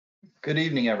Good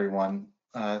evening, everyone.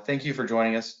 Thank you for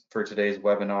joining us for today's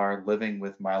webinar, Living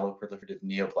with Myeloproliferative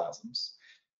Neoplasms,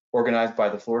 organized by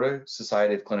the Florida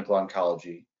Society of Clinical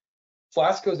Oncology.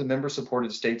 FLASCO is a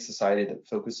member-supported state society that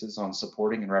focuses on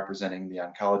supporting and representing the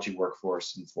oncology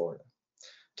workforce in Florida.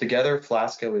 Together,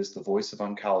 FLASCO is the voice of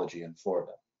oncology in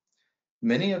Florida.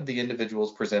 Many of the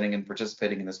individuals presenting and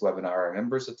participating in this webinar are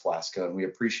members of FLASCO, and we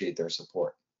appreciate their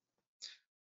support.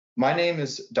 My name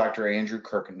is Dr. Andrew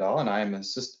Kirkendall, and I am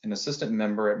an assistant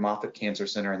member at Moffitt Cancer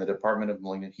Center in the Department of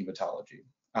Malignant Hematology.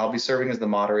 I'll be serving as the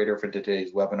moderator for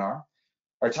today's webinar.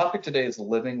 Our topic today is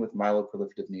living with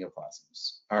myeloproliferative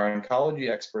neoplasms. Our oncology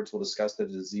experts will discuss the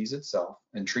disease itself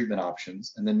and treatment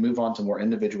options, and then move on to more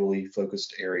individually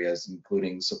focused areas,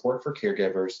 including support for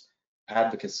caregivers,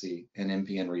 advocacy, and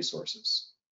MPN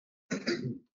resources.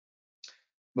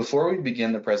 Before we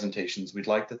begin the presentations, we'd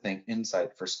like to thank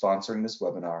Insight for sponsoring this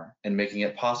webinar and making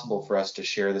it possible for us to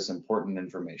share this important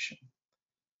information.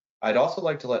 I'd also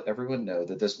like to let everyone know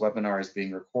that this webinar is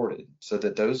being recorded so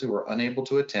that those who are unable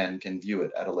to attend can view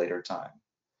it at a later time.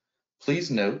 Please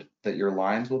note that your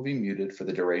lines will be muted for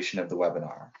the duration of the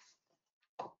webinar.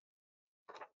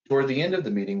 Toward the end of the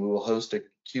meeting, we will host a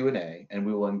Q&A, and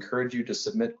we will encourage you to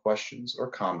submit questions or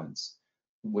comments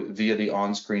via the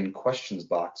on-screen questions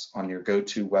box on your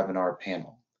GoToWebinar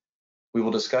panel. We will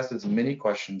discuss as many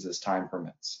questions as time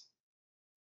permits.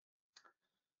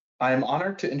 I am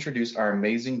honored to introduce our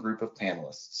amazing group of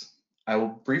panelists. I will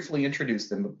briefly introduce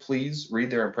them, but please read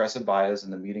their impressive bios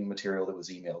in the meeting material that was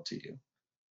emailed to you.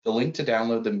 The link to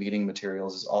download the meeting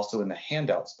materials is also in the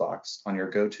handouts box on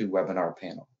your GoToWebinar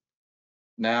panel.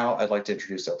 Now I'd like to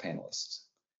introduce our panelists.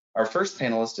 Our first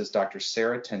panelist is Dr.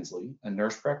 Sarah Tinsley, a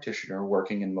nurse practitioner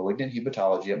working in malignant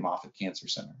hematology at Moffitt Cancer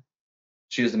Center.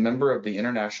 She is a member of the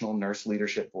International Nurse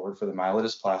Leadership Board for the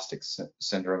Myelodysplastic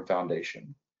Syndrome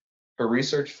Foundation. Her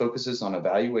research focuses on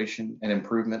evaluation and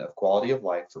improvement of quality of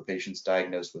life for patients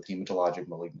diagnosed with hematologic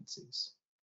malignancies.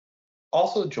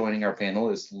 Also joining our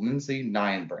panel is Lindsay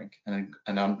Nienbrink, an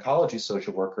oncology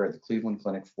social worker at the Cleveland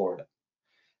Clinic, Florida.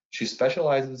 She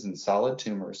specializes in solid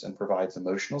tumors and provides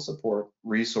emotional support,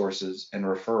 resources, and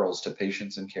referrals to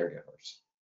patients and caregivers.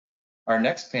 Our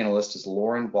next panelist is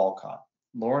Lauren Walcott.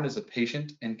 Lauren is a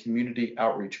patient and community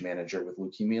outreach manager with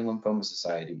Leukemia and Lymphoma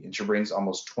Society, and she brings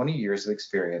almost 20 years of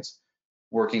experience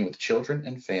working with children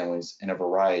and families in a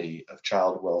variety of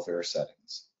child welfare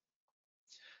settings.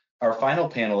 Our final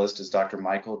panelist is Dr.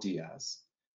 Michael Diaz.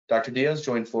 Dr. Diaz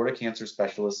joined Florida Cancer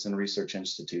Specialists and Research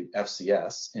Institute,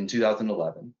 FCS, in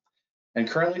 2011, and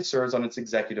currently serves on its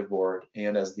executive board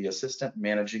and as the assistant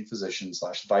managing physician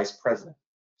 / vice president.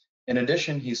 In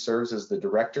addition, he serves as the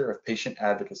director of patient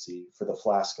advocacy for the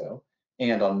FLASCO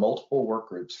and on multiple work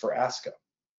groups for ASCO.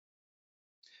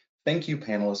 Thank you,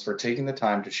 panelists, for taking the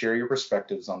time to share your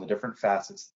perspectives on the different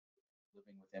facets of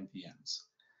living with MPNs.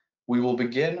 We will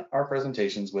begin our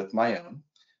presentations with my own.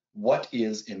 What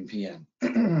is MPN?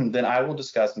 Then I will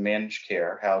discuss managed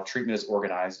care, how treatment is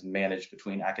organized and managed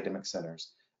between academic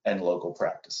centers and local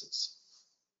practices.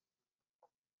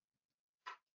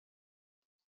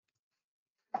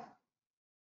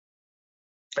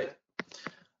 Right.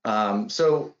 I'm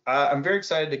very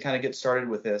excited to kind of get started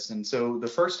with this. And so the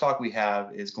first talk we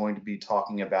have is going to be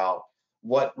talking about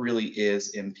what really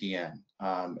is MPN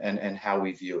and how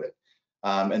we view it.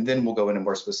 And then we'll go into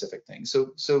more specific things.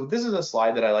 So this is a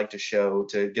slide that I like to show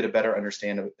to get a better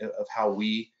understanding of how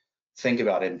we think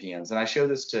about MPNs. And I show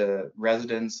this to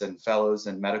residents and fellows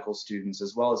and medical students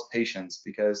as well as patients,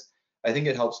 because I think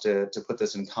it helps to put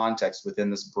this in context within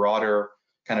this broader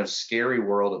kind of scary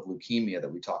world of leukemia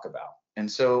that we talk about.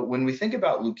 And so when we think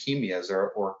about leukemias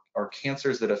or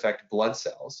cancers that affect blood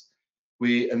cells,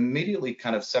 we immediately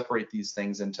kind of separate these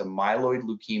things into myeloid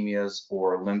leukemias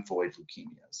or lymphoid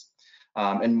leukemias.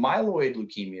 And myeloid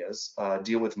leukemias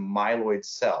deal with myeloid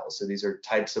cells. So these are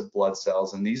types of blood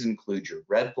cells, and these include your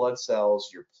red blood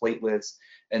cells, your platelets,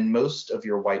 and most of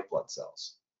your white blood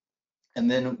cells.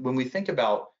 And then when we think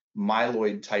about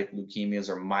myeloid type leukemias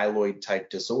or myeloid type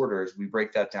disorders, we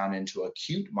break that down into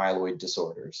acute myeloid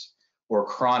disorders or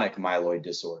chronic myeloid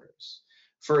disorders.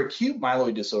 For acute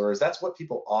myeloid disorders, that's what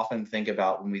people often think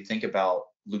about when we think about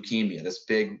leukemia, this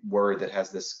big word that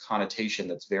has this connotation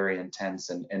that's very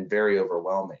intense and very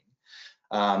overwhelming.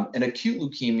 In acute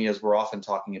leukemias, we're often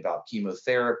talking about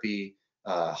chemotherapy,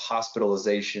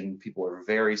 hospitalization. People are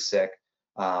very sick.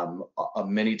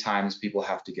 Many times people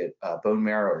have to get bone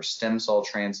marrow or stem cell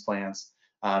transplants.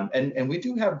 And we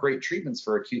do have great treatments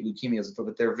for acute leukemias,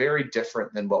 but they're very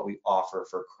different than what we offer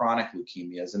for chronic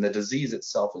leukemias, and the disease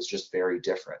itself is just very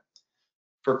different.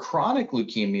 For chronic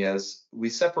leukemias, we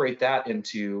separate that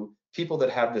into people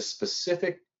that have this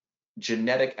specific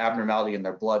genetic abnormality in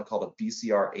their blood called a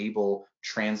BCR-ABL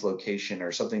translocation,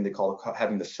 or something they call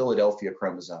having the Philadelphia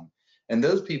chromosome. And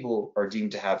those people are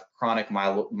deemed to have chronic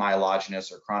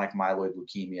myelogenous or chronic myeloid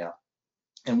leukemia.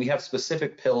 And we have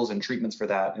specific pills and treatments for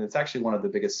that. And it's actually one of the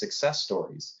biggest success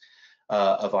stories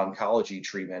of oncology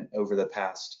treatment over the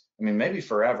past, I mean, maybe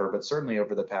forever, but certainly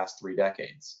over the past 3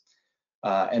 decades.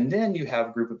 And then you have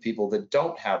a group of people that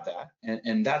don't have that.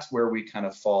 And that's where we kind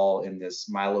of fall in this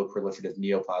myeloproliferative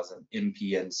neoplasm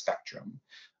MPN spectrum.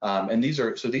 And these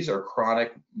are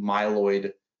chronic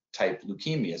myeloid type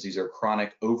leukemias. These are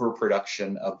chronic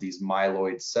overproduction of these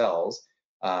myeloid cells,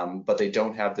 but they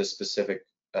don't have this specific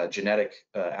genetic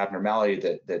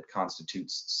abnormality that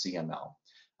constitutes CML.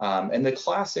 And the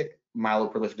classic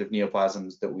myeloproliferative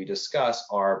neoplasms that we discuss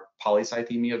are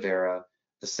polycythemia vera,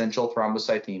 essential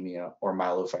thrombocythemia, or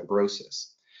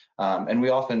myelofibrosis. And we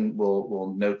often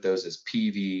will note those as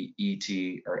PV,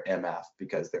 ET, or MF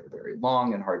because they're very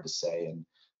long and hard to say, and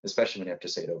especially when you have to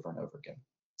say it over and over again.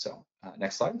 So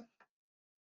next slide.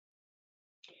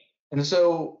 And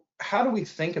so how do we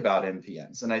think about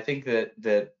MPNs? And I think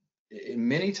that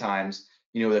many times,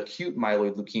 you know, acute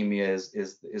myeloid leukemia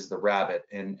is the rabbit,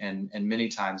 and many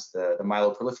times the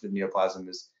myeloproliferative neoplasm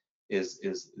is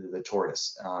the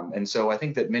tortoise. And so I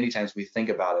think that many times we think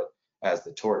about it as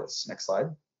the tortoise. Next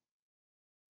slide.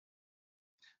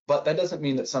 But that doesn't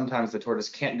mean that sometimes the tortoise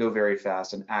can't go very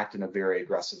fast and act in a very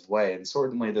aggressive way. And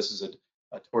certainly this is a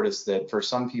tortoise that for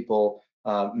some people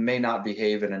may not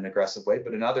behave in an aggressive way,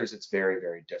 but in others it's very,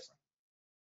 very different.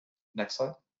 Next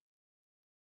slide.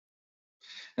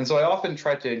 And so I often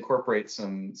try to incorporate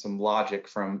some logic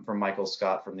from Michael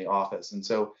Scott from The Office. And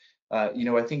so, you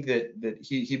know, I think that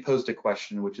he posed a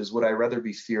question, which is, would I rather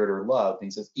be feared or loved? And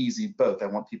he says, easy, both. I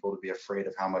want people to be afraid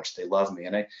of how much they love me.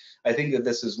 And I think that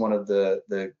this is one of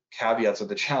the caveats or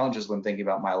the challenges when thinking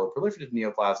about myeloproliferative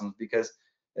neoplasms, because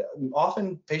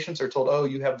often patients are told, oh,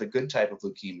 you have the good type of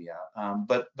leukemia,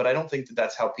 but I don't think that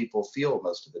that's how people feel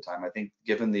most of the time. I think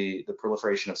given the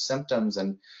proliferation of symptoms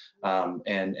and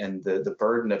the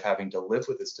burden of having to live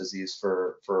with this disease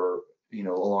for you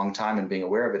know a long time and being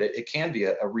aware of it, it can be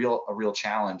a real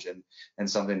challenge and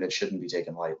something that shouldn't be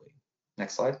taken lightly.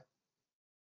 Next slide.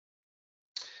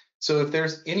 So if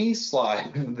there's any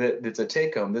slide that's a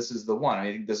take home, this is the one.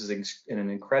 I think this is in an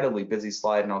incredibly busy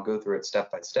slide, and I'll go through it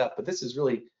step by step, but this is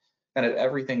really kind of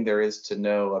everything there is to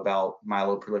know about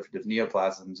myeloproliferative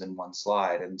neoplasms in one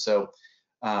slide. And so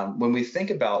when we think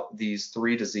about these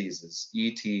 3 diseases,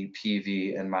 ET,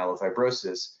 PV, and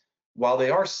myelofibrosis, while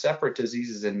they are separate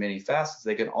diseases in many facets,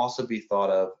 they can also be thought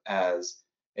of as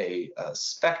a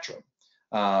spectrum.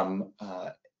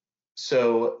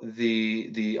 So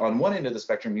on one end of the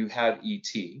spectrum, you have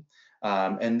ET,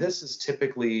 and this is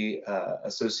typically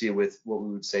associated with what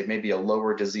we would say maybe a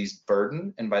lower disease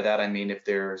burden. And by that, I mean if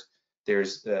there's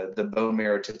the bone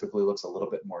marrow typically looks a little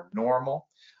bit more normal.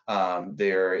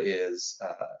 There is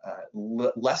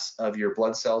less of your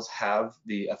blood cells have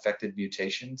the affected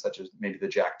mutation, such as maybe the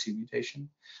JAK2 mutation.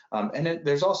 And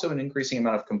there's also an increasing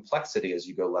amount of complexity as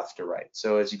you go left to right.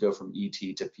 So as you go from ET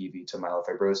to PV to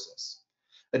myelofibrosis.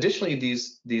 Additionally,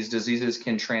 these diseases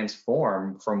can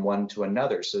transform from one to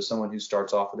another. So someone who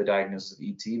starts off with a diagnosis of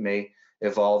ET may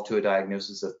evolve to a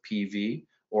diagnosis of PV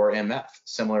or MF.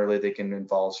 Similarly, they can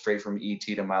evolve straight from ET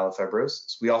to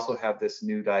myelofibrosis. We also have this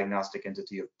new diagnostic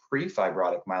entity of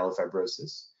prefibrotic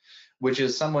myelofibrosis, which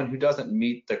is someone who doesn't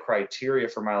meet the criteria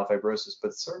for myelofibrosis,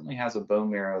 but certainly has a bone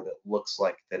marrow that looks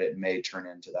like that it may turn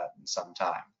into that in some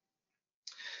time.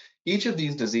 Each of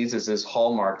these diseases is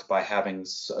hallmarked by having a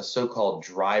so-called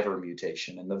driver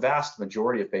mutation, and the vast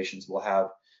majority of patients will have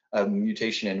a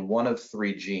mutation in one of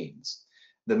 3 genes.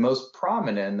 The most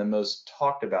prominent and the most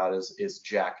talked about is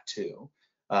JAK2,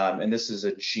 and this is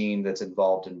a gene that's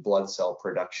involved in blood cell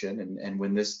production, and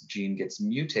when this gene gets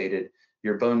mutated,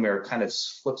 your bone marrow kind of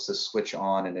flips the switch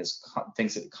on and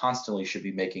thinks it constantly should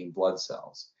be making blood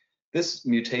cells. This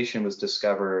mutation was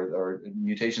discovered, or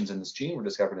mutations in this gene were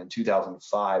discovered in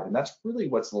 2005, and that's really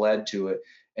what's led to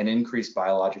an increased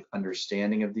biologic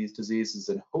understanding of these diseases,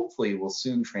 and hopefully will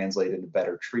soon translate into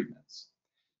better treatments.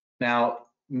 Now,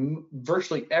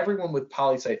 virtually everyone with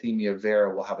polycythemia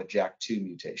vera will have a JAK2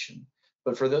 mutation,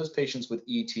 but for those patients with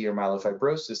ET or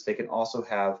myelofibrosis, they can also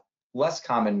have less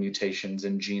common mutations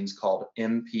in genes called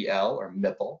MPL or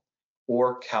MPL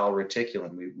or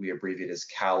calreticulin, we abbreviate as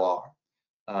CalR.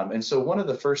 And so one of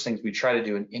the first things we try to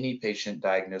do in any patient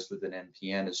diagnosed with an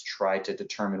MPN is try to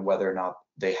determine whether or not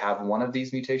they have one of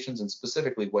these mutations, and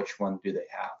specifically which one do they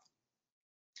have.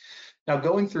 Now,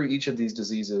 going through each of these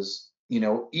diseases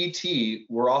ET,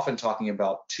 we're often talking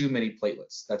about too many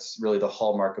platelets. That's really the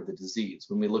hallmark of the disease.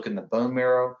 When we look in the bone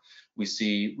marrow, we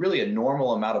see really a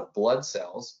normal amount of blood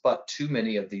cells, but too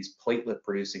many of these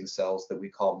platelet-producing cells that we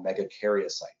call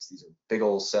megakaryocytes. These are big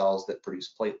old cells that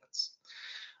produce platelets.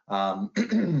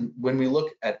 When we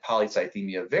look at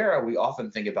polycythemia vera, we often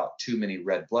think about too many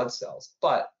red blood cells,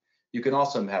 but you can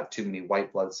also have too many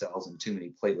white blood cells and too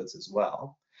many platelets as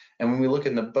well. And when we look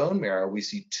in the bone marrow, we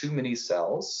see too many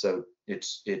cells, so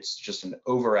it's just an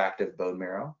overactive bone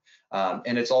marrow,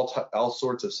 and it's all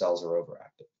sorts of cells are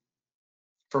overactive.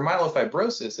 For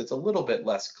myelofibrosis, it's a little bit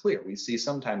less clear. We see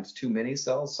sometimes too many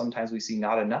cells, sometimes we see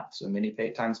not enough. So many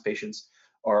times patients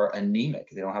are anemic,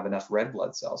 they don't have enough red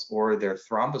blood cells, or they're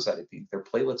thrombocytopenic, their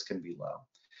platelets can be low.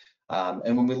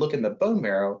 And when we look in the bone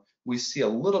marrow, we see a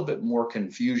little bit more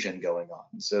confusion going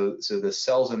on. So the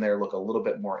cells in there look a little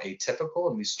bit more atypical,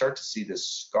 and we start to see this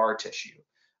scar tissue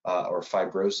or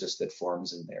fibrosis that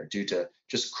forms in there due to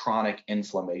just chronic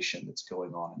inflammation that's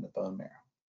going on in the bone marrow.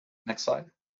 Next slide.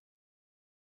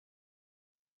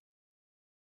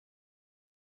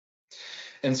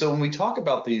 And so when we talk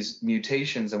about these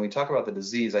mutations and we talk about the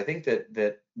disease, I think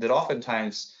that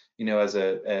oftentimes,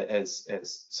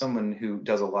 as someone who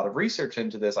does a lot of research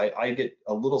into this, I get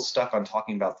a little stuck on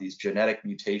talking about these genetic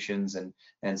mutations,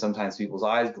 and sometimes people's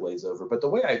eyes glaze over. But the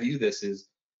way I view this is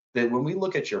that when we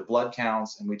look at your blood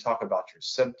counts and we talk about your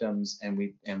symptoms and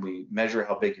we measure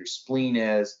how big your spleen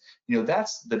is,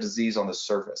 that's the disease on the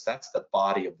surface. That's the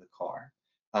body of the car.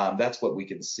 That's what we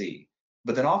can see.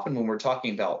 But then often when we're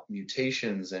talking about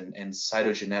mutations and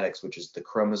cytogenetics, which is the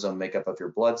chromosome makeup of your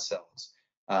blood cells,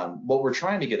 what we're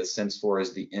trying to get a sense for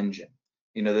is the engine.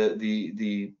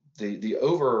 The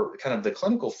over kind of the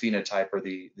clinical phenotype, or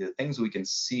the things we can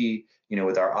see,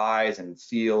 with our eyes and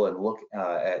feel and look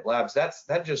at labs.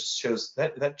 That just shows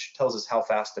that tells us how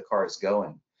fast the car is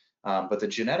going. But the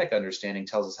genetic understanding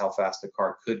tells us how fast the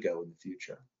car could go in the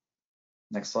future.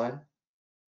 Next slide.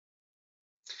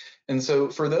 And so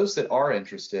for those that are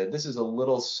interested, this is a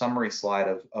little summary slide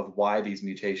of why these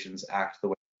mutations act the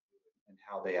way they do and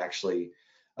how they actually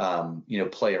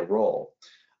play a role.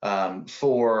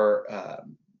 For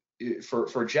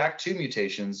JAK2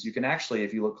 mutations, you can actually,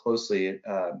 if you look closely,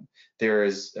 there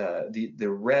is the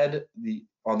red,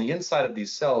 on the inside of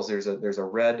these cells, there's a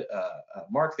red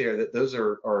mark there that those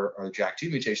are JAK2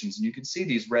 mutations, and you can see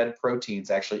these red proteins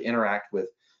actually interact with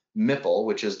MPL,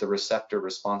 which is the receptor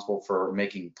responsible for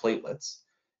making platelets.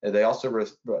 They also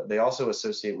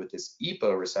associate with this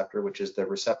EPO receptor, which is the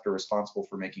receptor responsible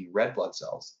for making red blood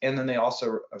cells, and then they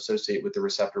also associate with the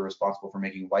receptor responsible for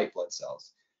making white blood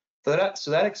cells. So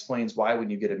that explains why when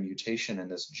you get a mutation in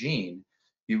this gene,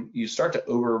 you start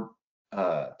to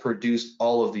produce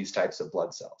all of these types of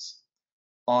blood cells.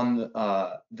 On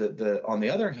the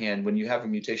other hand, when you have a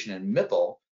mutation in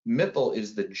MPL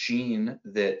is the gene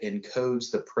that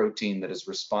encodes the protein that is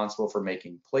responsible for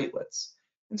making platelets.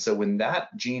 And so when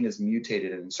that gene is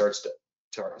mutated and starts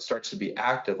to be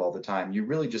active all the time, you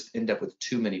really just end up with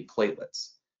too many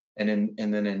platelets. And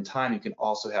then in time, you can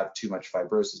also have too much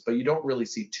fibrosis, but you don't really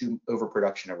see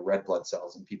overproduction of red blood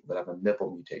cells in people that have a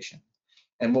MPL mutation.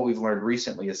 And what we've learned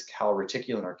recently is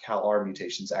calreticulin or CalR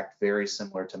mutations act very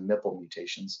similar to MPL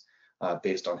mutations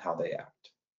based on how they act.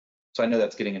 So I know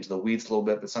that's getting into the weeds a little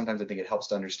bit, but sometimes I think it helps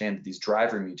to understand that these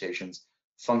driver mutations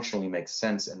functionally make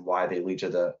sense and why they lead to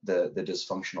the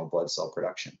dysfunctional blood cell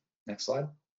production. Next slide.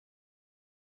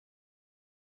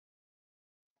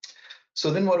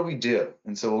 So then what do we do?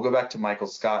 And so we'll go back to Michael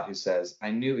Scott, who says,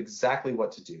 I knew exactly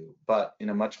what to do, but in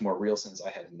a much more real sense, I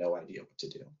had no idea what to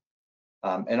do.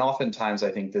 And oftentimes,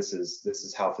 I think this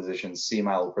is how physicians see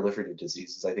myeloproliferative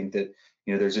diseases. I think that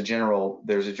there's a general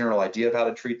idea of how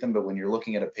to treat them, but when you're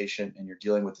looking at a patient and you're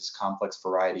dealing with this complex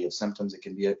variety of symptoms, it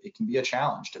can be a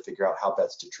challenge to figure out how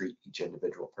best to treat each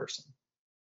individual person.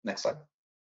 Next slide.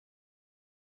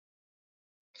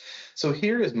 So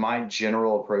here is my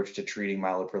general approach to treating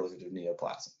myeloproliferative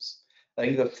neoplasms. I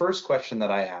think the first question that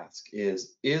I ask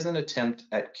is an attempt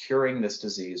at curing this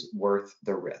disease worth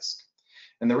the risk?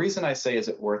 And the reason I say is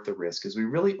it worth the risk is we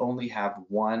really only have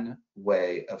one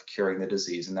way of curing the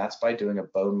disease, and that's by doing a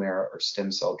bone marrow or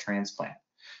stem cell transplant,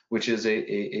 which is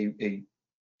a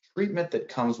treatment that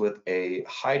comes with a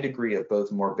high degree of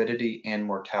both morbidity and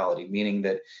mortality, meaning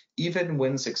that even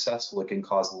when successful, it can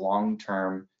cause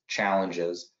long-term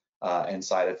challenges and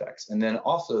side effects. And then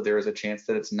also there is a chance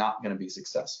that it's not going to be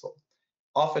successful.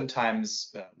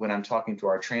 Oftentimes, when I'm talking to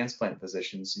our transplant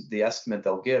physicians, the estimate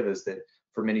they'll give is that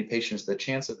for many patients, the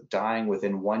chance of dying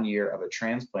within 1 year of a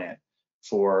transplant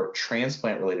for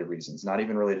transplant-related reasons, not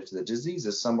even related to the disease,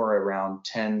 is somewhere around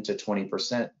 10 to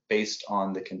 20% based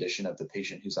on the condition of the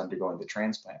patient who's undergoing the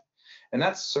transplant. And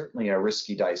that's certainly a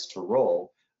risky dice to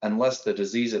roll unless the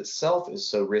disease itself is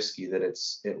so risky that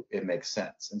it makes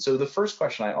sense. And so the first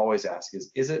question I always ask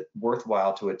is it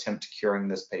worthwhile to attempt curing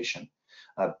this patient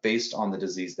based on the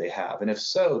disease they have? And if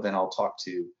so, then I'll talk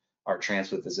to our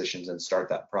transplant physicians and start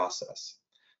that process.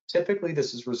 Typically,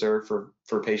 this is reserved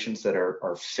for patients that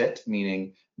are fit,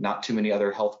 meaning not too many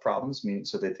other health problems, meaning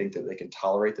so they think that they can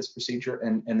tolerate this procedure.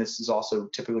 And this is also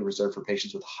typically reserved for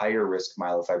patients with higher risk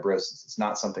myelofibrosis. It's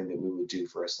not something that we would do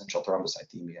for essential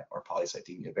thrombocythemia or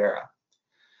polycythemia vera.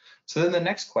 So then the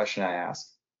next question I ask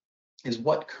is,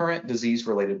 what current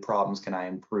disease-related problems can I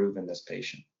improve in this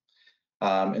patient?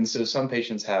 And so some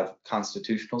patients have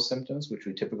constitutional symptoms, which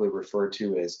we typically refer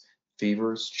to as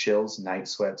fevers, chills, night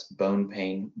sweats, bone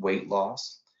pain, weight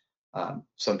loss.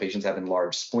 Some patients have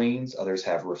enlarged spleens, others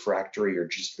have refractory or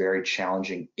just very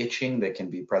challenging itching that can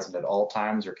be present at all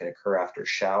times or can occur after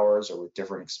showers or with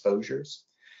different exposures.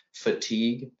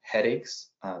 Fatigue, headaches,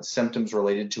 symptoms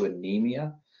related to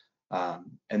anemia.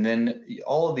 And then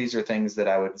all of these are things that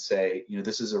I would say,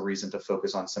 this is a reason to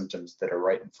focus on symptoms that are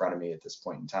right in front of me at this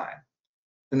point in time.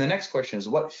 Then the next question is,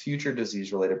 what future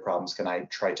disease-related problems can I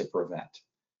try to prevent?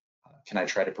 Can I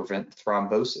try to prevent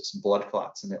thrombosis, blood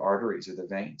clots in the arteries or the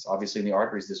veins? Obviously, in the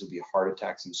arteries, this would be heart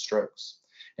attacks and strokes.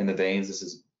 In the veins, this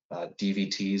is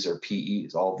DVTs or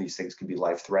PEs. All of these things can be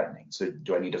life-threatening. So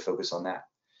do I need to focus on that?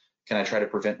 Can I try to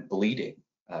prevent bleeding?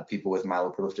 People with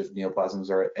myeloproliferative neoplasms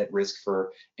are at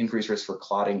increased risk for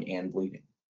clotting and bleeding.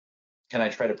 Can I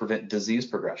try to prevent disease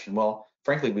progression? Well,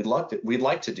 frankly, we'd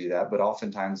like to do that, but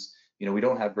oftentimes, we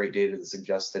don't have great data that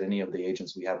suggests that any of the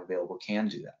agents we have available can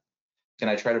do that. Can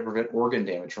I try to prevent organ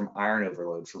damage from iron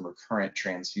overload from recurrent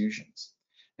transfusions?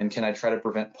 And can I try to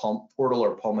prevent portal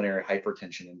or pulmonary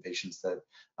hypertension in patients that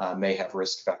may have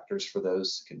risk factors for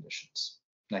those conditions?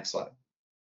 Next slide.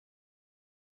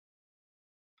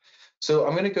 So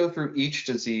I'm going to go through each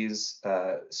disease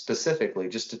specifically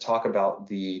just to talk about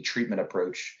the treatment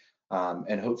approach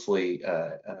and hopefully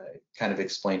kind of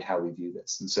explain how we view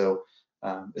this. And so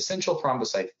essential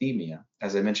thrombocythemia,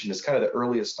 as I mentioned, is kind of the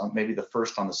earliest, maybe the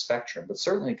first on the spectrum, but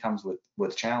certainly comes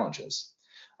with challenges.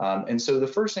 And so the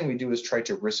first thing we do is try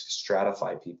to risk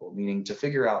stratify people, meaning to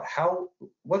figure out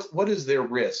what is their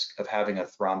risk of having a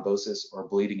thrombosis or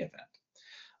bleeding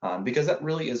event. Because that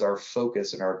really is our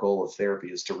focus and our goal of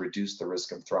therapy, is to reduce the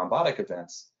risk of thrombotic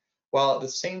events, while at the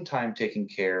same time taking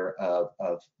care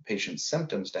of patients'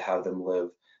 symptoms to have them live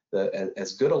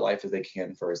as good a life as they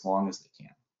can for as long as they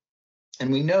can. And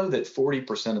we know that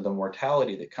 40% of the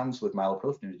mortality that comes with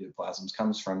myeloproliferative neoplasms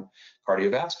comes from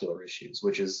cardiovascular issues,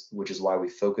 which is why we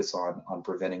focus on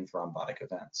preventing thrombotic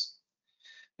events.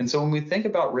 And so when we think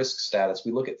about risk status,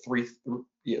 we look at three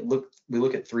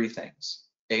things: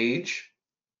 age,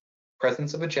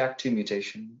 presence of a JAK2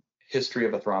 mutation, history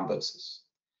of a thrombosis.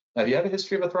 Now, if you have a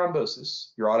history of a thrombosis,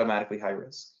 you're automatically high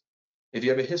risk. If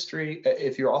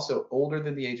you're also older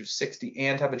than the age of 60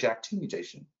 and have a JAK2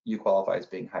 mutation, you qualify as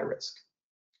being high risk.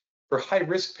 For high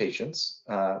risk patients,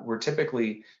 we're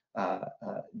typically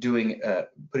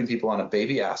putting people on a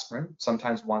baby aspirin,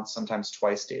 sometimes once, sometimes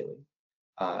twice daily.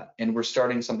 And we're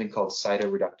starting something called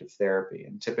cytoreductive therapy.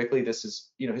 And typically this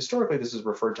is, historically this is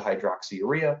referred to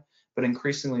hydroxyurea, but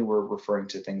increasingly we're referring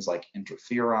to things like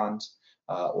interferons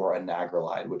or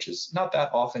anagrelide, which is not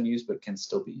that often used, but can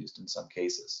still be used in some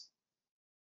cases.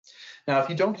 Now, if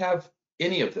you don't have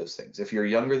any of those things, if you're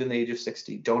younger than the age of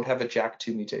 60, don't have a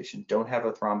JAK2 mutation, don't have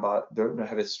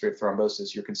a history of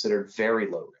thrombosis, you're considered very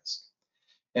low risk.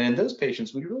 And in those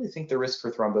patients, we really think the risk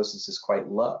for thrombosis is quite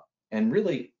low. And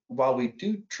really, while we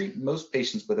do treat most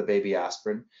patients with a baby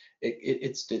aspirin,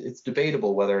 it's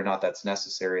debatable whether or not that's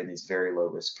necessary in these very low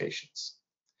risk patients.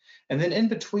 And then in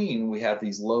between, we have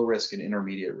these low risk and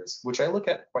intermediate risk, which I look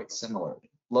at quite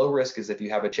similarly. Low risk is if you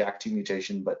have a JAK2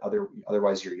 mutation, but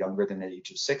otherwise you're younger than the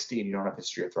age of 60 and you don't have a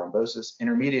history of thrombosis.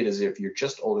 Intermediate is if you're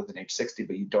just older than age 60,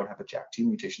 but you don't have a JAK2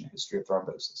 mutation, a history of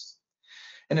thrombosis.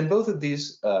 And in both of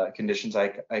these conditions,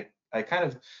 I kind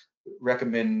of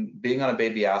recommend being on a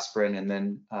baby aspirin, and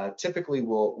then typically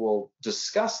we'll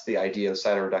discuss the idea of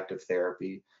cytoreductive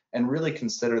therapy and really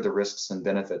consider the risks and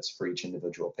benefits for each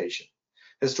individual patient.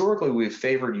 Historically, we've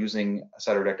favored using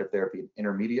cytoreductive therapy in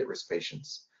intermediate risk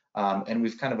patients, and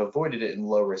we've kind of avoided it in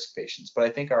low risk patients. But I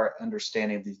think our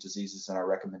understanding of these diseases and our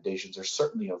recommendations are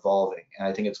certainly evolving, and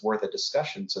I think it's worth a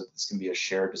discussion so that this can be a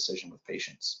shared decision with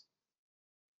patients.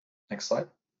 Next slide.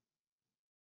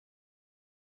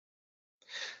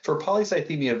 For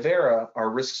polycythemia vera, our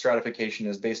risk stratification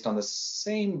is based on the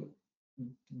same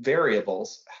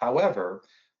variables. However,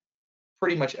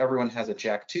 pretty much everyone has a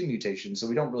JAK2 mutation, so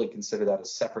we don't really consider that a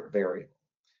separate variable.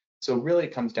 So really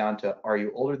it comes down to, are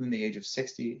you older than the age of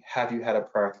 60? Have you had a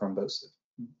prior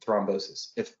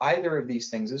thrombosis? If either of these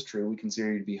things is true, we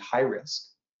consider you to be high risk.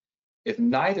 If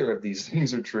neither of these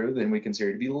things are true, then we consider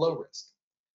you to be low risk.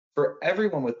 For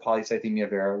everyone with polycythemia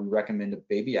vera, we recommend a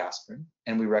baby aspirin,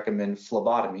 and we recommend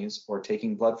phlebotomies, or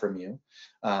taking blood from you,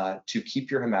 to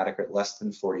keep your hematocrit at less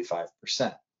than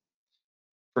 45%.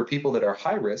 For people that are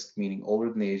high risk, meaning older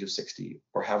than the age of 60,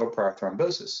 or have a prior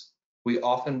thrombosis, we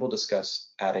often will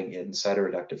discuss adding in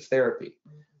cytoreductive therapy.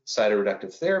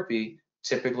 Cytoreductive therapy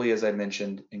typically, as I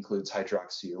mentioned, includes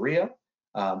hydroxyurea,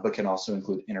 but can also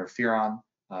include interferon.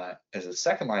 As a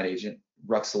second-line agent,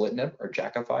 ruxolitinib or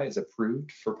Jakafi is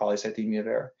approved for polycythemia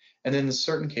vera. And then in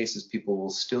certain cases, people will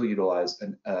still utilize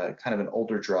kind of an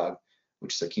older drug,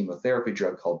 which is a chemotherapy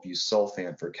drug called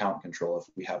busulfan for count control if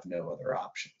we have no other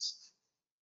options.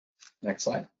 Next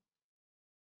slide.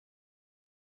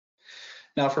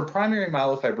 Now, for primary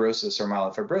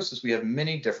myelofibrosis, we have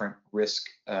many different risk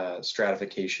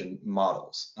stratification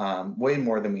models, way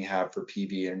more than we have for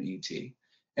PV and ET.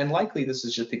 And likely this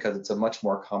is just because it's a much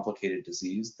more complicated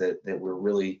disease that we're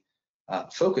really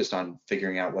focused on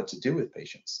figuring out what to do with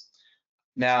patients.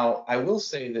 Now, I will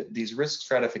say that these risk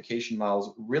stratification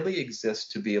models really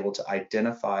exist to be able to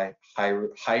identify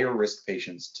higher risk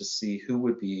patients to see who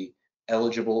would be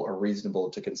eligible or reasonable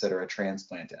to consider a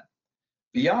transplant in.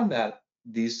 Beyond that,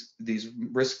 these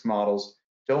risk models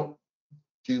don't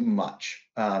do much.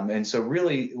 And so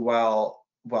really, while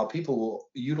people will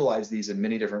utilize these in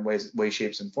many different ways,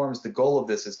 shapes, and forms, the goal of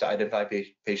this is to identify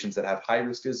patients that have high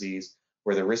risk disease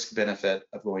where the risk benefit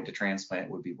of going to transplant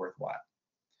would be worthwhile.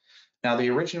 Now, the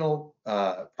original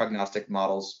prognostic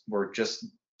models were just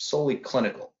solely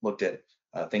clinical, looked at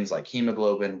things like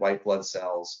hemoglobin, white blood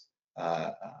cells,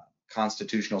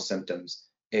 constitutional symptoms,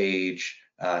 age,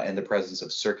 and the presence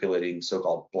of circulating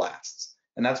so-called blasts.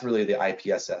 And that's really the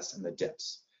IPSS and the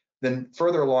DIPS. Then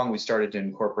further along, we started to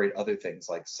incorporate other things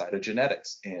like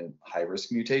cytogenetics and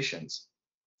high-risk mutations.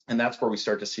 And that's where we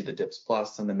start to see the DIPS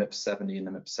plus and the MIP70 and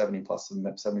the MIP70 plus and the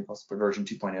MIP70 plus for version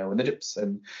 2.0 and the DIPS.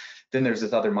 And then there's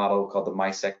this other model called the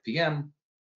MySEC-PM,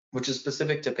 which is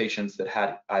specific to patients that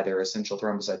had either essential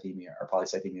thrombocythemia or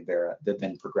polycythemia vera that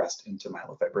then progressed into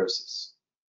myelofibrosis.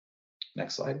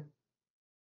 Next slide.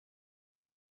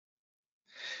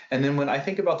 And then when I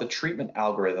think about the treatment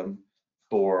algorithm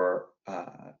for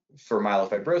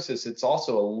myelofibrosis, it's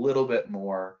also a little bit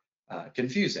more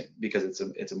confusing because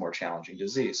it's a more challenging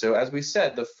disease. So as we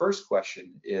said, the first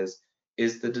question is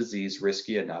the disease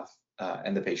risky enough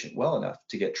and the patient well enough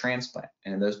to get transplant?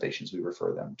 And in those patients, we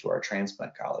refer them to our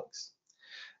transplant colleagues.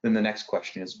 Then the next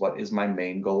question is, what is my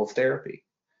main goal of therapy?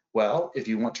 Well, if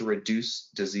you want to reduce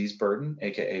disease burden,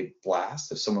 aka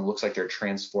blast, if someone looks like they're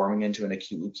transforming into an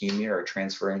acute leukemia or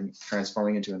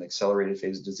transforming into an accelerated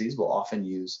phase of disease, we'll often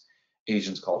use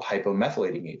agents called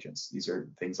hypomethylating agents. These are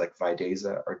things like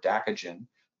Vidasa or Dacogen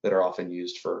that are often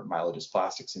used for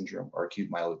myelodysplastic syndrome or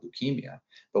acute myeloid leukemia,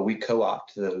 but we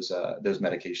co-opt those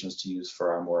medications to use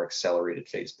for our more accelerated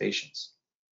phase patients.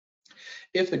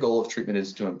 If the goal of treatment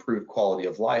is to improve quality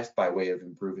of life by way of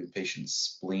improving patients'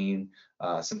 spleen,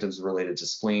 symptoms related to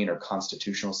spleen or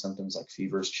constitutional symptoms like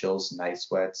fevers, chills, night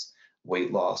sweats,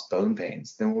 weight loss, bone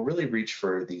pains, then we'll really reach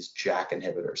for these JAK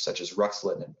inhibitors such as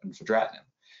ruxolitinib and fedratinib.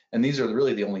 And these are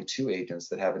really the only two agents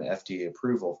that have an FDA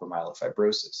approval for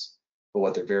myelofibrosis. But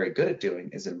what they're very good at doing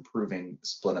is improving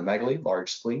splenomegaly,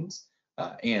 large spleens,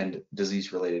 and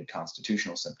disease-related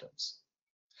constitutional symptoms.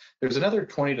 There's another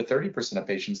 20 to 30% of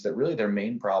patients that really their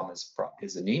main problem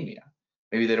is anemia.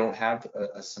 Maybe they don't have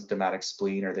a symptomatic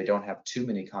spleen, or they don't have too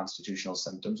many constitutional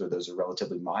symptoms, or those are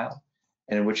relatively mild,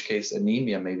 and in which case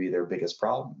anemia may be their biggest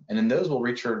problem. And in those, we'll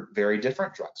reach for very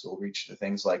different drugs. We'll reach to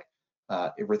things like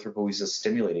erythropoiesis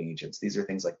stimulating agents. These are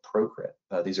things like Procrit.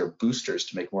 These are boosters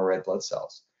to make more red blood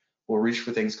cells. We'll reach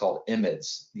for things called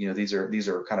IMiDs. You know, these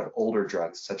are kind of older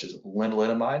drugs such as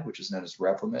lenalidomide, which is known as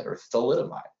Revlimid, or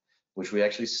thalidomide, which we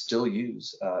actually still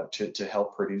use to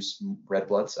help produce red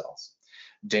blood cells.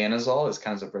 Danazol is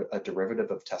kind of a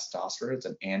derivative of testosterone. It's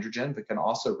an androgen, but can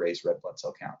also raise red blood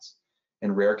cell counts.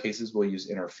 In rare cases, we'll use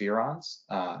interferons,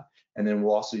 and then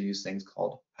we'll also use things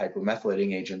called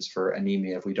hypomethylating agents for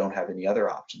anemia if we don't have any other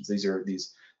options. These are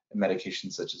these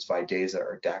medications such as Vidasa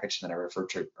or Dacogen that I referred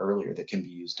to earlier that can be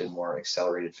used in more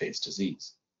accelerated phase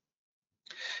disease.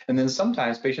 And then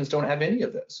sometimes patients don't have any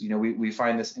of those. You know, we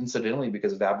find this incidentally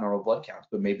because of abnormal blood counts,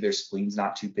 but maybe their spleen's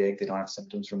not too big, they don't have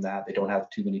symptoms from that, they don't have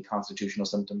too many constitutional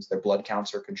symptoms, their blood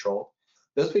counts are controlled.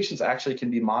 Those patients actually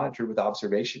can be monitored with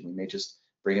observation. We may just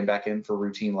bring them back in for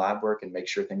routine lab work and make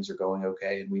sure things are going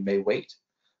okay, and we may wait.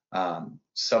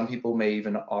 Some people may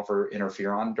even offer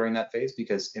interferon during that phase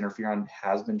because interferon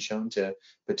has been shown to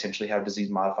potentially have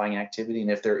disease-modifying activity,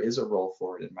 and if there is a role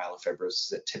for it in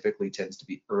myelofibrosis, it typically tends to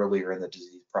be earlier in the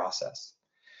disease process.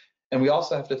 And we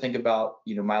also have to think about,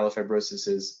 myelofibrosis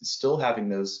is still having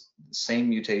those same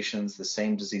mutations, the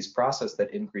same disease process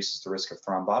that increases the risk of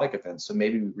thrombotic events. So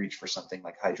maybe we reach for something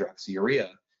like hydroxyurea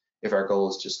if our goal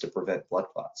is just to prevent blood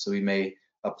clots. So we may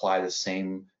apply the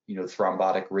same,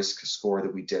 thrombotic risk score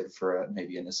that we did for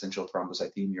maybe an essential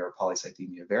thrombocythemia or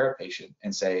polycythemia vera patient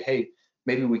and say, hey,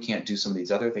 maybe we can't do some of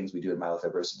these other things we do in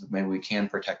myelofibrosis, but maybe we can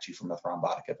protect you from a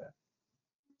thrombotic event.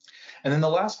 And then the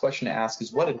last question to ask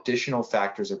is, what additional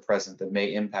factors are present that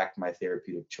may impact my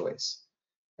therapeutic choice?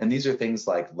 And these are things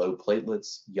like low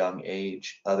platelets, young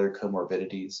age, other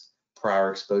comorbidities,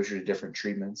 prior exposure to different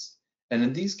treatments. And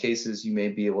in these cases, you may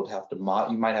be able to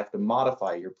you might have to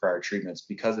modify your prior treatments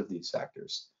because of these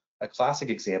factors. A classic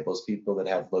example is people that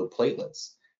have low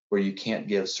platelets, where you can't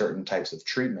give certain types of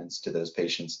treatments to those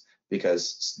patients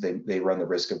because they run the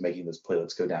risk of making those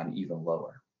platelets go down even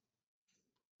lower.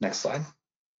 Next slide.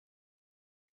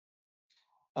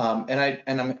 I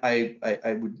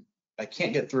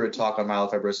can't get through a talk on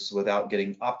myelofibrosis without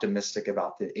getting optimistic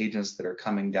about the agents that are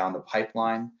coming down the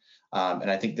pipeline. And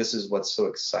I think this is what's so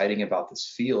exciting about this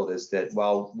field, is that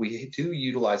while we do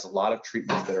utilize a lot of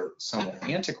treatments that are somewhat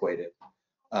antiquated,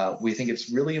 we think it's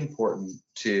really important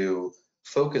to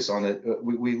focus on it.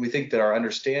 We think that our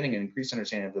understanding and increased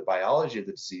understanding of the biology of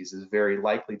the disease is very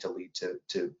likely to lead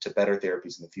to better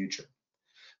therapies in the future.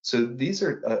 So these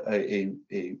are a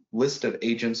list of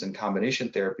agents and combination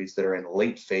therapies that are in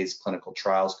late phase clinical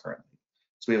trials currently.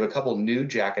 So we have a couple new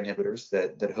JAK inhibitors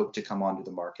that hope to come onto the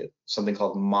market, something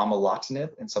called momelotinib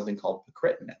and something called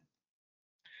pacritinib.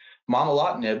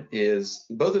 Momelotinib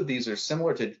both of these are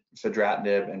similar to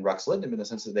fedratinib and ruxolitinib in the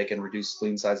sense that they can reduce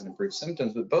spleen size and improve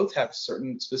symptoms, but both have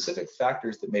certain specific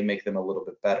factors that may make them a little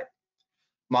bit better.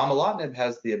 Momelotinib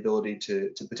has the ability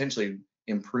to potentially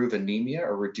improve anemia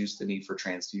or reduce the need for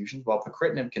transfusions, while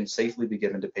pacritinib can safely be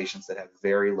given to patients that have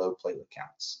very low platelet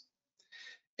counts.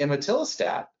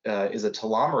 Imetelstat is a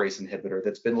telomerase inhibitor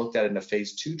that's been looked at in a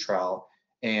phase 2 trial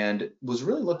and was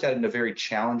really looked at in a very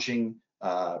challenging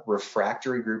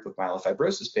refractory group of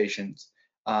myelofibrosis patients.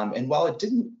 And while it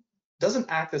doesn't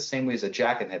act the same way as a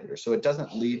JAK inhibitor, so it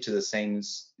doesn't lead to the same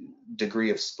degree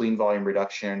of spleen volume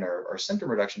reduction or symptom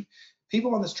reduction,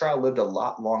 people on this trial lived a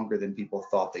lot longer than people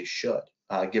thought they should,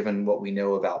 given what we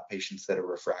know about patients that are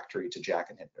refractory to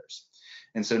JAK inhibitors.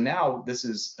 And so now this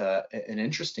is an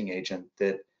interesting agent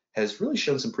that has really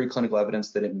shown some preclinical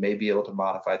evidence that it may be able to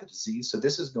modify the disease. So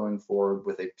this is going forward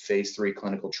with a phase 3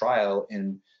 clinical trial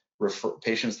in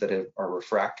patients that are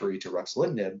refractory to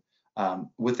ruxolitinib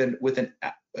with an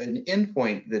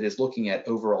endpoint that is looking at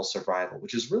overall survival,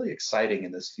 which is really exciting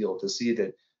in this field to see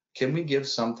that can we give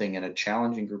something in a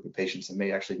challenging group of patients that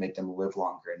may actually make them live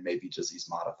longer and may be disease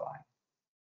modifying.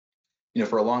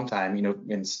 For a long time,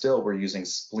 and still we're using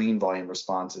spleen volume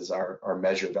response as our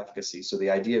measure of efficacy. So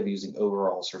the idea of using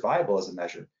overall survival as a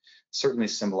measure certainly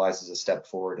symbolizes a step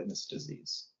forward in this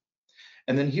disease.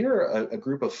 And then here are a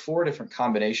group of 4 different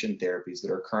combination therapies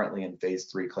that are currently in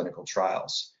phase 3 clinical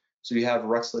trials. So you have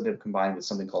ruxolitinib combined with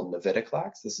something called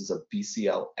navitoclax. This is a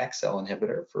BCL-XL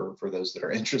inhibitor for those that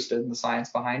are interested in the science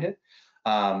behind it.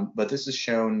 But this has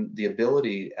shown the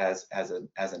ability as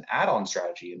an add-on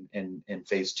strategy in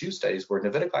phase 2 studies, where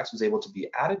navitoclax was able to be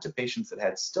added to patients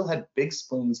that still had big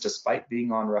spleens despite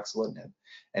being on ruxolitinib,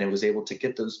 and it was able to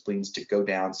get those spleens to go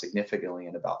down significantly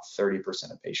in about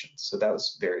 30% of patients. So that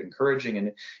was very encouraging,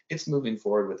 and it's moving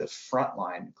forward with a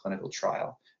frontline clinical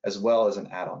trial as well as an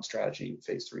add-on strategy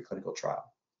phase 3 clinical trial.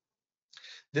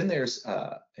 Then there's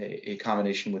a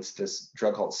combination with this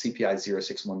drug called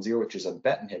CPI-0610, which is a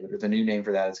BET inhibitor. The new name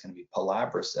for that is going to be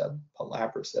pelabresib.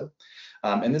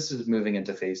 And this is moving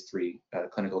into phase 3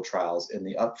 clinical trials in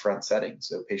the upfront setting.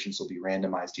 So patients will be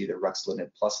randomized to either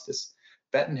ruxolitinib plus this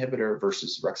BET inhibitor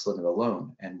versus ruxolitinib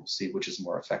alone, and we'll see which is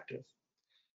more effective.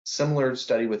 Similar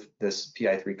study with this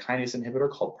PI3 kinase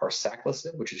inhibitor called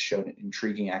parsaclisib, which has shown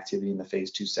intriguing activity in the phase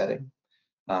 2 setting.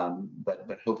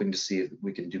 But hoping to see if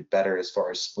we can do better as far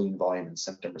as spleen volume and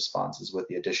symptom responses with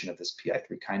the addition of this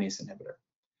PI3 kinase inhibitor.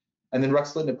 And then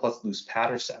ruxolitinib plus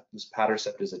luspatercept.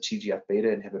 Luspatercept is a TGF-beta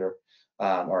inhibitor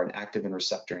or an activin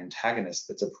receptor antagonist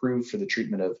that's approved for the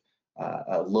treatment of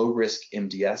a low-risk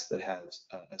MDS that has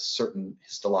certain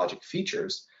histologic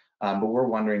features. but we're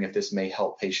wondering if this may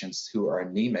help patients who are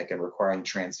anemic and requiring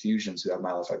transfusions who have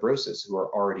myelofibrosis who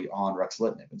are already on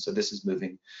ruxolitinib. And so this is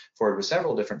moving forward with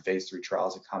several different phase 3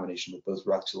 trials in combination with both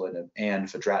ruxolitinib and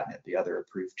fedratinib, the other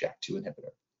approved JAK2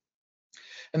 inhibitor.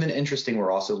 And then interesting,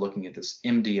 we're also looking at this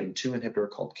MDM2 inhibitor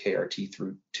called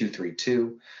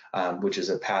KRT232, which is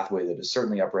a pathway that is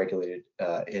certainly upregulated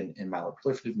in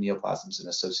myeloproliferative neoplasms and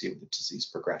associated with disease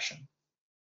progression.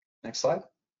 Next slide.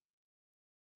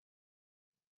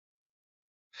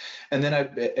 And then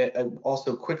I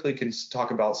also quickly can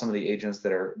talk about some of the agents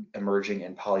that are emerging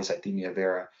in polycythemia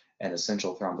vera and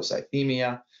essential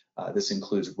thrombocythemia. This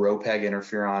includes ROPEG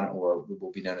interferon, or what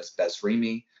will be known as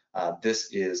Besremi.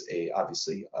 This is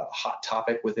obviously a hot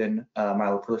topic within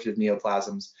myeloproliferative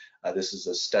neoplasms. This is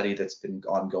a study that's been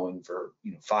ongoing for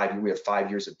 5 years. We have 5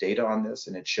 years of data on this,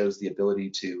 and it shows the ability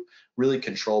to really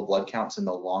control blood counts in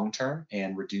the long term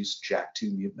and reduce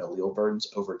JAK2 mutant allele burdens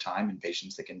over time in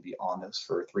patients that can be on this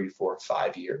for 3, 4,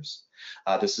 5 years.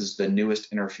 This is the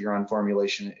newest interferon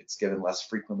formulation. It's given less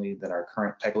frequently than our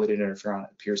current pegylated interferon.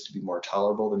 It appears to be more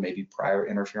tolerable than maybe prior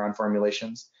interferon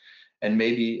formulations, and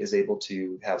maybe is able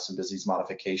to have some disease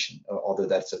modification, although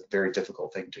that's a very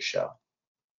difficult thing to show.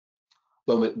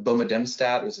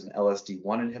 Bomedemstat is an LSD1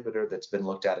 inhibitor that's been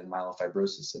looked at in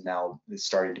myelofibrosis and now is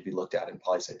starting to be looked at in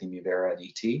polycythemia vera and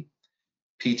ET.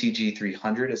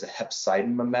 PTG300 is a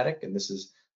hepcidin mimetic, and this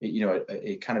is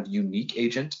a kind of unique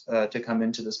agent to come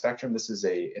into the spectrum. This is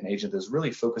an agent that's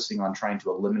really focusing on trying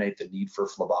to eliminate the need for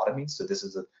phlebotomy. So this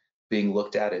is being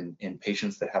looked at in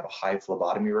patients that have a high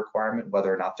phlebotomy requirement,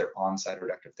 whether or not they're on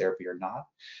cytoreductive therapy or not.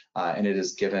 And it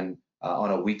is given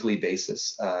on a weekly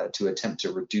basis to attempt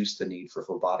to reduce the need for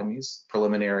phlebotomies.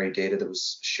 Preliminary data that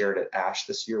was shared at ASH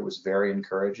this year was very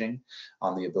encouraging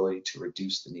on the ability to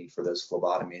reduce the need for those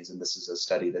phlebotomies. And this is a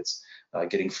study that's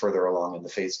getting further along in the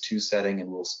phase 2 setting, and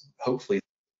we'll hopefully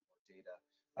see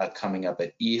more data coming up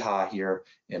at EHA here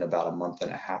in about a month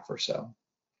and a half or so.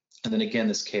 And then again,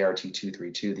 this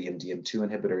KRT232, the MDM2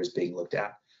 inhibitor, is being looked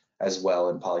at as well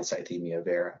in polycythemia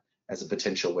vera as a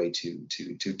potential way to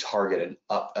target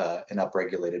an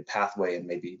upregulated pathway and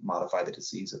maybe modify the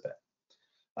disease a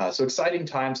bit. So exciting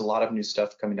times, a lot of new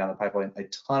stuff coming down the pipeline, a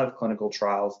ton of clinical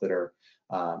trials that are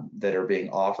being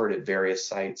offered at various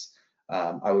sites.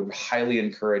 I would highly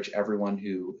encourage everyone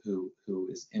who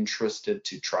is interested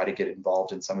to try to get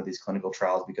involved in some of these clinical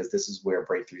trials, because this is where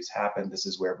breakthroughs happen. This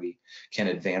is where we can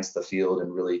advance the field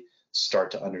and really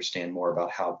start to understand more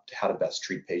about how to best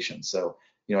treat patients. So,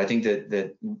 I think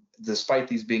that despite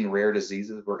these being rare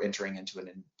diseases, we're entering into an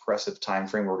impressive time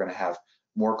frame. We're going to have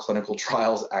more clinical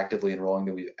trials actively enrolling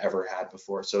than we've ever had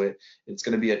before. So it's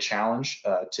going to be a challenge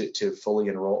to fully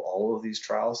enroll all of these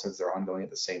trials since they're ongoing at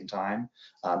the same time.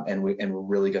 And we're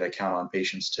really going to count on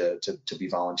patients to be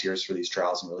volunteers for these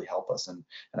trials and really help us. And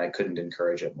I couldn't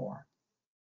encourage it more.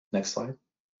 Next slide.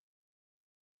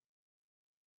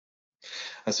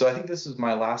 So I think this is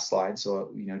my last slide.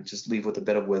 So, just leave with a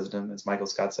bit of wisdom. As Michael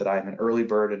Scott said, I am an early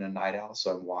bird and a night owl,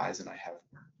 so I'm wise and I have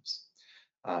worms.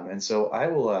 And so I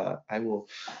will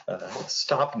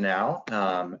stop now,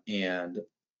 and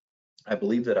I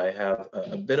believe that I have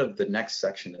a bit of the next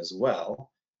section as well,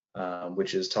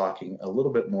 which is talking a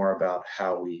little bit more about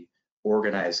how we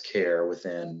organize care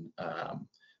within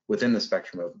the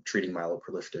spectrum of treating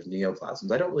myeloproliferative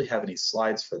neoplasms. I don't really have any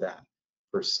slides for that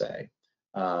per se,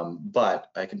 but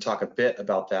I can talk a bit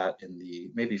about that in the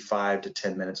maybe 5 to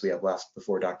 10 minutes we have left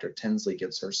before Dr. Tinsley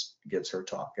gives her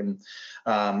talk. And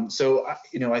so a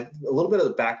little bit of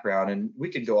the background, and we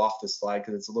could go off this slide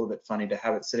because it's a little bit funny to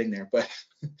have it sitting there, but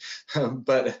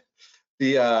but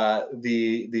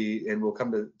and we'll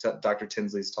come to Dr.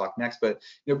 Tinsley's talk next, but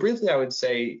briefly I would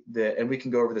say that, and we can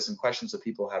go over this in questions if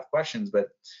people have questions, but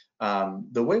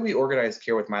the way we organize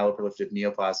care with myeloproliferative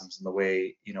neoplasms and the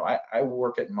way, I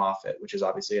work at Moffitt, which is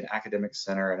obviously an academic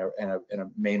center and a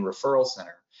main referral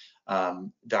center.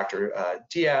 Dr.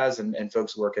 Diaz and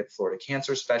folks work at Florida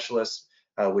Cancer Specialists,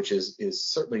 which is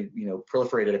certainly,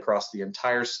 proliferated across the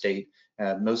entire state.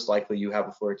 Most likely you have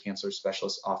a Florida Cancer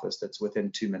Specialist office that's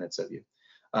within 2 minutes of you.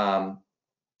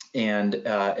 And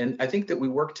I think that we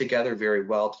work together very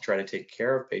well to try to take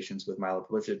care of patients with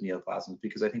myeloproliferative neoplasms,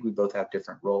 because I think we both have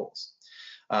different roles.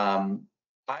 I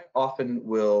often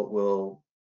will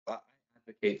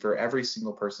advocate for every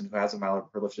single person who has a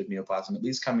myeloproliferative neoplasm at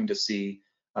least coming to see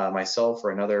myself or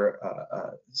another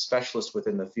specialist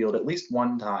within the field at least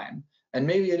one time. And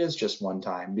maybe it is just one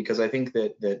time, because I think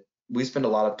that we spend a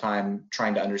lot of time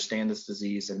trying to understand this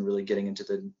disease and really getting into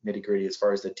the nitty-gritty as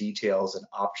far as the details and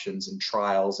options and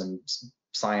trials and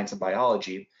science and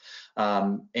biology.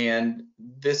 And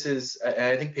this is,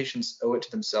 I think patients owe it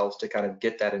to themselves to kind of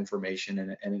get that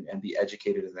information and be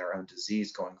educated in their own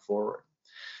disease going forward.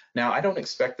 Now, I don't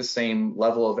expect the same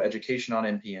level of education on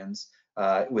MPNs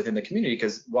within the community,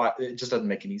 because it just doesn't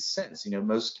make any sense.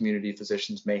 Most community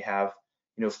physicians may have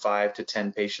 5 to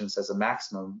 10 patients as a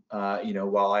maximum,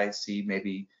 while I see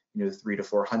maybe 300 to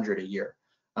 400 a year.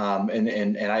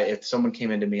 If someone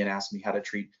came into me and asked me how to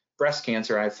treat breast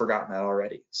cancer, I've forgotten that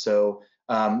already. So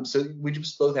we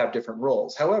just both have different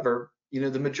roles. However,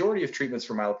 the majority of treatments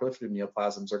for myeloproliferative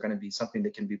neoplasms are going to be something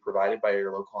that can be provided by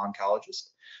your local oncologist.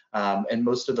 And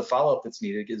most of the follow-up that's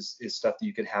needed is stuff that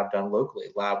you can have done locally: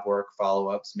 lab work,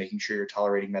 follow-ups, making sure you're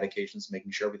tolerating medications,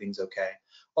 making sure everything's okay.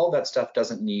 All that stuff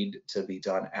doesn't need to be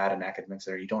done at an academic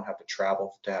center. You don't have to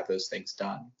travel to have those things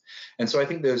done. And so I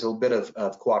think there's a bit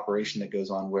of cooperation that goes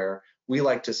on, where we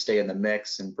like to stay in the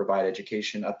mix and provide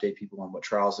education, update people on what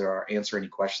trials there are, answer any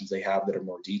questions they have that are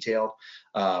more detailed,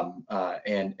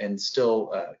 and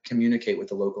still communicate with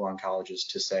the local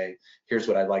oncologist to say, here's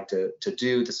what I'd like to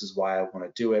do, this is why I want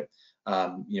to do it.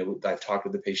 I've talked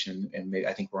with the patient, and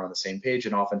I think we're on the same page,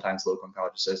 and oftentimes the local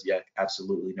oncologist says, yeah,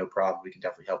 absolutely, no problem, we can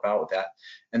definitely help out with that.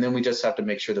 And then we just have to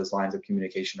make sure those lines of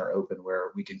communication are open,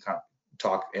 where we can talk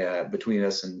between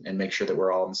us and make sure that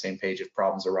we're all on the same page. If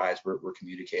problems arise, we're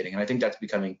communicating. And I think that's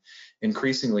becoming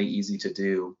increasingly easy to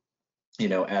do,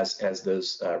 as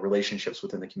those relationships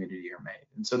within the community are made.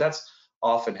 And so that's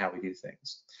often how we do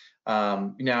things.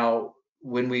 Now,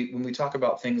 when we talk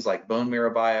about things like bone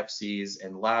marrow biopsies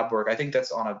and lab work, I think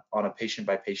that's on a patient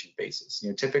by patient basis.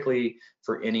 Typically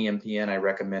for any MPN, I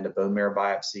recommend a bone marrow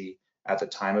biopsy at the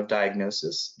time of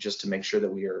diagnosis, just to make sure that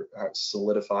we are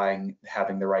solidifying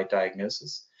having the right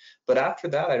diagnosis. But after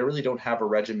that, I really don't have a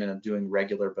regimen of doing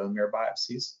regular bone marrow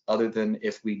biopsies, other than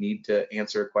if we need to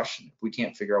answer a question. If we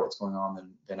can't figure out what's going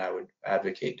on, then I would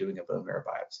advocate doing a bone marrow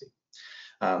biopsy.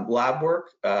 Lab work,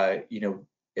 at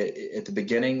the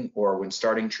beginning or when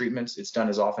starting treatments, it's done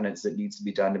as often as it needs to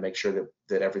be done to make sure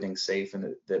that everything's safe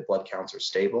and that blood counts are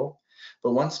stable.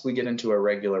 But once we get into a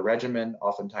regular regimen,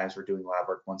 oftentimes we're doing lab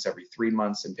work once every 3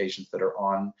 months in patients that are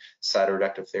on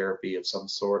cytoreductive therapy of some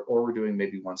sort, or we're doing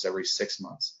maybe once every 6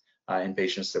 months in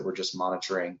patients that we're just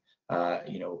monitoring,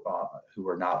 who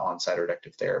are not on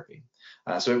cytoreductive therapy.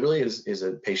 So it really is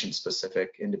a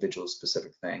patient-specific,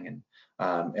 individual-specific thing,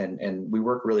 and we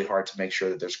work really hard to make sure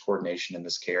that there's coordination in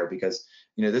this care, because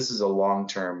this is a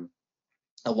long-term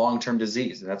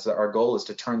disease, and that's our goal, is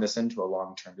to turn this into a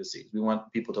long-term disease. We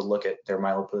want people to look at their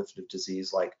myeloproliferative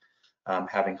disease like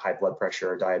having high blood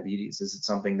pressure or diabetes. Is it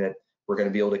something that we're going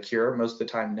to be able to cure? Most of the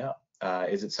time, no.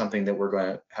 Is it something that we're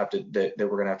going to have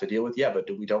to deal with? Yeah, but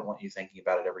we don't want you thinking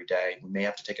about it every day. We may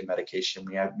have to take a medication.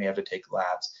 We may have to take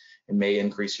labs. It may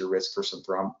increase your risk for some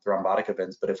thrombotic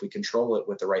events, but if we control it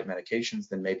with the right medications,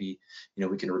 then maybe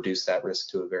we can reduce that risk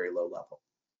to a very low level.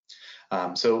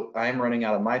 So I am running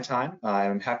out of my time.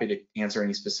 I'm happy to answer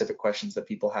any specific questions that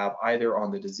people have, either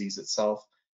on the disease itself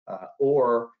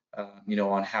or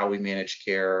on how we manage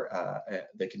care,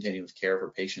 the continuum of care for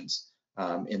patients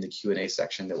in the Q&A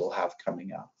section that we'll have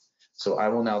coming up. So I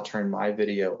will now turn my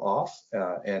video off,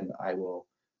 and I will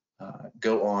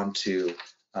go on to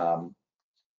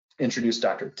introduce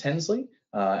Dr. Tinsley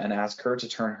and ask her to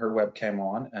turn her webcam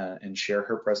on and share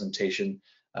her presentation,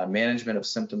 Management of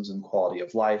Symptoms and Quality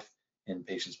of Life in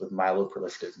Patients with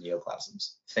Myeloproliferative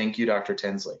Neoplasms. Thank you, Dr.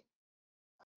 Tinsley.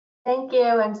 Thank you.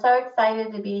 I'm so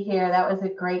excited to be here. That was a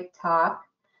great talk.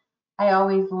 I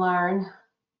always learn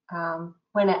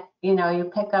when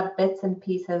you pick up bits and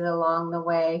pieces along the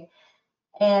way.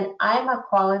 And I'm a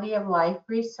quality of life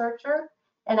researcher,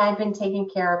 and I've been taking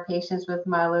care of patients with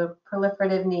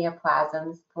myeloproliferative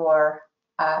neoplasms for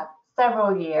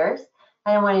several years.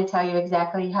 I don't want to tell you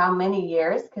exactly how many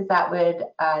years, because that would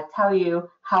tell you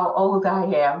how old I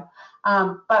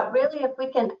am. But really, if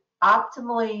we can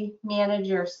optimally manage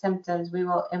your symptoms, we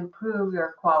will improve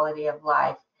your quality of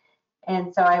life.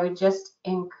 And so I would just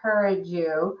encourage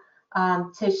you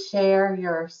to share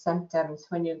your symptoms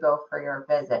when you go for your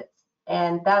visits.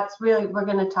 And that's really, we're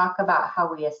going to talk about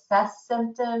how we assess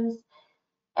symptoms,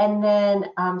 and then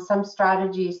some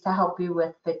strategies to help you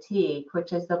with fatigue,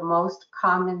 which is the most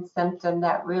common symptom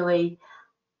that really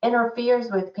interferes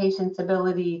with patients'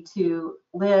 ability to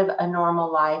live a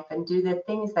normal life and do the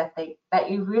things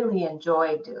that you really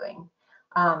enjoy doing.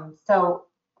 So,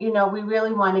 we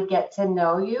really want to get to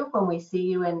know you when we see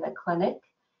you in the clinic,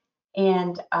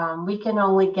 and we can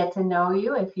only get to know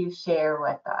you if you share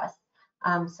with us.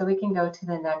 So we can go to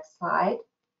the next slide.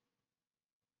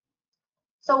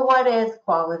 So what is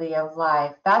quality of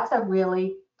life? That's a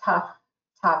really tough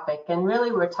topic, and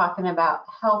really we're talking about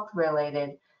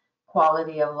health-related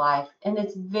quality of life, and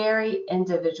it's very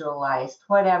individualized.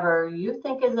 Whatever you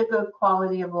think is a good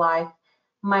quality of life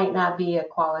might not be a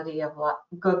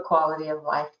good quality of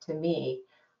life to me.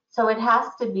 So it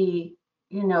has to be,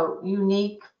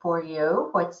 unique for you.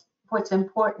 What's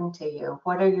important to you?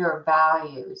 What are your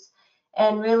values?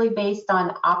 And really based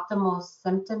on optimal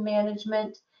symptom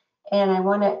management. And I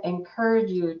want to encourage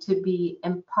you to be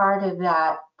in part of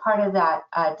that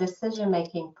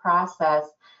decision-making process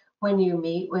when you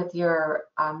meet with your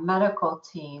medical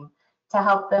team to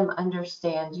help them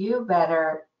understand you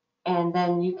better. And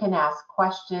then you can ask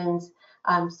questions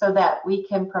so that we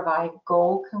can provide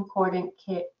goal concordant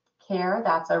care.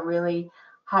 That's a really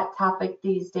hot topic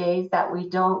these days, that we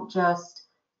don't just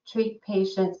treat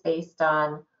patients based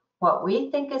on what we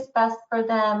think is best for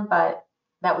them, but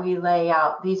that we lay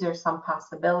out, these are some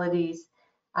possibilities.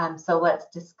 So let's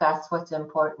discuss what's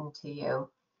important to you.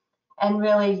 And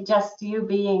really just you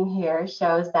being here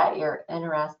shows that you're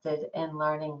interested in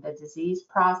learning the disease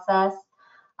process.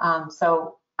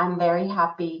 So I'm very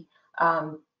happy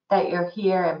that you're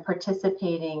here and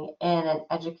participating in an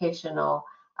educational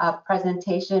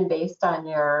presentation based on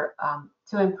your,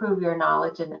 to improve your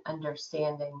knowledge and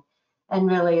understanding. And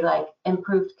really like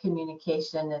improved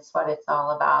communication is what it's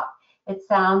all about. It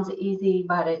sounds easy,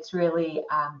 but it's really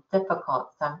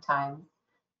difficult sometimes.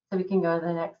 So we can go to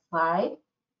the next slide.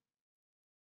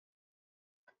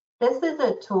 This is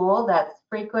a tool that's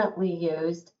frequently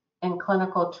used in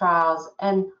clinical trials,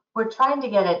 and we're trying to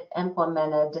get it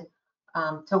implemented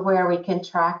to where we can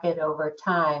track it over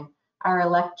time. Our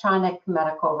electronic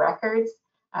medical records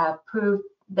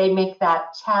they make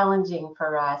that challenging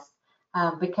for us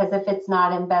because if it's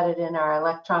not embedded in our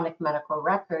electronic medical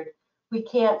record, we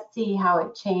can't see how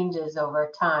it changes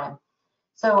over time.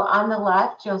 So on the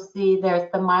left, you'll see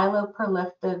there's the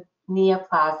myeloproliferative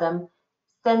neoplasm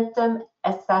symptom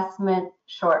assessment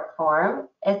short form.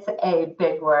 It's a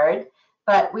big word,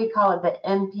 but we call it the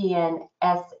MPN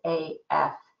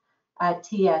SAF,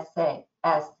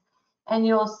 TSAS. And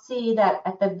you'll see that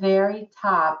at the very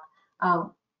top,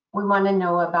 we want to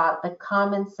know about the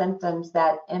common symptoms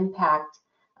that impact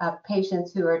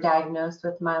patients who are diagnosed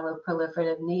with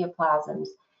myeloproliferative neoplasms.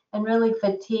 And really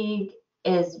fatigue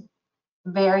is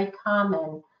very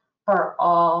common for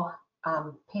all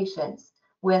patients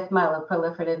with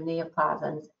myeloproliferative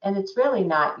neoplasms. And it's really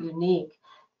not unique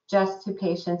just to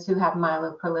patients who have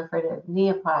myeloproliferative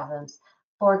neoplasms.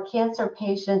 For cancer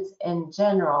patients in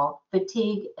general,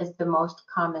 fatigue is the most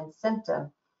common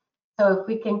symptom. So if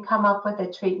we can come up with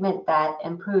a treatment that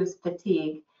improves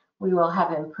fatigue, we will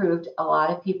have improved a lot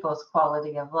of people's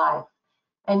quality of life.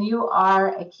 And you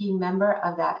are a key member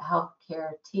of that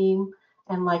healthcare team.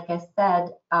 And like I said,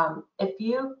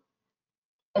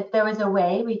 if there was a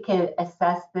way we could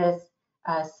assess this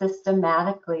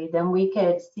systematically, then we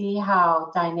could see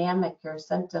how dynamic your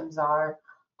symptoms are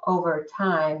over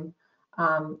time.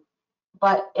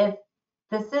 But if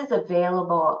this is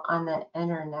available on the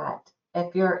internet,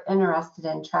 if you're interested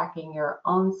in tracking your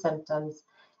own symptoms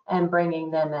and bringing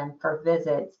them in for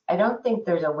visits, I don't think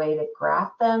there's a way to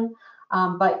graph them,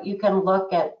 but you can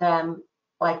look at them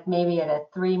like maybe at a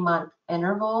 3-month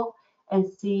interval and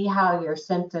see how your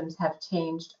symptoms have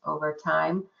changed over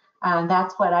time.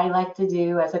 That's what I like to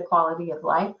do as a quality of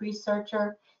life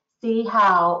researcher, see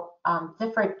how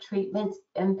different treatments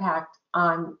impact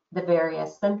on the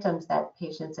various symptoms that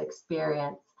patients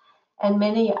experience. And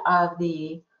many of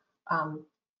the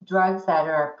drugs that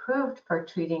are approved for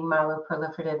treating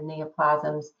myeloproliferative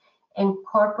neoplasms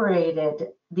incorporated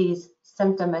these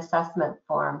symptom assessment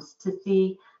forms to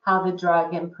see how the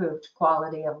drug improved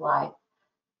quality of life.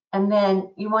 And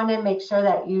then you want to make sure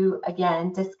that you,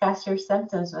 again, discuss your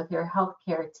symptoms with your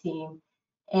healthcare team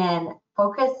and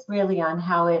focus really on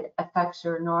how it affects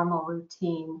your normal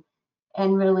routine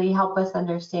and really help us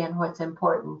understand what's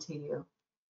important to you.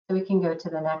 So we can go to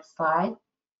the next slide.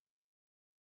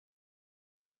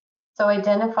 So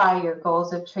identify your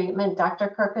goals of treatment.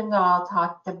 Dr. Kirkendall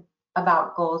talked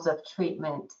about goals of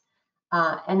treatment.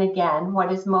 And again,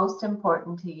 what is most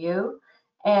important to you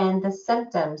and the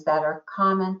symptoms that are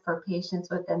common for patients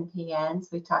with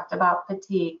MPNs. We talked about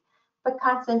fatigue, but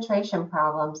concentration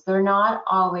problems. They're not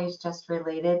always just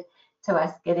related to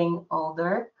us getting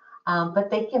older, but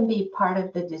they can be part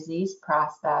of the disease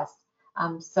process.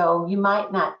 So you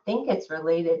might not think it's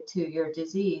related to your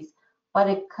disease, but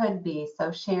it could be.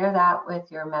 So share that with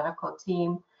your medical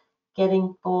team.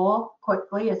 Getting full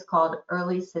quickly is called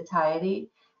early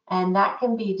satiety, and that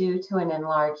can be due to an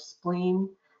enlarged spleen.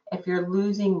 If you're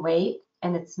losing weight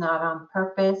and it's not on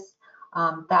purpose,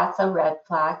 that's a red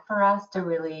flag for us to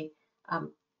really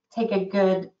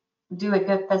do a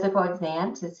good physical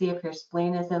exam to see if your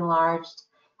spleen is enlarged.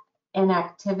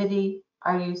 Inactivity,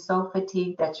 are you so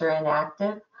fatigued that you're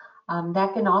inactive?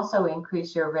 That can also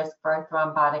increase your risk for a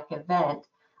thrombotic event,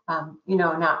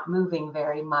 not moving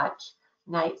very much.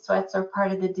 Night sweats are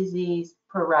part of the disease.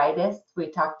 Pruritus, we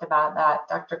talked about that.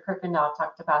 Dr. Kirkendall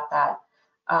talked about that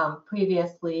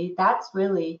previously. That's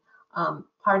really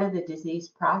part of the disease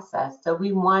process. So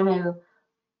we want to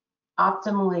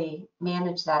optimally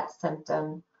manage that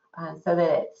symptom so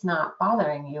that it's not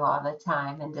bothering you all the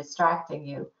time and distracting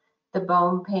you. The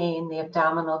bone pain, the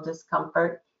abdominal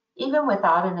discomfort, even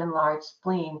without an enlarged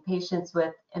spleen, patients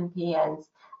with MPNs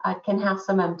can have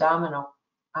some abdominal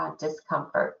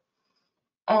discomfort.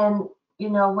 And,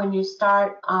 when you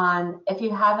start if you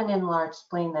have an enlarged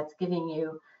spleen that's giving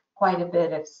you quite a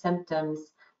bit of symptoms,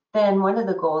 then one of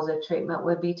the goals of treatment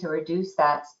would be to reduce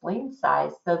that spleen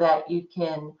size so that you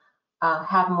can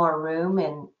have more room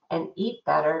and eat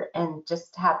better and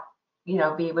just have, be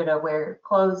able to wear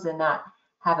clothes and not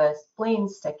have a spleen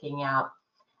sticking out.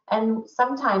 And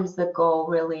sometimes the goal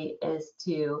really is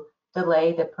to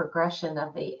delay the progression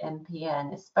of the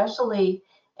MPN, especially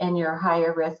in your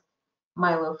higher risk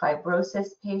myelofibrosis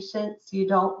patients. You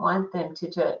don't want them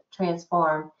to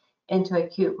transform into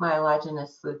acute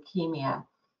myelogenous leukemia.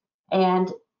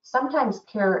 And sometimes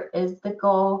cure is the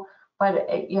goal,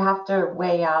 but you have to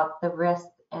weigh out the risk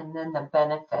and then the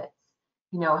benefits.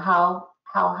 How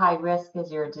high risk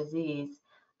is your disease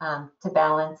to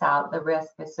balance out the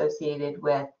risk associated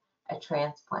with a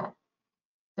transplant.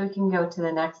 So we can go to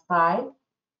the next slide.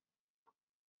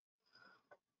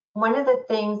 One of the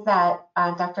things that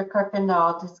Dr.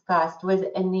 Kirkendall discussed was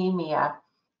anemia.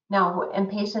 Now, in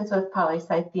patients with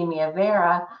polycythemia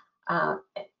vera,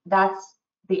 that's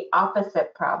the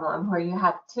opposite problem, where you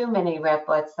have too many red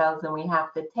blood cells and we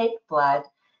have to take blood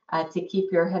to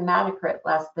keep your hematocrit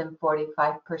less than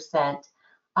 45%.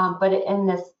 But in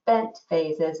the spent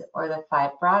phases or the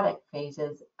fibrotic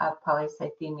phases of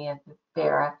polycythemia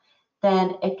vera,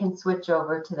 then it can switch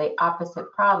over to the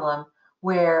opposite problem,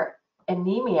 where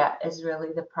anemia is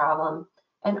really the problem.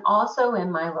 And also in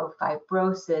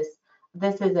myelofibrosis,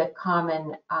 this is a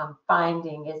common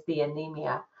finding, is the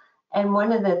anemia. And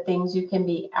one of the things you can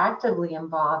be actively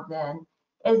involved in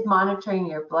is monitoring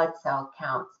your blood cell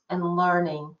counts and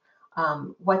learning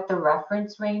what the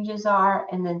reference ranges are,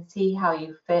 and then see how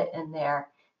you fit in there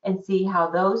and see how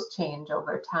those change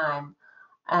over time.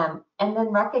 And then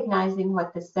recognizing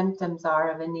what the symptoms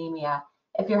are of anemia.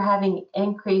 If you're having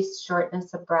increased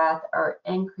shortness of breath or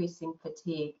increasing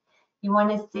fatigue, you want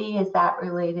to see, is that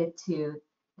related to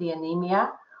the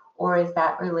anemia or is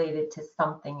that related to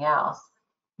something else?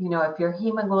 If your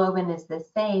hemoglobin is the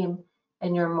same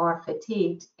and you're more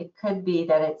fatigued, it could be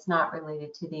that it's not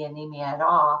related to the anemia at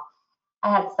all. I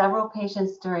had several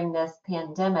patients during this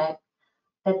pandemic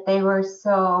that they were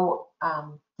so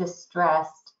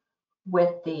distressed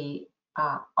with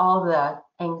all the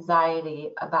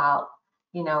anxiety about,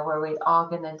 were we all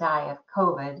going to die of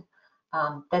COVID,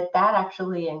 that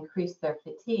actually increased their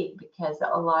fatigue, because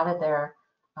a lot of their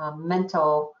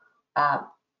mental,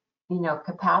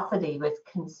 capacity was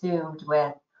consumed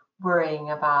with worrying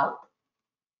about,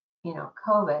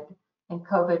 COVID and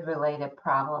COVID-related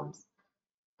problems.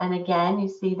 And again, you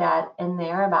see that in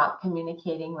there about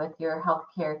communicating with your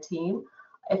healthcare team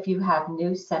if you have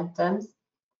new symptoms.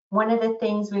 One of the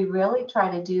things we really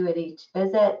try to do at each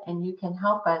visit, and you can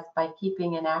help us by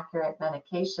keeping an accurate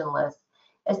medication list,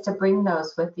 is to bring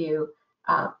those with you,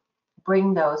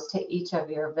 bring those to each of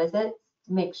your visits,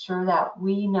 make sure that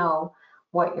we know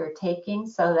what you're taking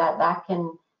so that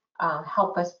can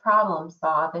help us problem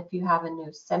solve if you have a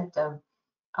new symptom.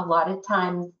 A lot of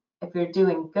times, if you're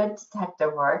doing good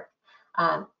detective work,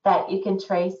 that you can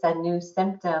trace a new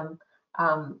symptom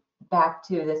back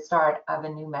to the start of a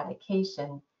new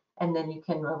medication, and then you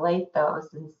can relate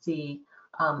those and see,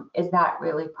 is that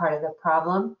really part of the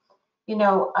problem?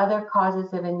 Other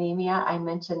causes of anemia, I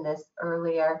mentioned this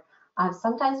earlier,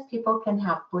 sometimes people can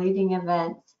have bleeding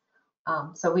events.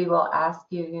 So we will ask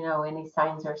you, any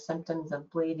signs or symptoms of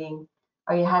bleeding?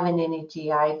 Are you having any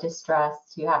GI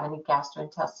distress? Do you have any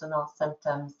gastrointestinal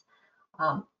symptoms?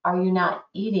 Are you not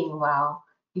eating well?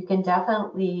 You can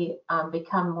definitely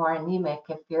become more anemic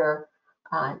if you're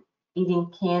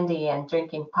eating candy and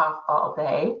drinking pop all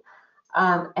day.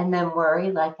 And then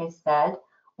worry, like I said.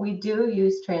 We do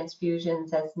use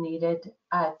transfusions as needed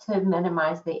to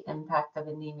minimize the impact of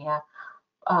anemia.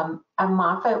 At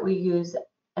Moffitt, we use,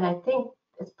 and I think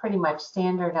it's pretty much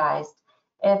standardized,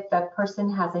 if a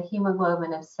person has a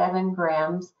hemoglobin of 7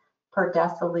 grams per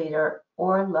deciliter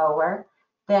or lower,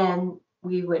 then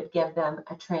we would give them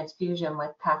a transfusion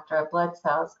with packed red blood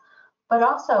cells. But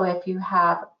also if you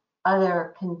have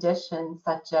other conditions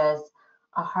such as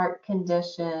a heart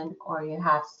condition or you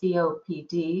have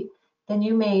COPD, then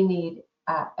you may need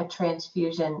a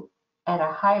transfusion at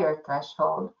a higher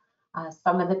threshold.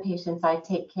 Some of the patients I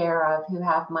take care of who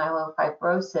have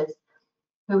myelofibrosis,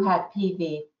 who had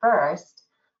PV first,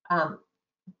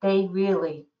 they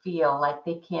really feel like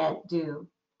they can't do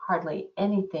hardly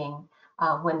anything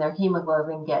when their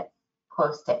hemoglobin gets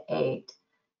close to 8.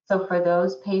 So for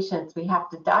those patients, we have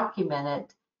to document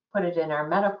it, put it in our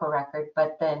medical record,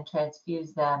 but then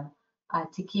transfuse them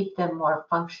to keep them more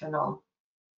functional.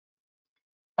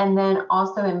 And then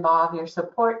also involve your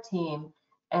support team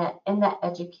in the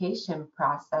education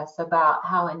process about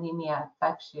how anemia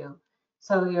affects you.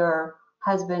 So your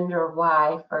husband or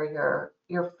wife or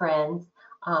your friends,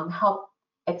 help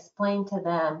explain to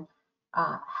them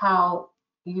how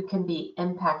you can be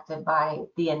impacted by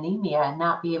the anemia and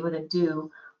not be able to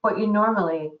do what you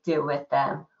normally do with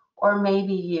them. Or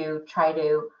maybe you try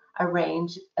to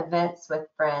arrange events with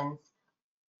friends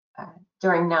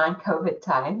during non-COVID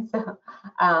times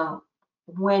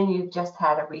when you've just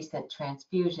had a recent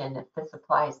transfusion, if this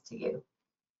applies to you.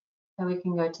 So we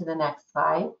can go to the next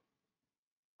slide.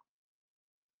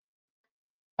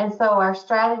 And so our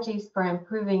strategies for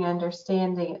improving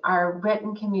understanding, our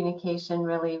written communication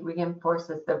really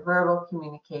reinforces the verbal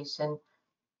communication.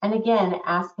 And again,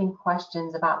 asking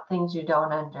questions about things you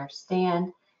don't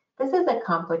understand. This is a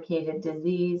complicated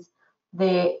disease.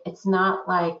 It's not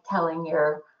like telling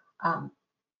your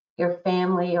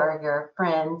family or your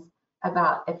friends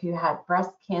about if you had breast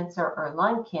cancer or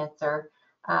lung cancer.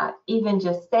 Even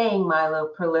just saying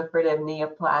myeloproliferative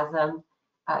neoplasm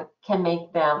can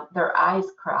make their eyes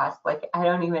cross, like, I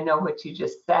don't even know what you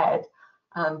just said.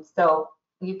 So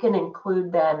you can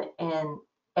include them in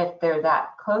if they're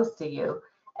that close to you,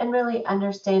 and really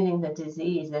understanding the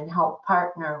disease and help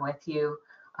partner with you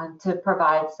to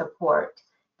provide support.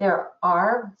 There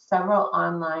are several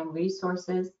online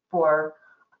resources for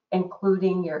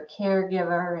including your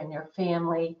caregiver and your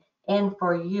family, and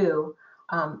for you.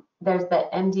 There's the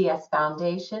MDS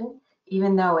Foundation.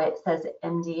 Even though it says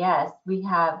MDS, we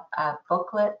have a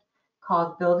booklet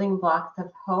called Building Blocks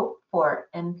of Hope for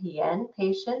MPN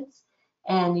patients,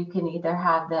 and you can either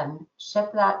have them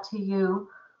ship that to you.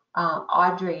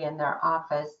 Audrey in their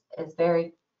office is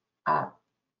very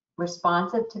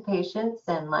responsive to patients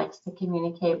and likes to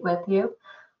communicate with you,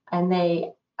 and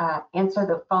they answer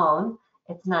the phone.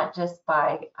 It's not just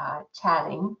by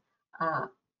chatting.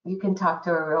 You can talk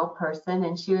to a real person,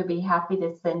 and she would be happy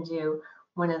to send you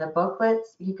one of the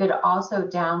booklets. You could also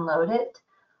download it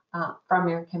from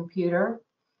your computer.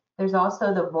 There's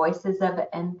also the Voices of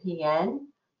MPN.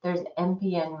 There's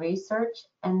MPN Research,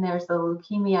 and there's the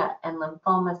Leukemia and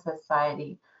Lymphoma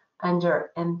Society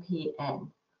under MPN.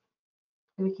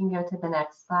 We can go to the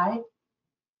next slide.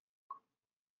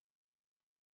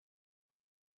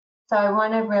 So I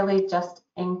want to really just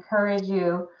encourage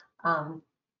you,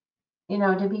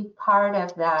 to be part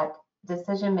of that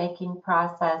decision-making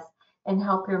process and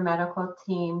help your medical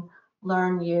team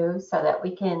learn you so that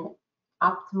we can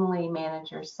optimally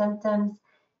manage your symptoms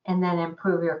and then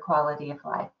improve your quality of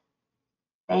life.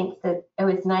 Thanks. It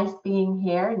was nice being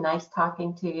here, nice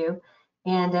talking to you.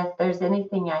 And if there's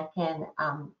anything I can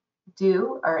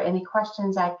do or any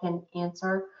questions I can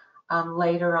answer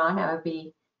later on, I would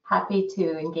be happy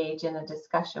to engage in a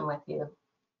discussion with you.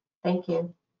 Thank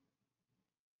you.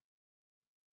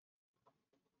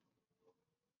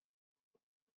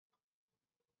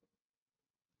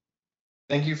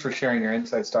 Thank you for sharing your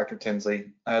insights, Dr.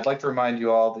 Tinsley. I'd like to remind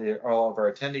you all of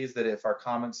our attendees that if our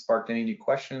comments sparked any new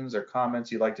questions or comments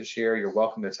you'd like to share, you're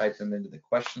welcome to type them into the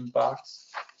questions box.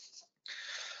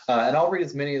 And I'll read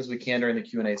as many as we can during the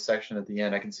Q&A section at the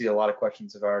end. I can see a lot of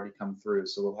questions have already come through,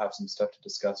 so we'll have some stuff to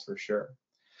discuss for sure.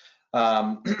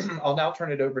 I'll now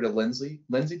turn it over to Lindsay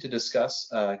to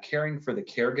discuss caring for the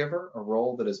caregiver, a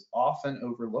role that is often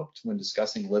overlooked when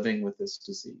discussing living with this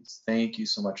disease. Thank you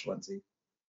so much, Lindsay.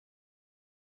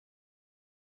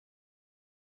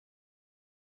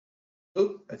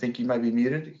 Oh, I think you might be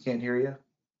muted. I can't hear you.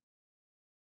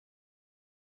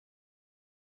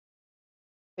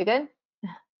 We good?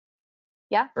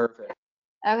 Yeah? Perfect.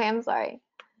 Okay, I'm sorry.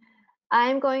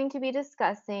 I'm going to be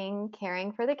discussing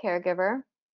caring for the caregiver.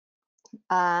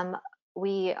 A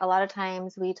lot of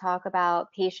times we talk about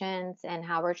patients and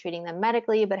how we're treating them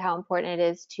medically, but how important it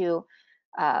is to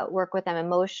work with them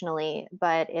emotionally,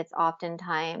 but it's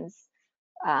oftentimes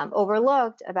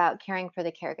overlooked about caring for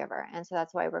the caregiver. And so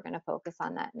that's why we're going to focus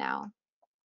on that now.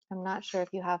 I'm not sure if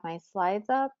you have my slides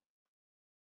up.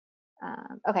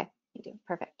 Okay, you do.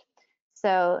 Perfect.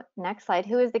 So next slide,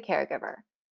 who is the caregiver?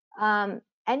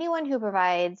 Anyone who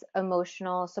provides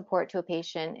emotional support to a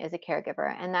patient is a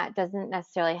caregiver, and that doesn't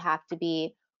necessarily have to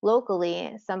be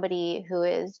locally. Somebody who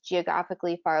is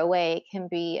geographically far away can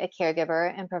be a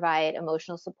caregiver and provide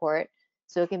emotional support.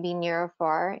 So it can be near or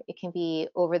far, it can be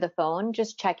over the phone,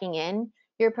 just checking in,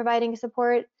 you're providing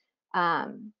support.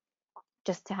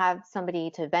 Just to have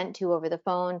somebody to vent to over the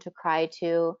phone, to cry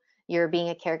to, you're being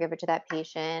a caregiver to that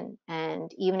patient.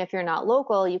 And even if you're not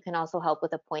local, you can also help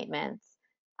with appointments.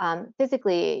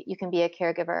 Physically, you can be a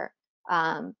caregiver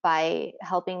by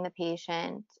helping the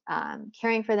patient,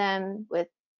 caring for them with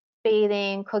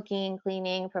bathing, cooking,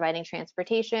 cleaning, providing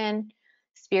transportation.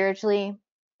 Spiritually,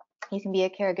 you can be a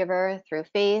caregiver through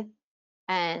faith.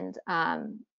 And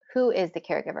who is the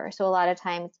caregiver? So a lot of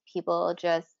times people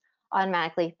just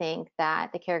automatically think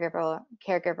that the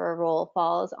caregiver role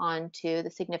falls onto the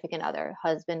significant other,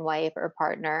 husband, wife, or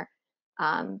partner.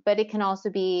 But it can also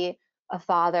be a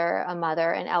father, a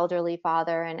mother, an elderly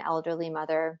father, an elderly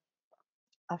mother,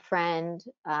 a friend,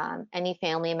 any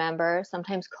family member.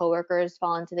 Sometimes coworkers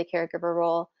fall into the caregiver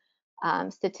role.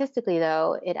 Statistically,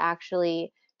 though, it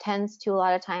actually tends to a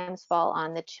lot of times fall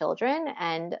on the children,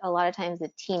 and a lot of times the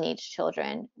teenage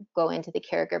children go into the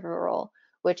caregiver role,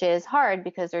 which is hard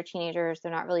because they're teenagers,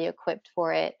 they're not really equipped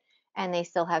for it, and they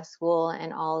still have school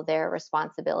and all their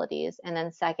responsibilities. And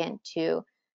then second to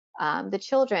the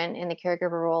children in the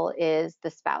caregiver role is the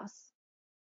spouse.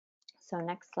 So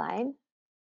next slide.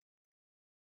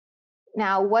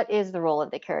 Now, what is the role of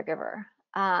the caregiver?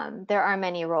 There are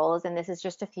many roles, and this is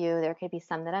just a few. There could be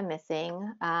some that I'm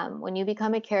missing. When you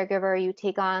become a caregiver, you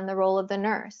take on the role of the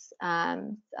nurse.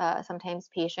 Sometimes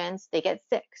patients, they get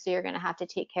sick, so you're going to have to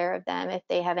take care of them. If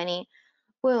they have any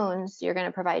wounds, you're going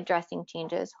to provide dressing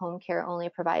changes. Home care only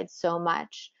provides so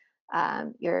much.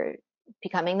 You're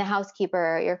becoming the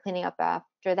housekeeper, you're cleaning up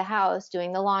after the house,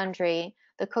 doing the laundry,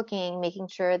 the cooking, making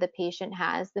sure the patient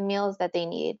has the meals that they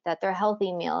need, that they're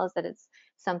healthy meals, that it's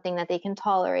something that they can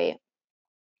tolerate.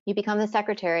 You become the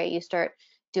secretary, you start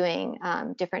doing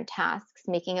different tasks,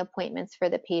 making appointments for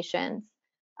the patients.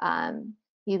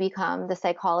 You become the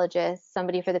psychologist,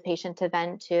 somebody for the patient to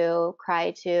vent to,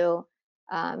 cry to,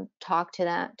 talk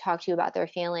to you about their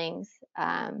feelings.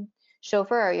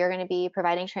 Chauffeur, you're going to be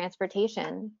providing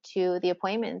transportation to the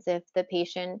appointments. If the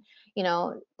patient,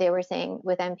 they were saying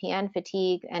with MPN,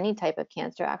 fatigue, any type of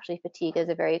cancer, actually fatigue is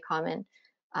a very common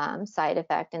side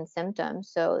effect and symptom.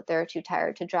 So they're too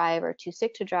tired to drive or too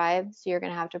sick to drive. So you're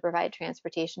going to have to provide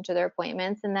transportation to their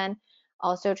appointments, and then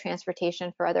also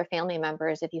transportation for other family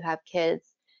members. If you have kids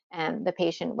and the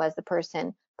patient was the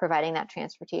person providing that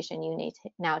transportation, you need to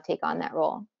now take on that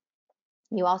role.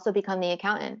 You also become the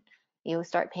accountant. You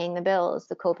start paying the bills,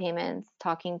 the co-payments,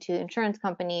 talking to insurance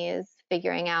companies,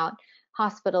 figuring out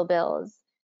hospital bills.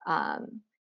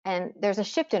 And there's a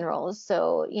shift in roles.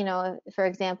 So, for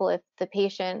example, if the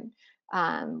patient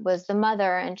was the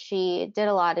mother and she did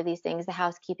a lot of these things, the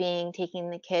housekeeping,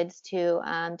 taking the kids to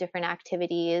different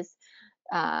activities,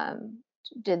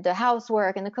 did the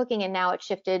housework and the cooking, and now it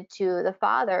shifted to the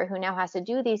father who now has to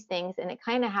do these things, and it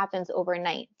kind of happens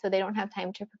overnight. So they don't have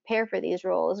time to prepare for these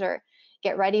roles or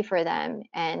get ready for them,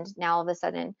 and now all of a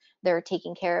sudden they're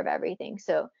taking care of everything.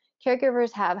 So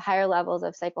caregivers have higher levels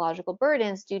of psychological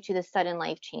burdens due to the sudden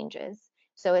life changes.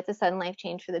 So it's a sudden life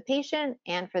change for the patient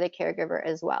and for the caregiver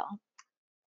as well.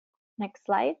 Next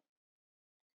slide.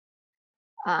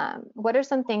 What are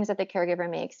some things that the caregiver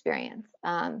may experience?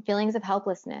 Feelings of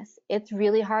helplessness. It's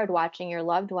really hard watching your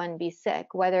loved one be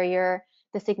sick, whether you're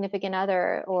the significant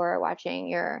other or watching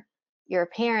your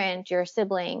parent, your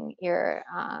sibling, your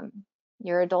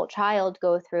adult child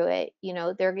go through it.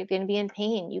 They're going to be in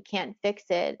pain. You can't fix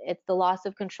it. It's the loss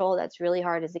of control that's really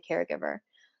hard as a caregiver.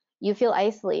 You feel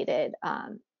isolated.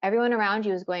 Everyone around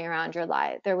you is going around your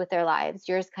life. They're with their lives.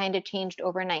 Yours kind of changed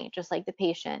overnight, just like the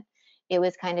patient. It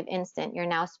was kind of instant. You're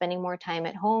now spending more time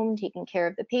at home taking care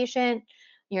of the patient.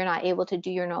 You're not able to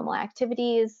do your normal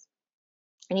activities,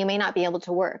 and you may not be able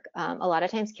to work. A lot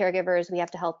of times caregivers, we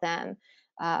have to help them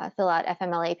fill out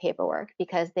FMLA paperwork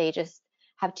because they just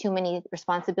have too many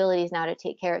responsibilities now to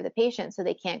take care of the patient, so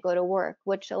they can't go to work,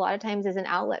 which a lot of times is an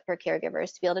outlet for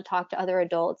caregivers to be able to talk to other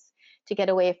adults, to get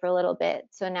away for a little bit.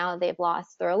 So now they've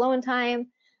lost their alone time,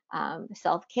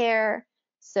 self-care.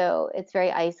 So it's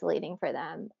very isolating for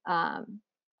them.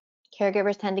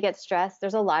 Caregivers tend to get stressed.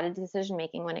 There's a lot of decision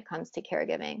making when it comes to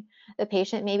caregiving. The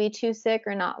patient may be too sick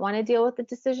or not want to deal with the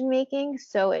decision making,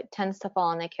 so it tends to fall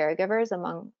on the caregivers,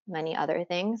 among many other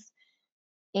things.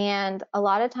 And a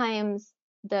lot of times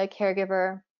the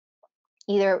caregiver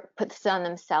either puts it on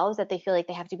themselves, that they feel like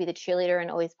they have to be the cheerleader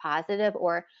and always positive,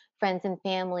 or friends and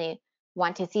family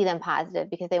want to see them positive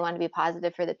because they want to be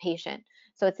positive for the patient.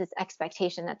 So it's this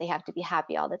expectation that they have to be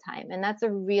happy all the time. And that's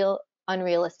a real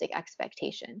unrealistic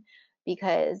expectation,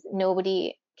 because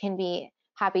nobody can be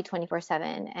happy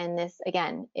 24/7. And this,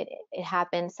 again, it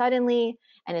happens suddenly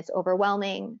and it's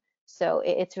overwhelming. So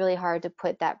it's really hard to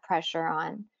put that pressure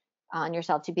on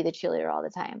yourself to be the cheerleader all the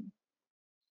time.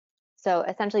 So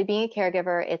essentially, being a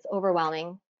caregiver, it's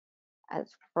overwhelming, as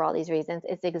for all these reasons.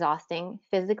 It's exhausting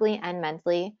physically and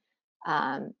mentally.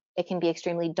 It can be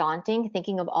extremely daunting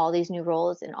thinking of all these new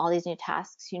roles and all these new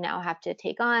tasks you now have to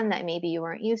take on that maybe you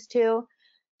weren't used to.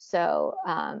 So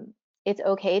it's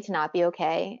okay to not be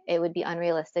okay. It would be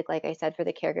unrealistic, like I said, for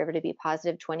the caregiver to be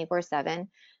positive 24/7.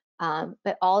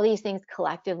 But all these things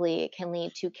collectively can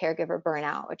lead to caregiver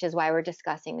burnout, which is why we're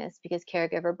discussing this, because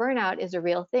caregiver burnout is a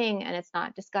real thing and it's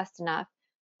not discussed enough.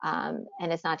 And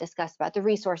it's not discussed about the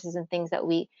resources and things that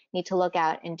we need to look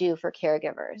at and do for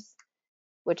caregivers,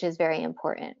 which is very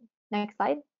important. Next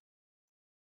slide.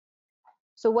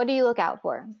 So what do you look out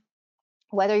for?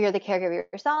 Whether you're the caregiver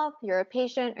yourself, you're a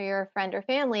patient, or you're a friend or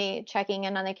family checking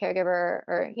in on the caregiver,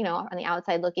 or on the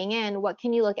outside looking in, what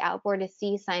can you look out for to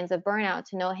see signs of burnout,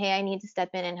 to know, hey, I need to step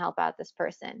in and help out this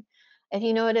person? If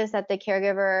you notice that the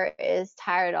caregiver is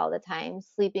tired all the time,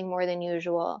 sleeping more than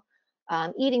usual,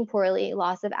 eating poorly,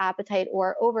 loss of appetite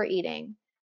or overeating,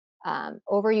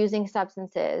 overusing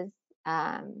substances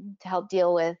to help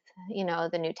deal with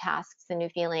the new tasks, the new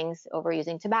feelings,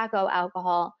 overusing tobacco,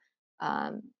 alcohol,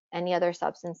 any other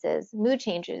substances, mood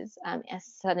changes,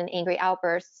 sudden angry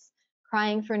outbursts,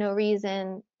 crying for no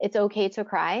reason. It's okay to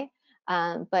cry,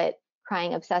 but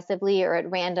crying obsessively or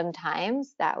at random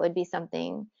times, that would be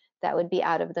something that would be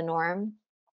out of the norm.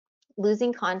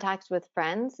 Losing contact with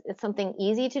friends, it's something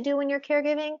easy to do when you're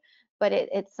caregiving, but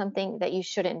it's something that you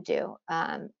shouldn't do.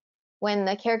 When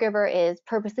the caregiver is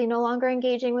purposely no longer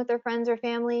engaging with their friends or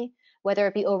family, whether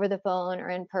it be over the phone or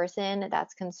in person,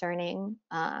 that's concerning.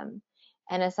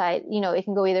 And aside, it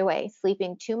can go either way: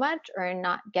 sleeping too much or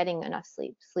not getting enough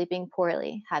sleep, sleeping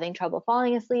poorly, having trouble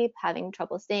falling asleep, having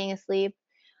trouble staying asleep.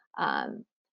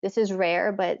 This is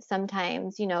rare, but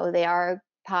sometimes, they are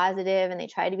positive and they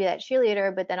try to be that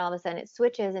cheerleader, but then all of a sudden it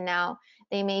switches and now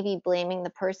they may be blaming the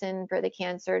person for the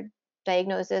cancer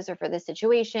diagnosis or for the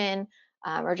situation,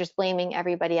 or just blaming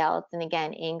everybody else. And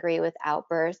again, angry with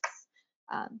outbursts,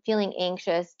 feeling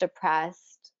anxious,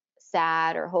 depressed,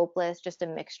 sad, or hopeless, just a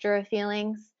mixture of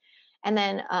feelings. And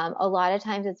then a lot of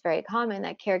times it's very common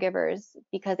that caregivers,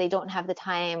 because they don't have the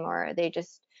time or they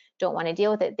just don't want to deal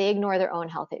with it, they ignore their own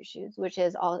health issues, which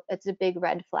is it's a big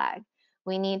red flag.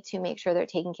 We need to make sure they're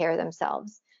taking care of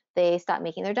themselves. They stop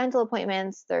making their dental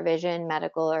appointments, their vision,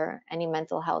 medical, or any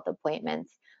mental health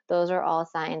appointments. Those are all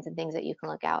signs and things that you can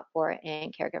look out for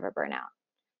in caregiver burnout.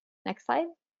 Next slide.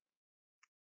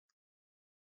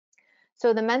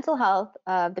 So the mental health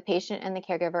of the patient and the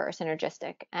caregiver are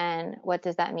synergistic. And what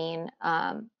does that mean?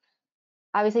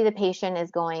 Obviously, the patient is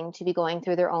going to be going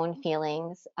through their own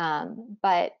feelings.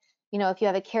 But, if you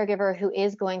have a caregiver who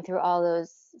is going through all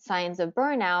those signs of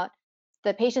burnout,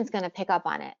 the patient's going to pick up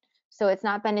on it. So it's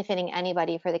not benefiting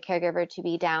anybody for the caregiver to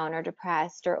be down or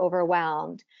depressed or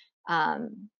overwhelmed.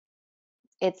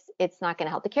 It's not going to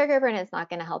help the caregiver and it's not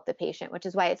going to help the patient, which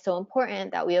is why it's so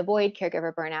important that we avoid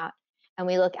caregiver burnout and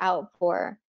we look out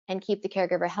for and keep the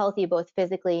caregiver healthy, both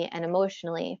physically and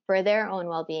emotionally, for their own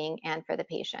well-being and for the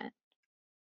patient.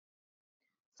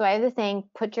 So I have the saying,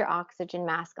 put your oxygen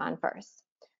mask on first.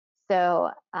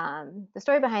 So the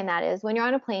story behind that is, when you're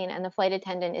on a plane and the flight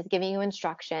attendant is giving you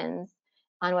instructions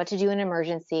on what to do in an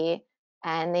emergency,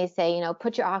 and they say,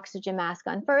 put your oxygen mask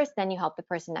on first, then you help the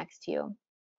person next to you.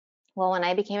 Well, when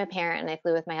I became a parent and I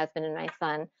flew with my husband and my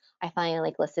son, I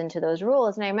finally listened to those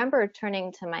rules. And I remember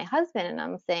turning to my husband and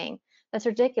I'm saying, that's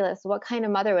ridiculous. What kind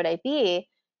of mother would I be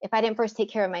if I didn't first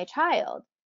take care of my child?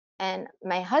 And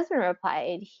my husband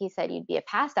replied, he said, you'd be a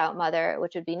passed out mother,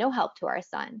 which would be no help to our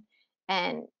son.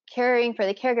 And caring for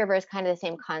the caregiver is kind of the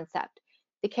same concept.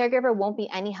 The caregiver won't be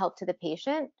any help to the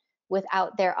patient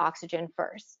without their oxygen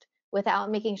first,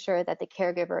 without making sure that the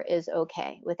caregiver is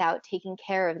okay, without taking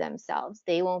care of themselves.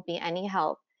 They won't be any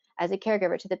help as a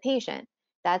caregiver to the patient.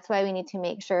 That's why we need to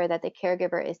make sure that the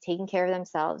caregiver is taking care of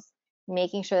themselves,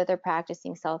 making sure that they're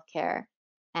practicing self-care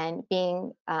and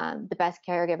being the best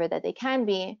caregiver that they can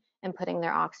be, and putting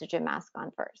their oxygen mask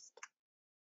on first.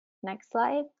 Next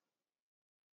slide.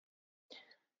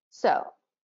 So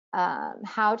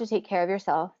how to take care of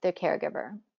yourself, the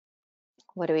caregiver.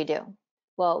 What do we do?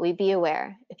 Well, we be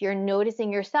aware. If you're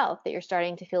noticing yourself that you're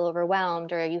starting to feel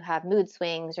overwhelmed, or you have mood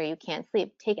swings, or you can't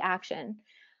sleep, take action.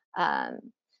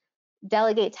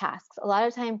 Delegate tasks. A lot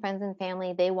of time, friends and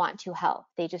family, they want to help.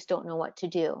 They just don't know what to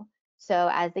do.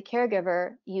 So as the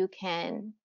caregiver, you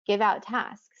can give out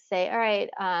tasks. Say, all right,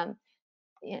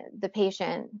 the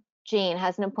patient, Jane,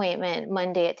 has an appointment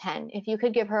Monday at 10. If you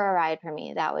could give her a ride for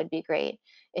me, that would be great.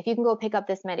 If you can go pick up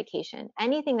this medication,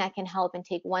 anything that can help and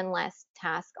take one less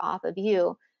task off of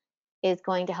you is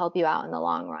going to help you out in the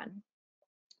long run.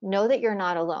 Know that you're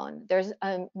not alone. There's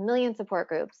a million support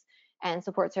groups and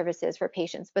support services for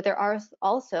patients, but there are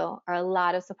also a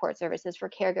lot of support services for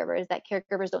caregivers that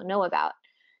caregivers don't know about.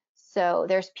 So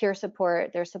there's peer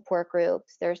support, there's support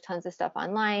groups, there's tons of stuff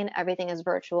online. Everything is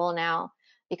virtual now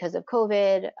because of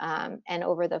COVID and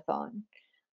over the phone.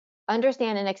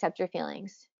 Understand and accept your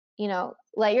feelings. You know,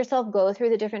 let yourself go through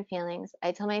the different feelings.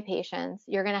 I tell my patients,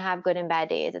 you're going to have good and bad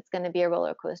days. It's going to be a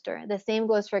roller coaster. The same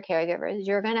goes for caregivers.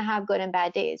 You're going to have good and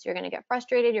bad days. You're going to get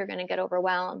frustrated. You're going to get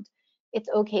overwhelmed. It's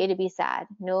okay to be sad.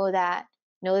 Know that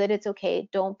it's okay.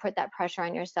 Don't put that pressure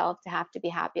on yourself to have to be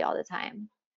happy all the time.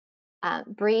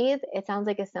 Breathe. It sounds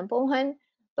like a simple one,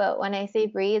 but when I say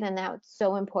breathe, and that's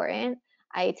so important,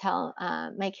 I tell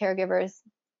my caregivers,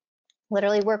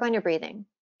 literally work on your breathing.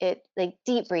 It, like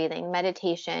deep breathing,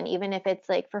 meditation, even if it's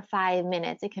like for 5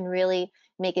 minutes, it can really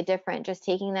make a difference. Just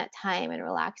taking that time and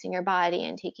relaxing your body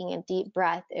and taking a deep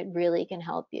breath, it really can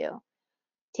help you.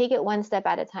 Take it one step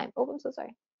at a time. Oh, I'm so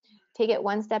sorry. Take it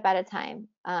one step at a time.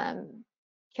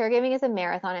 Caregiving is a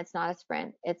marathon. It's not a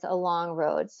sprint. It's a long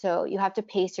road. So you have to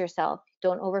pace yourself.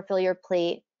 Don't overfill your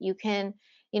plate. You can,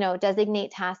 designate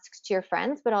tasks to your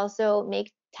friends, but also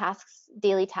make tasks,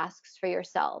 daily tasks for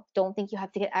yourself. Don't think you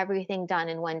have to get everything done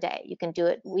in one day. You can do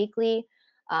it weekly.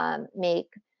 Make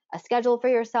a schedule for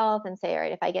yourself and say, all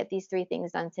right, if I get these 3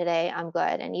 things done today, I'm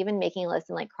good. And even making lists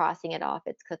and like crossing it off,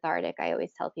 it's cathartic. I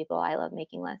always tell people I love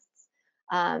making lists.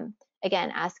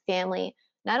 Again, ask family,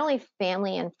 not only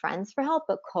family and friends for help,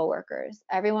 but coworkers.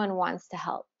 Everyone wants to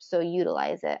help, so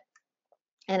utilize it.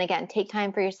 And again, take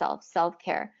time for yourself,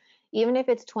 self-care. Even if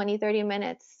it's 20, 30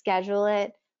 minutes, schedule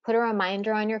it. Put a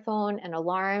reminder on your phone, an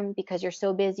alarm, because you're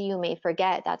so busy you may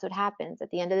forget. That's what happens. At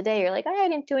the end of the day, you're like, oh, I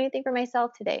didn't do anything for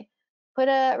myself today. Put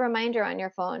a reminder on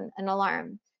your phone, an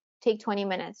alarm. Take 20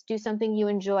 minutes. Do something you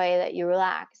enjoy, that you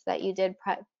relax, that you did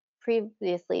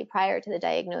previously prior to the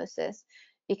diagnosis.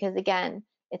 Because again,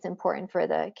 it's important for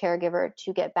the caregiver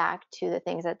to get back to the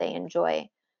things that they enjoy.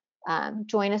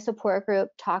 Join a support group,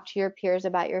 talk to your peers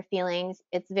about your feelings.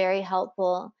 It's very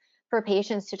helpful for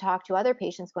patients to talk to other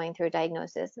patients going through a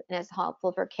diagnosis, and it's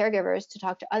helpful for caregivers to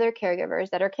talk to other caregivers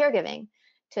that are caregiving,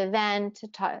 to vent,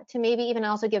 to maybe even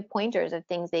also give pointers of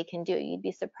things they can do. You'd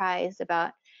be surprised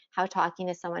about how talking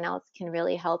to someone else can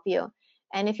really help you.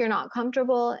 And if you're not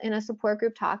comfortable in a support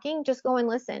group talking, just go and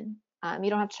listen. You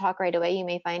don't have to talk right away. You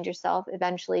may find yourself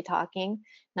eventually talking.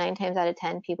 9 times out of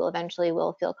 10, people eventually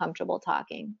will feel comfortable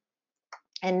talking.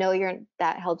 And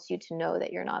that helps you to know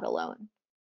that you're not alone.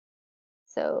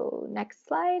 So next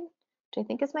slide, which I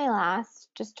think is my last,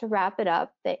 just to wrap it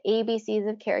up, the ABCs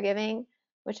of caregiving,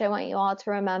 which I want you all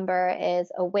to remember,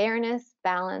 is awareness,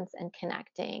 balance, and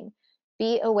connecting.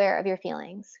 Be aware of your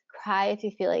feelings. Cry if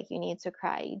you feel like you need to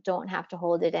cry. You don't have to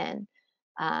hold it in.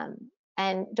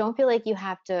 And don't feel like you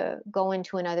have to go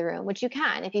into another room, which you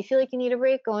can. If you feel like you need a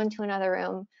break, go into another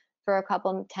room for a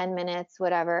couple, 10 minutes,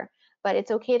 whatever. But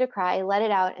it's okay to cry, let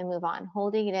it out and move on.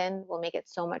 Holding it in will make it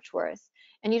so much worse.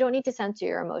 And you don't need to censor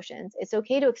your emotions. It's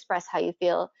okay to express how you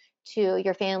feel to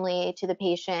your family, to the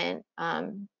patient.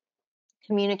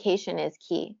 Communication is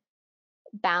key.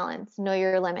 Balance, know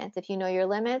your limits. If you know your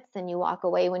limits, then you walk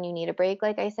away when you need a break,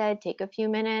 like I said, take a few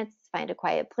minutes, find a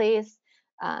quiet place.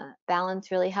 Balance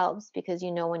really helps because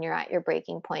you know when you're at your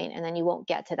breaking point, and then you won't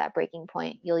get to that breaking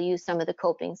point. You'll use some of the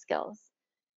coping skills.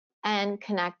 And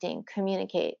connecting,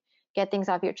 communicate, get things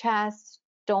off your chest.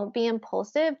 Don't be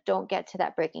impulsive. Don't get to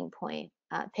that breaking point.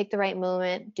 Pick the right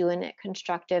moment, do it in a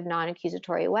constructive,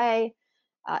 non-accusatory way.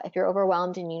 If you're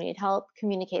overwhelmed and you need help,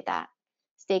 communicate that.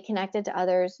 Stay connected to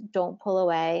others. Don't pull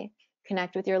away.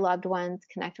 Connect with your loved ones,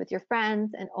 connect with your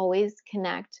friends, and always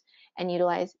connect and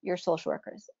utilize your social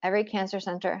workers. Every cancer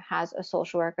center has a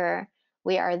social worker.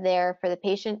 We are there for the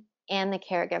patient and the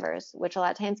caregivers, which a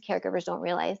lot of times caregivers don't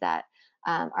realize that.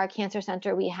 Our cancer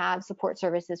center, we have support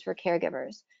services for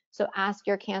caregivers. So ask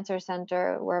your cancer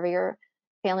center, wherever your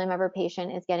family member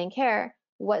patient is getting care,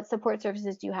 what support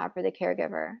services do you have for the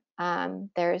caregiver?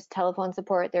 There's telephone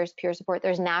support, there's peer support,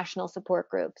 there's national support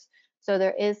groups. So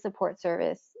there is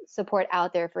support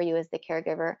out there for you as the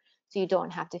caregiver, so you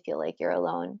don't have to feel like you're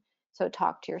alone. So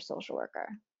talk to your social worker.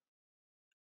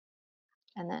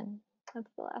 And then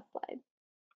that's the last slide.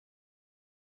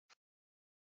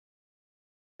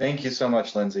 Thank you so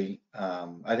much, Lindsay.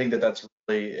 I think that that's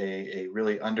really a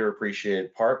really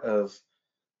underappreciated part of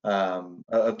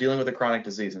of dealing with a chronic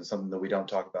disease, and something that we don't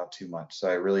talk about too much. So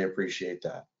I really appreciate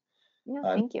that. No,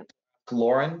 thank you.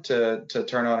 Lauren to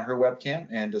turn on her webcam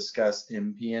and discuss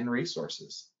MPN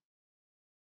resources.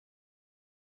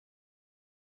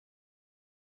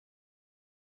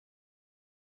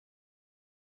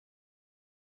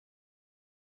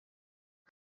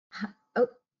 Oh,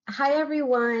 hi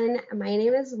everyone. My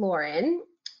name is Lauren.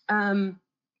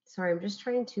 Sorry, I'm just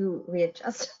trying to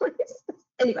readjust.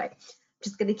 Anyway,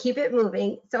 just going to keep it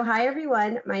moving. So hi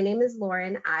everyone. My name is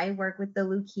Lauren. I work with the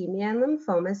Leukemia and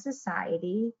Lymphoma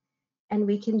Society, and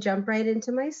we can jump right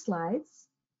into my slides.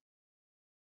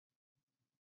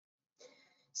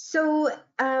 So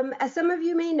as some of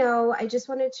you may know, I just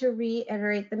wanted to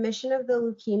reiterate the mission of the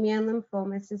Leukemia and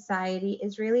Lymphoma Society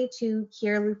is really to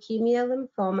cure leukemia,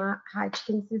 lymphoma,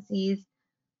 Hodgkin's disease,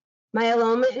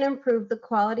 myeloma, and improve the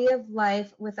quality of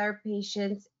life with our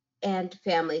patients and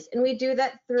families. And we do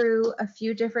that through a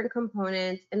few different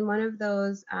components. And one of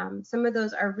those, some of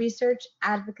those are research,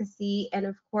 advocacy, and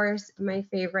of course, my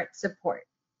favorite, support.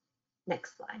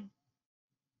 Next slide.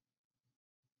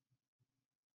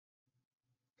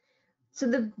 So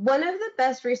one of the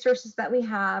best resources that we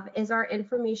have is our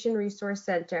Information Resource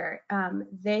Center.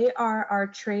 They are our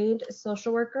trained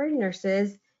social worker and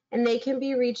nurses, and they can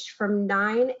be reached from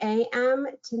 9 a.m.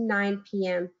 to 9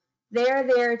 p.m. They are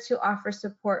there to offer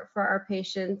support for our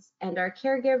patients and our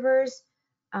caregivers.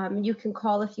 You can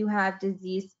call if you have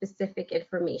disease-specific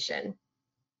information.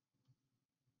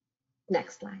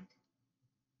 Next slide.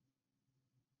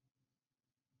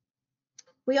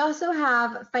 We also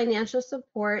have financial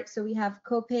support, so we have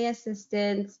copay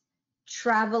assistance,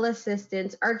 travel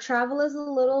assistance. Our travel is a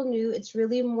little new. It's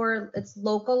really more, it's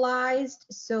localized.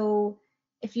 So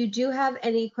if you do have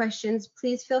any questions,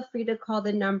 please feel free to call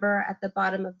the number at the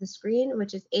bottom of the screen,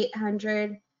 which is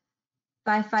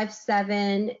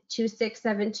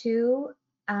 800-557-2672.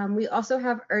 We also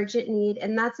have urgent need,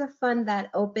 and that's a fund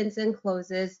that opens and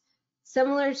closes,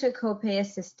 similar to copay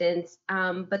assistance,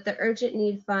 but the urgent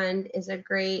need fund is a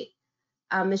great,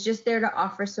 is just there to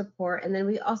offer support. And then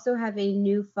we also have a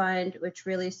new fund which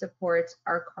really supports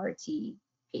our CAR-T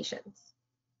patients.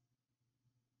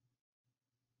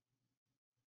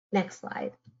 Next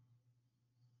slide.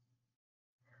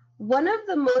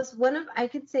 I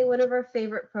could say one of our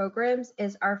favorite programs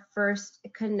is our First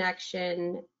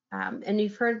Connection. And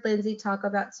you've heard Lindsay talk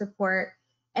about support.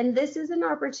 And this is an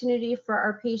opportunity for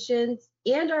our patients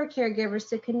and our caregivers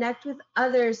to connect with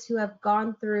others who have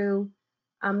gone through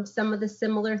some of the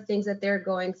similar things that they're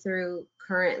going through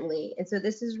currently. And so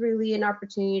this is really an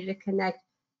opportunity to connect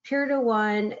peer to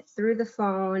one through the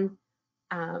phone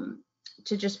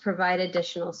to just provide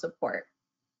additional support.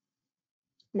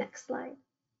 Next slide.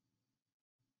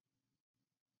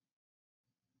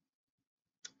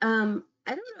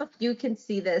 I don't know if you can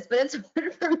see this, but it's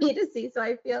hard for me to see, so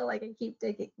I feel like I keep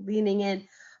leaning in.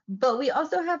 But we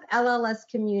also have LLS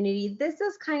Community. This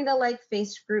is kind of like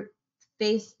face group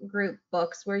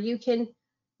books where you can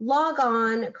log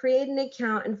on, create an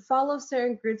account, and follow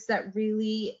certain groups that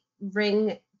really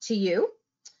ring to you.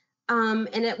 And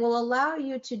it will allow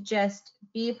you to just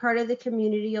be part of the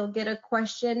community. You'll get a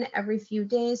question every few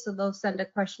days, so they'll send a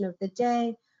question of the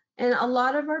day. And a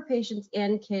lot of our patients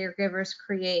and caregivers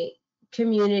create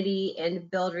community and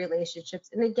build relationships.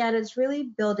 And again, it's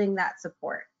really building that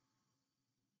support.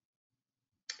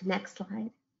 Next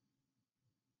slide.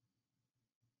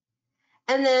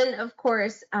 And then, of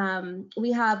course,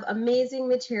 we have amazing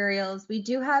materials. We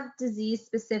do have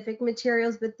disease-specific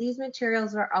materials, but these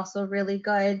materials are also really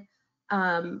good.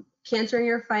 Cancer in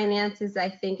Your Finances, I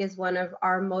think, is one of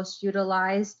our most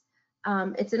utilized.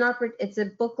 It's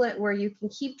a booklet where you can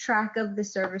keep track of the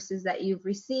services that you've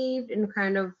received and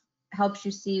kind of helps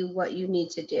you see what you need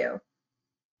to do.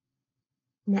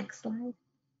 Next slide.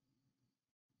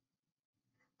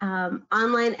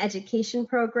 Online education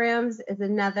programs is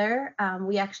another.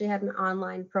 We actually had an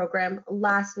online program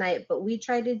last night, but we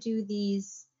try to do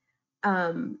these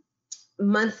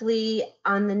monthly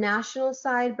on the national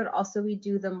side, but also we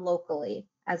do them locally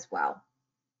as well.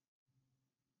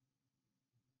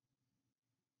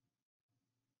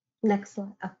 Next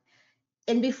slide. Oh.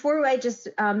 And before I just,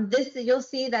 you'll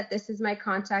see that this is my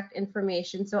contact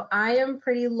information. So I am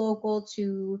pretty local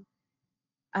to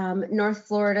North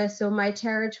Florida. So my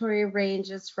territory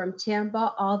ranges from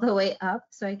Tampa all the way up.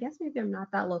 So I guess maybe I'm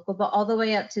not that local, but all the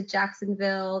way up to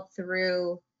Jacksonville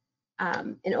through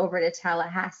and over to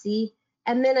Tallahassee.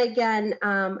 And then again,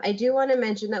 I do want to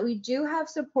mention that we do have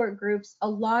support groups. A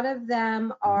lot of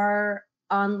them are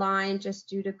online just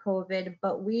due to COVID,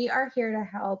 but we are here to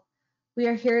help. We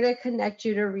are here to connect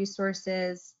you to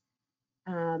resources.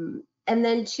 And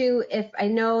then two, if I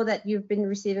know that you've been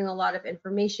receiving a lot of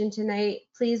information tonight,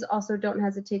 please also don't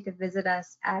hesitate to visit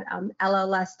us at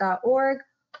lls.org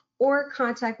or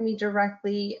contact me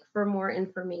directly for more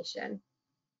information.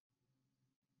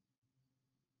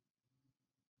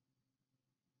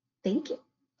 Thank you.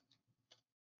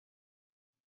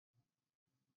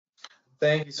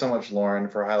 Thank you so much, Lauren,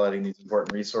 for highlighting these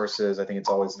important resources. I think it's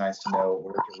always nice to know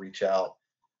where to reach out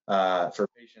for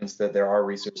patients, that there are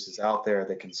resources out there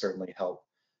that can certainly help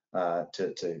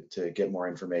to get more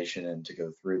information and to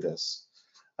go through this.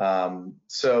 You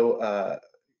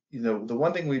know, the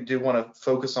one thing we do want to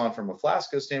focus on from a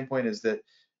Flasco standpoint is that,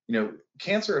 you know,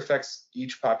 cancer affects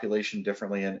each population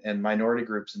differently, and minority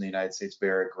groups in the United States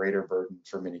bear a greater burden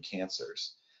for many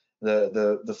cancers.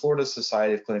 The Florida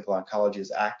Society of Clinical Oncology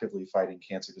is actively fighting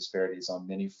cancer disparities on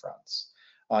many fronts.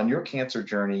 On your cancer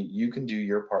journey, you can do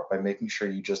your part by making sure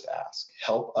you just ask.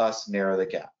 Help us narrow the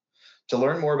gap. To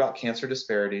learn more about cancer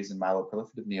disparities and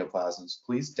myeloproliferative neoplasms,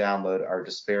 please download our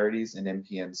Disparities in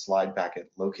MPN slide packet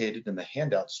located in the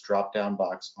handouts drop-down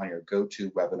box on your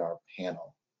GoToWebinar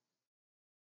panel.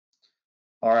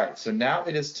 All right, so now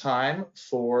it is time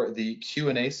for the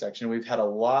Q&A section. We've had a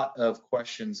lot of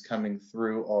questions coming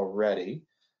through already,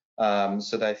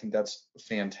 so I think that's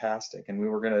fantastic. And we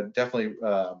were going to definitely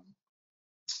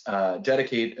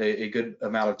dedicate a good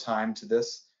amount of time to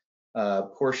this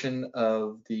portion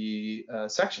of the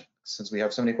section, since we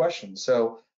have so many questions.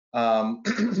 So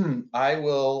I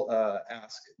will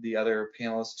ask the other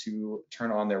panelists to turn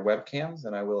on their webcams,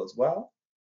 and I will as well.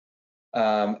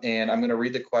 And I'm going to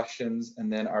read the questions,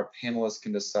 and then our panelists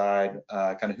can decide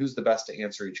kind of who's the best to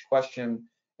answer each question,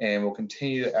 and we'll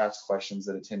continue to ask questions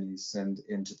that attendees send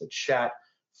into the chat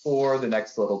for the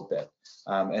next little bit.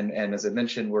 And as I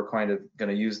mentioned, we're kind of going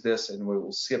to use this, and we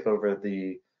will skip over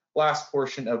the last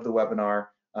portion of the webinar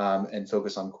and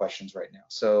focus on questions right now.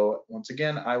 So once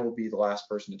again, I will be the last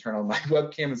person to turn on my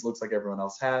webcam, as it looks like everyone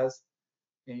else has.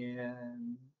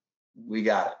 And we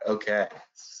got it. Okay,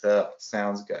 so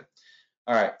sounds good.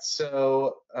 All right,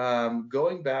 so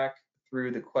going back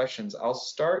through the questions, I'll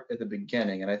start at the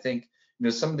beginning, and I think, you know,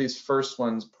 some of these first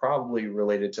ones probably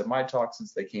related to my talk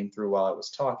since they came through while I was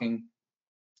talking,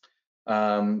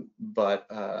 but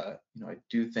you know, I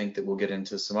do think that we'll get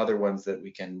into some other ones that we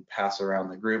can pass around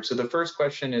the group. So the first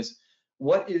question is,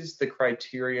 what is the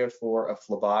criteria for a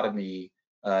phlebotomy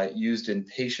used in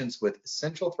patients with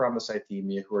essential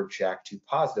thrombocythemia who are JAK2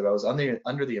 positive? I was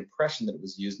under the impression that it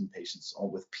was used in patients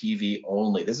with PV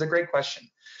only. This is a great question.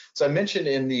 So I mentioned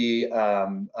in the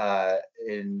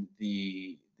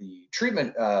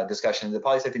treatment discussion, the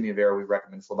polycythemia vera, we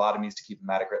recommend phlebotomies to keep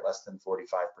hematocrit less than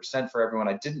 45% for everyone.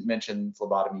 I didn't mention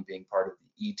phlebotomy being part of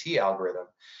the ET algorithm.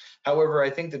 However, I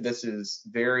think that this is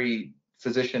very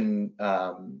physician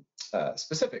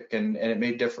specific, and it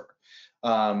may differ.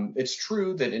 It's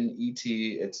true that in ET,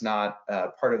 it's not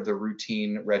part of the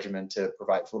routine regimen to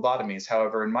provide phlebotomies.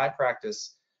 However, in my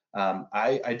practice,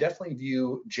 I definitely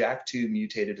view JAK2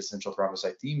 mutated essential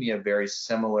thrombocythemia very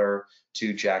similar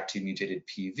to JAK2 mutated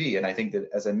PV. And I think that,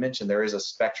 as I mentioned, there is a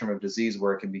spectrum of disease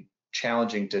where it can be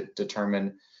challenging to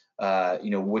determine you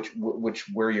know,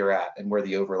 where you're at and where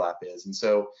the overlap is. And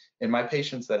so in my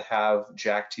patients that have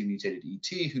JAK2 mutated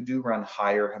ET who do run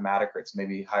higher hematocrits,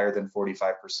 maybe higher than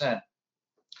 45%,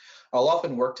 I'll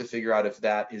often work to figure out if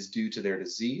that is due to their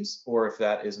disease or if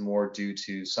that is more due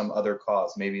to some other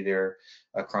cause. Maybe they're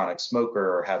a chronic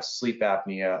smoker or have sleep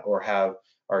apnea or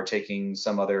are taking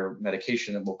some other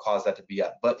medication that will cause that to be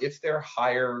up. But if their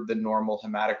higher than normal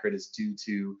hematocrit is due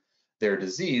to their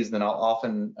disease, then I'll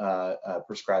often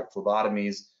prescribe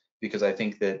phlebotomies, because I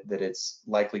think that it's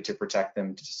likely to protect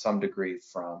them to some degree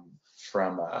from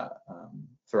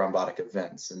thrombotic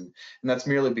events. And that's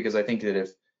merely because I think that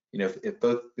if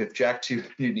JAK2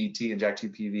 mutant ET and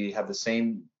JAK2 PV have the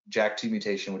same JAK2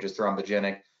 mutation, which is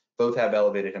thrombogenic, both have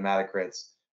elevated hematocrits,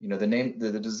 you know,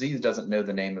 the disease doesn't know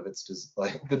the name of its disease.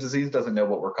 Like, the disease doesn't know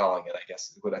what we're calling it, I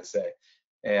guess is what I say.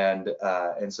 And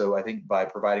so I think by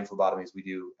providing phlebotomies, we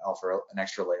do offer an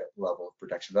extra level of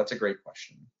protection. That's a great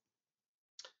question.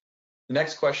 The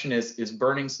next question is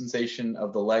burning sensation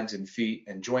of the legs and feet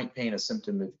and joint pain a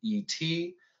symptom of ET?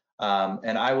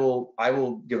 And I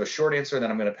will give a short answer, and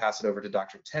then I'm going to pass it over to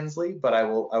Dr. Tinsley. But I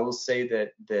will say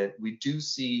that we do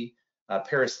see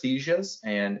paresthesias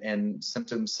and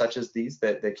symptoms such as these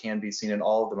that can be seen in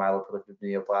all of the myeloproliferative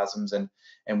neoplasms,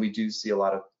 and we do see a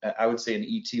lot of, I would say in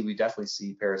ET we definitely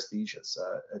see paresthesias.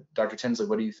 Dr. Tinsley,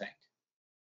 what do you think?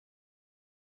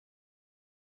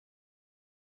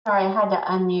 Sorry, I had to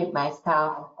unmute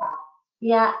myself.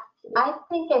 Yeah, I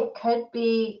think it could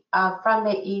be from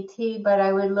the ET, but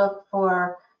I would look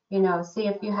for, you know, see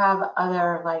if you have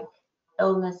other like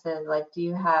illnesses? Like, do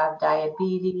you have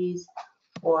diabetes,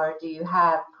 or do you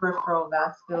have peripheral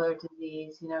vascular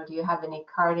disease? You know, do you have any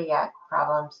cardiac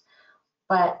problems?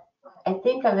 But I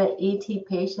think of the ET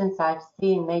patients I've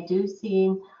seen, they do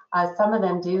seem, some of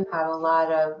them do have a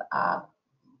lot of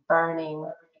burning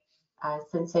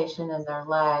sensation in their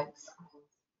legs.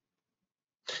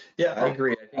 Yeah, I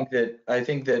agree. I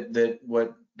think that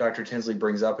what Dr. Tinsley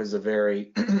brings up is a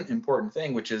very important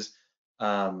thing, which is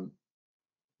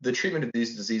the treatment of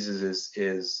these diseases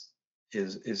is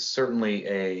certainly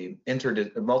a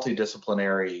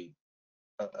multidisciplinary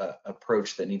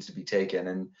approach that needs to be taken.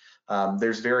 And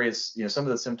there's various, some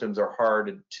of the symptoms are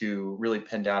hard to really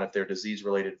pin down if they're disease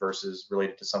related versus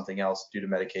related to something else due to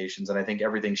medications. And I think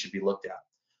everything should be looked at.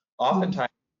 Oftentimes,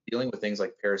 dealing with things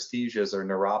like paresthesias or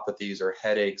neuropathies or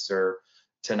headaches or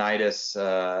tinnitus,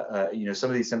 some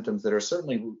of these symptoms that are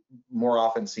certainly more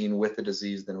often seen with the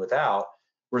disease than without,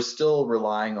 we're still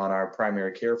relying on our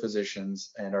primary care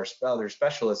physicians and our other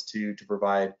specialists to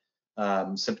provide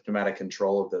symptomatic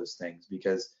control of those things,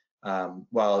 because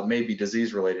while it may be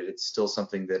disease related, it's still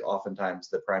something that oftentimes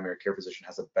the primary care physician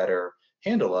has a better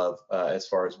handle of as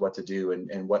far as what to do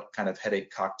and what kind of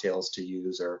headache cocktails to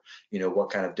use, or what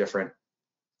kind of different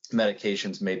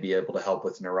medications may be able to help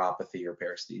with neuropathy or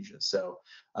paresthesia. So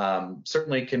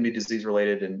certainly can be disease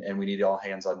related, and we need all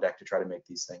hands on deck to try to make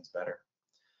these things better.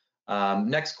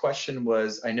 Next question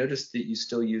was, I noticed that you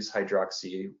still use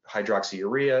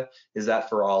hydroxyurea. Is that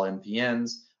for all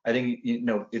MPNs? I think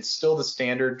it's still the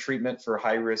standard treatment for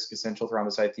high risk essential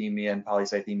thrombocythemia and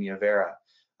polycythemia vera.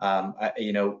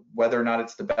 Whether or not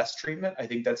it's the best treatment, I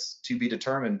think that's to be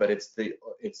determined, but it's the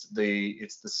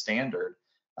standard.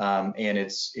 And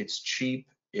it's cheap,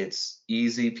 it's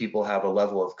easy, people have a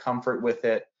level of comfort with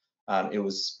it. It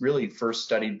was really first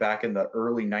studied back in the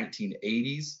early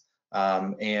 1980s.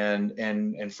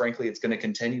 And frankly, it's going to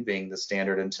continue being the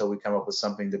standard until we come up with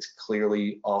something that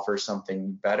clearly offers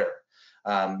something better.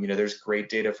 There's great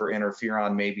data for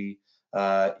interferon, maybe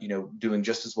doing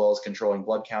just as well as controlling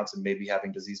blood counts and maybe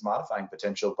having disease modifying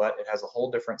potential, but it has a whole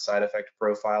different side effect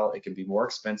profile. It can be more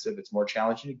expensive, it's more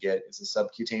challenging to get, it's a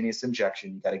subcutaneous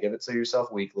injection, you got to give it to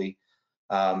yourself weekly.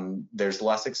 There's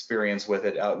less experience with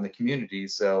it out in the community,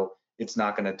 so it's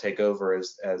not going to take over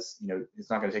it's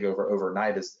not going to take over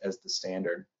overnight as the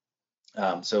standard.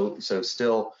 So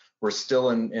we're still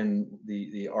in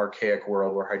the archaic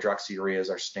world where hydroxyurea is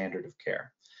our standard of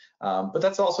care. But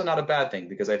that's also not a bad thing,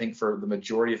 because I think for the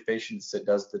majority of patients, it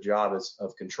does the job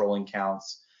of controlling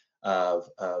counts, of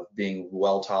being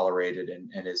well tolerated,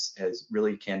 and is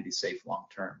really can be safe long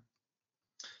term.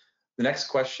 The next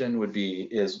question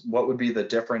is what would be the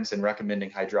difference in recommending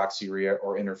hydroxyurea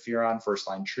or interferon first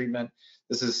line treatment?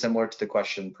 This is similar to the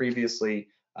question previously.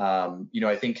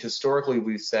 I think historically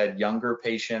we've said younger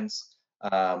patients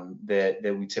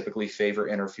that we typically favor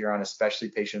interferon, especially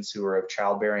patients who are of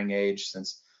childbearing age,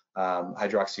 since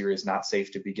hydroxyurea is not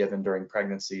safe to be given during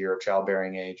pregnancy or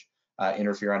childbearing age.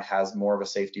 Interferon has more of a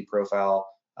safety profile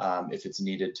if it's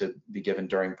needed to be given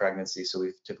during pregnancy, so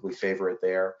we typically favor it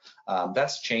there.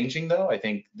 That's changing though. I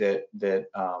think that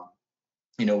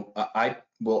I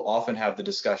will often have the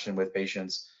discussion with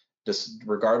patients, just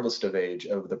regardless of age,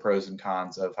 of the pros and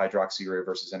cons of hydroxyurea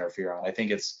versus interferon. I think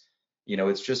it's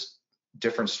just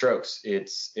different strokes.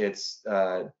 It's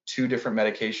two different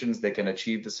medications that can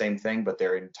achieve the same thing, but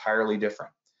they're entirely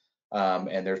different.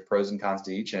 And there's pros and cons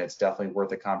to each, and it's definitely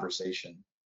worth a conversation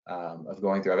of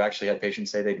going through. I've actually had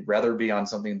patients say they'd rather be on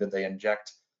something that they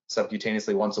inject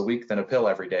subcutaneously once a week than a pill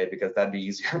every day, because that'd be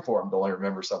easier for them to only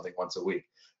remember something once a week.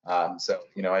 So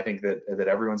I think that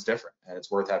everyone's different, and it's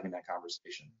worth having that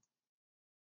conversation.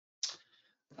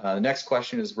 The next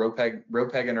question is ropeg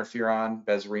interferon,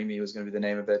 Bezremi was going to be the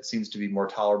name of it, seems to be more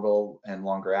tolerable and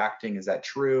longer acting. Is that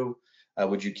true?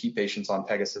 Would you keep patients on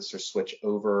Pegasus or switch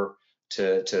over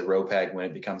to ropeg when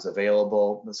it becomes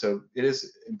available? So it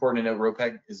is important to know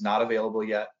ropeg is not available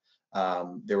yet.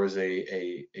 There was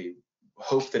a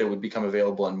hope that it would become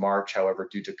available in March. However,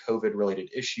 due to COVID-related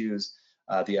issues,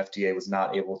 the FDA was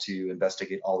not able to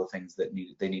investigate all the things that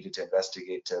they needed to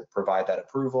investigate to provide that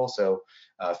approval. So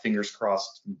fingers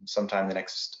crossed, sometime the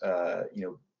next,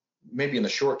 maybe in the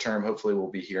short term, hopefully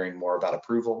we'll be hearing more about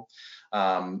approval.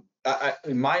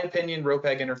 In my opinion,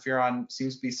 ropeg interferon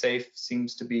seems to be safe,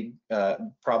 seems to be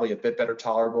probably a bit better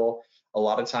tolerable. A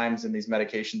lot of times in these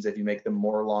medications, if you make them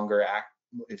longer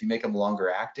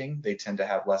acting, they tend to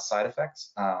have less side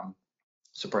effects.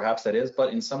 So perhaps that is,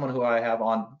 but in someone who I have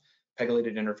on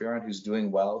pegylated interferon who's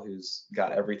doing well, who's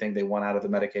got everything they want out of the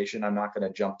medication, I'm not going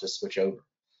to jump to switch over.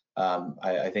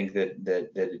 I think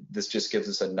that this just gives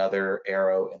us another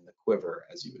arrow in the quiver,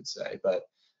 as you would say. But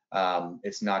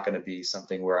It's not going to be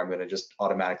something where I'm going to just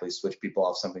automatically switch people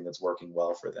off something that's working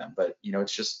well for them. But,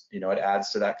 it's just, it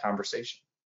adds to that conversation.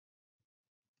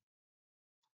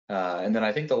 And then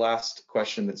I think the last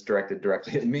question that's directed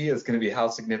directly at me is going to be, how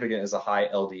significant is a high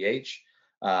LDH?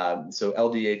 So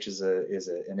LDH is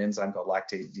an enzyme called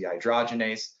lactate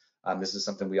dehydrogenase. This is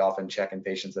something we often check in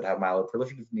patients that have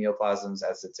myeloproliferative neoplasms,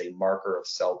 as it's a marker of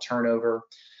cell turnover.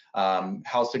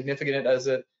 How significant is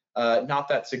it? Not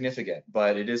that significant,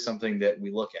 but it is something that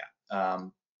we look at.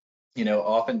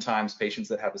 Oftentimes patients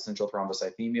that have essential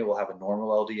thrombocythemia will have a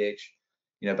normal LDH.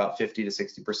 About 50 to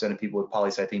 60% of people with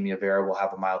polycythemia vera will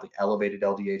have a mildly elevated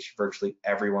LDH. Virtually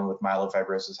everyone with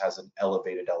myelofibrosis has an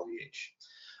elevated LDH.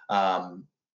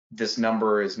 This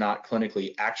number is not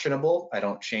clinically actionable. I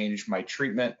don't change my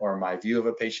treatment or my view of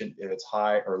a patient if it's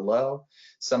high or low.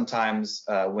 Sometimes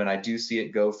when I do see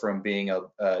it go from being a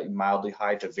mildly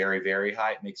high to very, very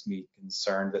high, it makes me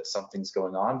concerned that something's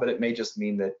going on, but it may just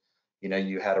mean that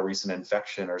you had a recent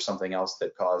infection or something else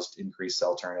that caused increased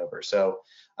cell turnover. So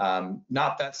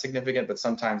not that significant, but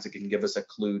sometimes it can give us a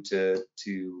clue to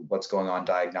what's going on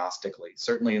diagnostically.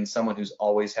 Certainly in someone who's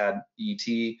always had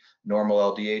ET,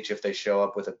 normal LDH, if they show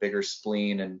up with a bigger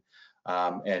spleen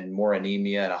and more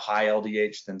anemia and a high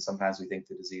LDH, then sometimes we think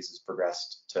the disease has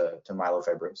progressed to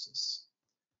myelofibrosis.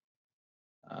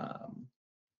 All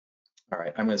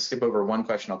right, I'm going to skip over one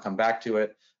question. I'll come back to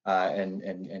it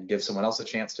and give someone else a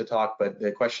chance to talk. But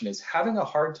the question is, having a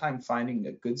hard time finding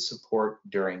a good support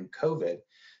during COVID,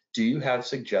 do you have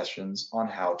suggestions on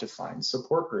how to find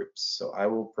support groups? So I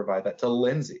will provide that to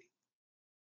Lindsay.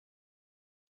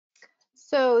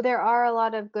 So there are a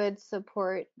lot of good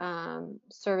support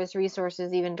service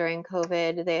resources even during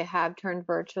COVID. They have turned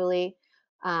virtually.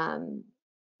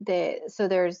 So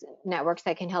there's networks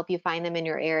that can help you find them in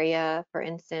your area. For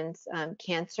instance,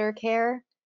 Cancer Care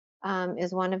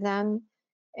is one of them.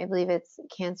 I believe it's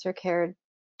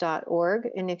cancercare.org.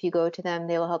 And if you go to them,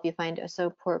 they will help you find a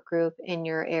support group in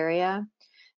your area.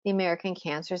 The American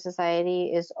Cancer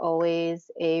Society is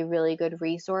always a really good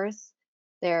resource.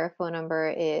 Their phone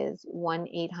number is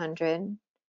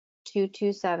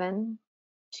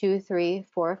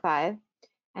 1-800-227-2345.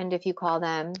 And if you call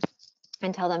them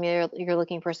and tell them you're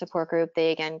looking for a support group,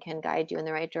 they again can guide you in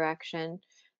the right direction.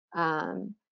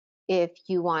 If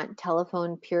you want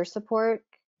telephone peer support,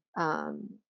 not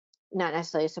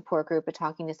necessarily a support group, but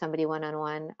talking to somebody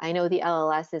one-on-one, I know the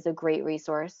LLS is a great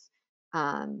resource,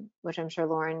 which I'm sure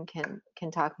Lauren can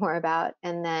talk more about.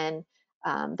 And then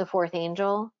the Fourth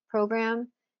Angel program,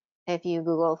 if you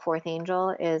Google Fourth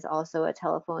Angel, is also a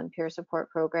telephone peer support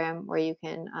program where you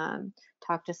can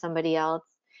talk to somebody else.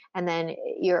 And then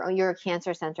your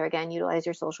cancer center, again, utilize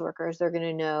your social workers. They're going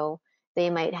to know, they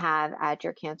might have at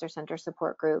your cancer center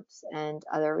support groups and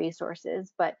other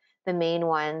resources, but the main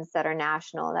ones that are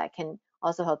national that can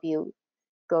also help you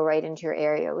go right into your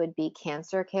area would be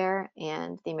Cancer Care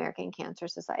and the American Cancer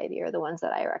Society are the ones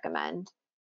that I recommend.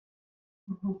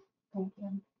 Mm-hmm. Thank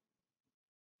you.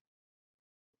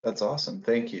 That's awesome.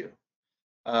 Thank you.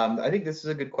 I think this is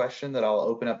a good question that I'll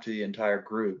open up to the entire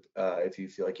group if you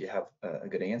feel like you have a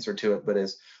good answer to it, but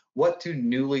is, what do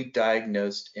newly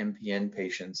diagnosed MPN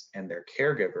patients and their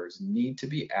caregivers need to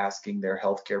be asking their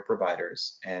healthcare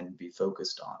providers and be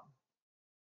focused on?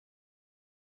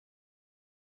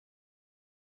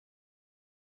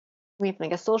 We have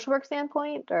like a social work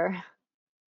standpoint, or?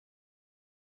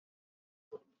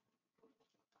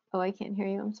 Oh, I can't hear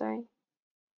you, I'm sorry.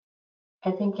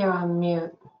 I think you're on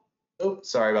mute. Oh,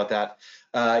 sorry about that.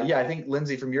 Yeah, I think,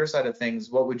 Lindsay, from your side of things,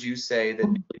 what would you say that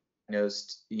newly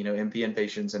diagnosed, MPN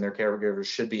patients and their caregivers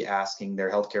should be asking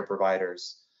their healthcare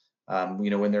providers,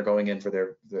 when they're going in for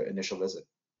their initial visit?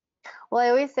 Well, I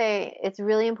always say it's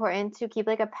really important to keep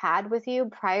like a pad with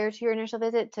you prior to your initial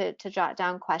visit to jot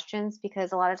down questions,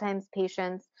 because a lot of times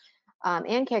patients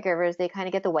and caregivers, they kind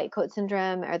of get the white coat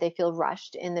syndrome, or they feel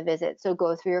rushed in the visit. So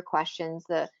go through your questions.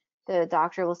 The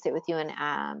doctor will sit with you and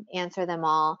answer them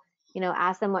all.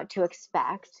 Ask them what to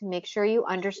expect. Make sure you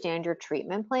understand your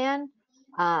treatment plan.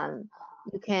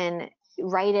 You can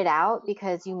write it out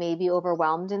because you may be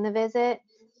overwhelmed in the visit.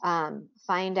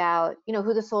 Find out,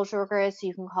 who the social worker is, so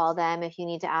you can call them if you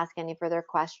need to ask any further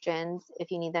questions. If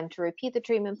you need them to repeat the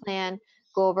treatment plan,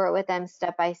 go over it with them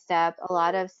step by step. A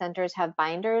lot of centers have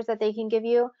binders that they can give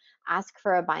you. Ask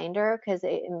for a binder, because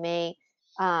it may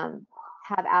have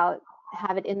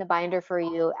it in the binder for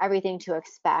you, everything to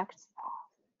expect.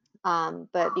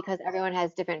 But because everyone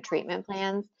has different treatment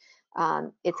plans,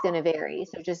 it's going to vary.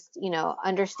 So just,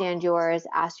 understand yours,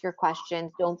 ask your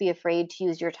questions. Don't be afraid to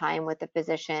use your time with the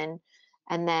physician.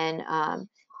 And then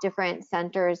different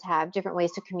centers have different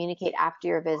ways to communicate after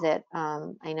your visit.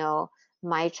 I know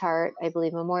MyChart. I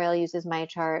believe Memorial uses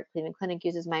MyChart, Cleveland Clinic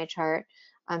uses MyChart.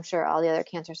 I'm sure all the other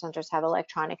cancer centers have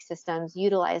electronic systems.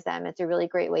 Utilize them. It's a really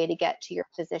great way to get to your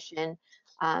physician.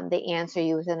 They answer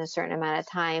you within a certain amount of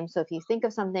time. So if you think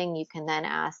of something, you can then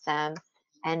ask them.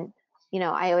 And, you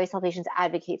know, I always tell patients,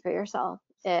 advocate for yourself.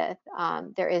 If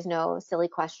there is no silly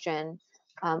question,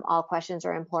 all questions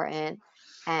are important,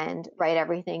 and write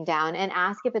everything down and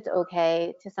ask if it's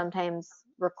okay to sometimes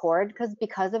record,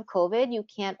 because of COVID, you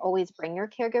can't always bring your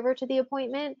caregiver to the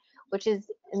appointment, which is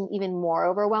even more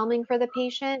overwhelming for the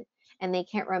patient, and they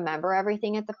can't remember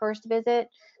everything at the first visit.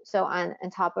 So on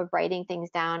top of writing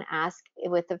things down, ask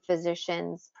with the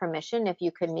physician's permission if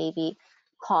you could maybe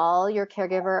call your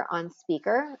caregiver on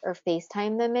speaker or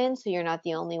FaceTime them in, so you're not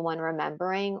the only one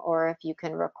remembering, or if you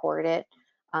can record it.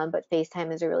 But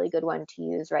FaceTime is a really good one to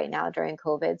use right now during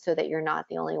COVID, so that you're not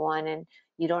the only one and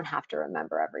you don't have to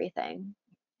remember everything.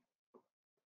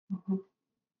 Mhm.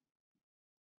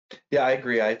 Yeah, I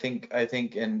agree. I think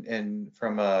and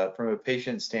from a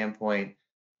patient standpoint,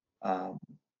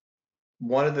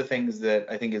 one of the things that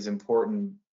I think is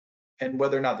important, and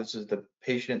whether or not this is the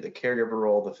patient, the caregiver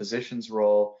role, the physician's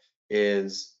role,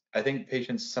 is I think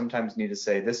patients sometimes need to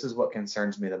say, this is what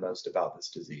concerns me the most about this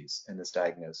disease and this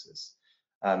diagnosis.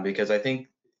 Because I think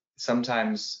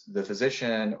sometimes the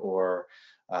physician or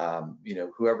you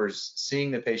know, whoever's seeing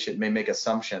the patient may make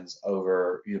assumptions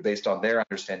over, you know, based on their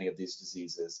understanding of these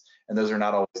diseases, and those are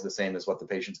not always the same as what the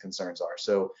patient's concerns are.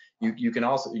 So you can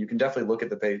definitely look at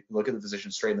the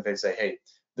physician straight in the face and say, hey,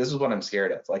 this is what I'm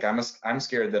scared of. Like I'm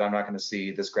scared that I'm not going to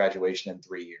see this graduation in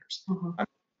 3 years. Mhm. I'm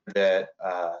that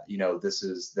you know,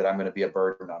 that I'm going to be a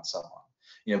burden on someone.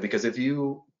 You know, because if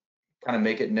you kind of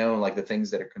make it known like the things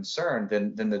that are concerned,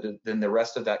 then the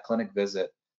rest of that clinic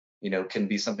visit, you know, can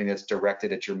be something that's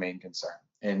directed at your main concern.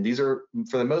 And these are,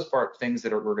 for the most part, things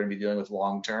that we're going to be dealing with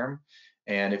long term.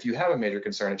 And if you have a major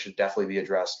concern, it should definitely be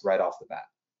addressed right off the bat.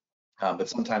 But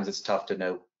sometimes it's tough to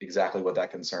know exactly what that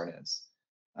concern is.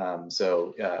 And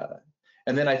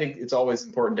then I think it's always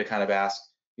important to kind of ask,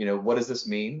 you know, what does this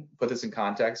mean? Put this in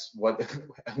context. What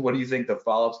do you think the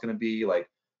follow-up's going to be? Like,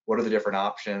 what are the different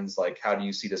options? Like, how do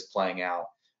you see this playing out?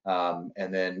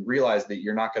 And then realize that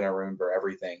you're not going to remember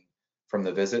everything from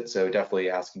the visit. So definitely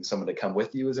asking someone to come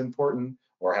with you is important,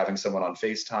 or having someone on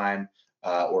FaceTime,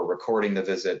 or recording the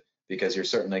visit, because you're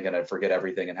certainly going to forget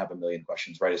everything and have a million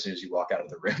questions right as soon as you walk out of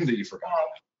the room that you forgot.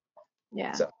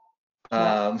 Yeah. So,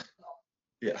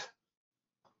 yeah.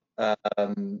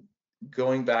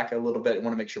 Going back a little bit, I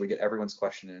want to make sure we get everyone's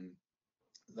question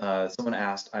in. Someone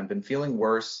asked, I've been feeling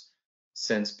worse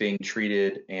since being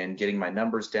treated and getting my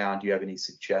numbers down. Do you have any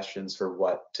suggestions for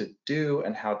what to do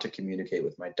and how to communicate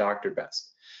with my doctor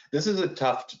best? This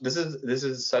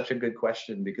is such a good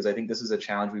question, because I think this is a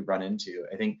challenge we run into.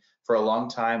 I think for a long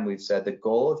time we've said the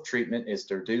goal of treatment is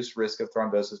to reduce risk of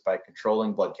thrombosis by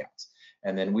controlling blood counts.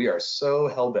 And then we are so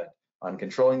hell-bent on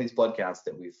controlling these blood counts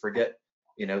that we forget,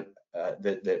 you know,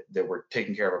 that we're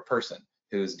taking care of a person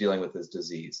who's dealing with this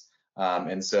disease.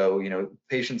 And so, you know,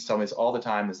 patients tell me this all the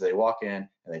time as they walk in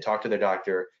and they talk to their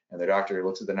doctor, and their doctor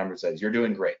looks at the number and says, you're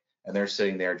doing great. And they're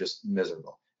sitting there just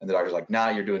miserable. And the doctor's like, nah,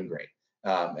 you're doing great.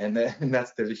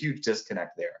 There's a huge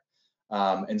disconnect there.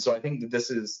 And so I think that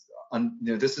this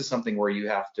is something where you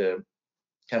have to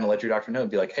kind of let your doctor know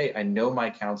and be like, hey, I know my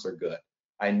counts are good.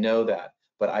 I know that,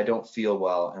 but I don't feel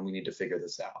well, and we need to figure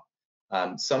this out.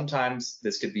 Sometimes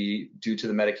this could be due to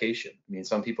the medication. I mean,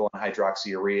 some people on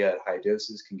hydroxyurea at high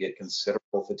doses can get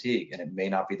considerable fatigue, and it may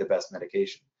not be the best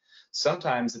medication.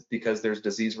 Sometimes it's because there's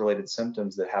disease-related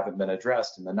symptoms that haven't been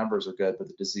addressed, and the numbers are good, but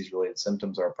the disease-related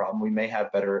symptoms are a problem. We may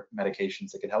have better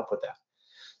medications that can help with that.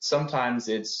 Sometimes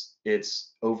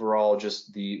it's overall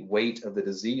just the weight of the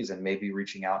disease, and maybe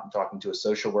reaching out and talking to a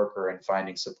social worker and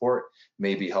finding support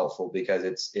may be helpful, because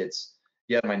it's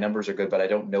yeah, my numbers are good, but I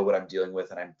don't know what I'm dealing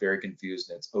with, and I'm very confused,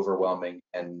 and it's overwhelming,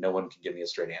 and no one can give me a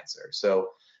straight answer. So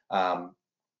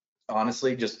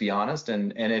honestly, just be honest,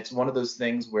 and it's one of those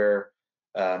things where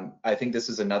I think this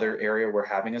is another area where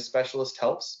having a specialist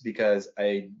helps, because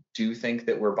I do think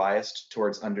that we're biased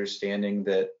towards understanding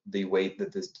that the weight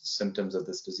that the symptoms of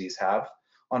this disease have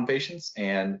on patients.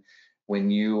 And when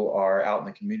you are out in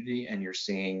the community and you're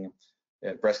seeing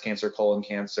breast cancer, colon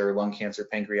cancer, lung cancer,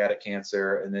 pancreatic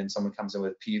cancer, and then someone comes in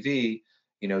with PV,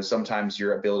 you know, sometimes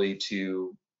your ability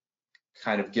to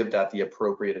kind of give that the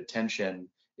appropriate attention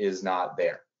is not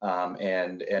there.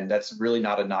 And that's really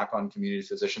not a knock on community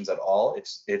physicians at all.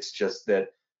 It's just that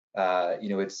you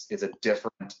know, it's a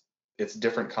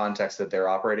different context that they're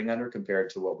operating under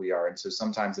compared to what we are. And so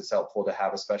sometimes it's helpful to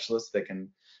have a specialist that can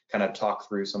kind of talk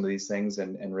through some of these things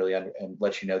and really and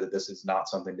let you know that this is not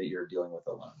something that you're dealing with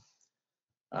alone.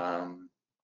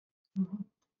 Mhm.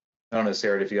 I don't know,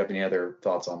 Sarah, if you have any other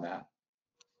thoughts on that.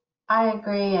 I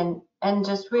agree, and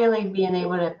just really being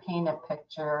able to paint a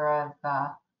picture of,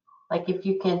 like if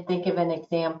you can think of an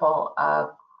example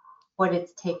of what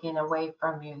it's taking away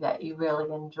from you that you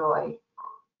really enjoy,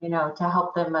 to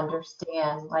help them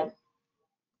understand, like,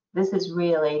 this is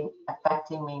really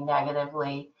affecting me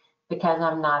negatively because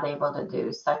I'm not able to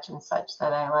do such and such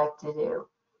that I like to do,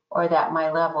 or that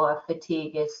my level of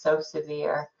fatigue is so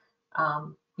severe.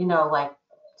 Like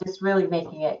just really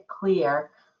making it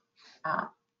clear, uh,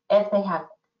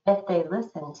 if they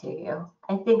listen to you.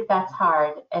 I think that's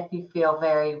hard if you feel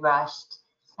very rushed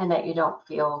and that you don't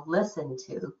feel listened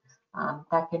to.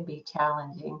 That can be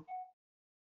challenging,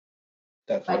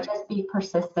 but Definitely. just be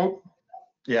persistent,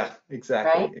 Yeah,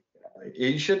 exactly. right?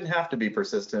 You shouldn't have to be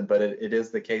persistent, but it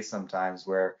is the case sometimes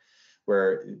where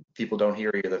people don't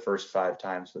hear you the first 5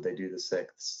 times, but they do the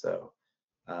sixth. So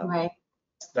um, Right.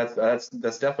 that's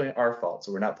definitely our fault.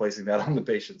 So we're not placing that on the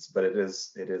patients, but it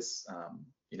is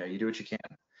you do what you can.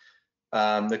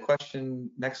 The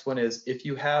next one is, if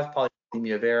you have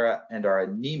polycythemia vera and are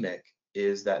anemic,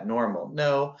 is that normal?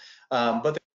 No, but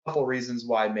there are a couple reasons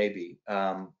why maybe.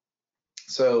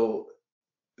 So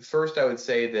first, I would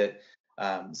say that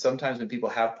sometimes when people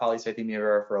have polycythemia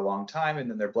vera for a long time and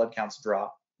then their blood counts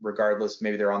drop, regardless,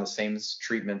 maybe they're on the same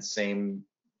treatment, same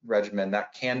regimen,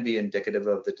 that can be indicative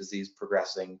of the disease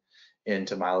progressing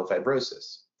into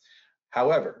myelofibrosis.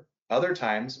 However, other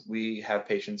times we have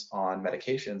patients on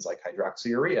medications like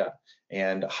hydroxyurea,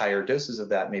 and higher doses of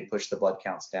that may push the blood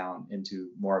counts down into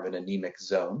more of an anemic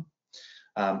zone.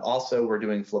 Also, we're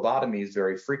doing phlebotomies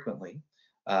very frequently,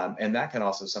 and that can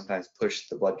also sometimes push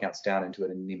the blood counts down into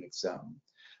an anemic zone.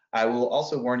 I will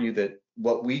also warn you that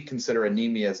what we consider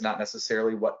anemia is not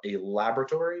necessarily what a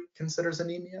laboratory considers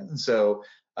anemia. And so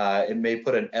it may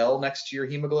put an L next to your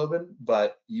hemoglobin,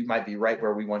 but you might be right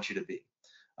where we want you to be.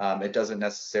 It doesn't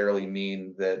necessarily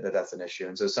mean that that's an issue.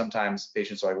 And so sometimes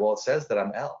patients are like, well, it says that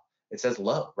I'm L. It says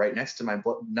low right next to my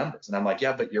numbers. And I'm like,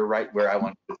 yeah, but you're right where I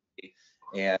want you to be.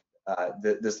 And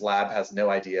this lab has no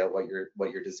idea what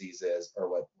your disease is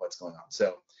or what's going on.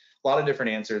 So a lot of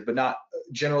different answers, but not,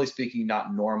 generally speaking,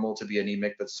 not normal to be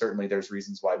anemic, but certainly there's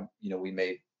reasons why,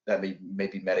 that may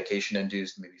be medication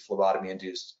induced, maybe phlebotomy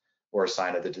induced, or a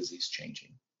sign of the disease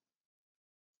changing.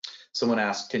 Someone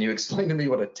asked, can you explain to me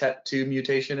what a TET2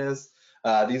 mutation is?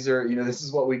 These are, this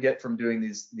is what we get from doing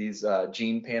these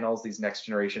gene panels, these next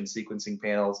generation sequencing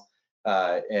panels.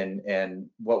 And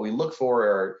what we look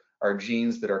for are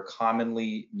genes that are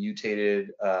commonly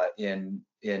mutated in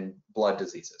blood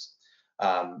diseases.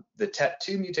 The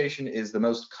TET2 mutation is the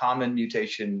most common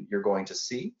mutation you're going to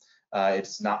see.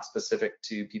 It's not specific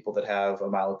to people that have a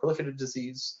myeloproliferative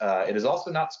disease. It is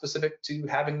also not specific to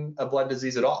having a blood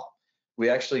disease at all. We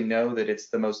actually know that it's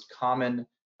the most common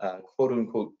quote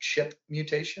unquote CHIP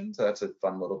mutation. So that's a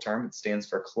fun little term. It stands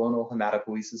for clonal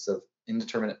hematopoiesis of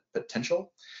indeterminate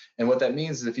potential. And what that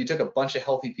means is if you took a bunch of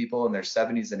healthy people in their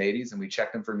 70s and 80s and we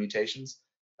checked them for mutations,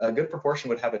 a good proportion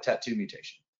would have a TET2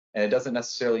 mutation. And it doesn't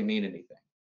necessarily mean anything.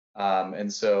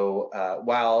 And so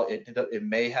while it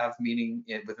may have meaning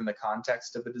within the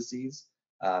context of a disease,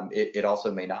 it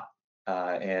also may not.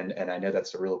 And I know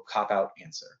that's a real cop-out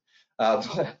answer.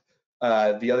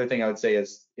 The other thing I would say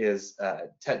is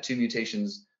TET2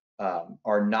 mutations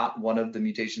are not one of the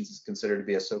mutations that's considered to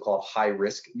be a so-called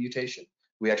high-risk mutation.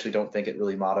 We actually don't think it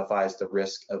really modifies the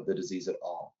risk of the disease at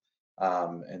all.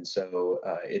 And so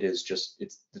it is just,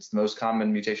 it's the most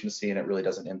common mutation to see, and it really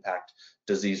doesn't impact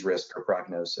disease risk or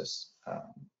prognosis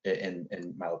in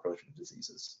myeloproliferative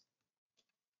diseases.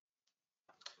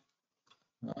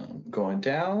 Going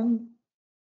down,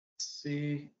 let's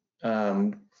see.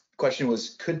 Question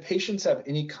was, could patients have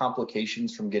any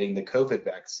complications from getting the COVID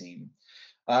vaccine?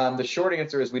 The short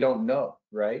answer is we don't know,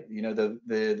 right?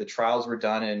 The trials were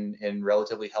done in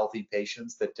relatively healthy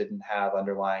patients that didn't have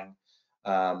underlying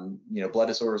blood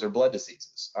disorders or blood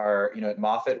diseases. At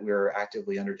Moffitt, we're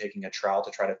actively undertaking a trial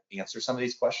to try to answer some of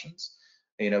these questions.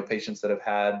 Patients that have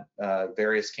had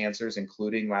various cancers,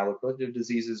 including myeloproliferative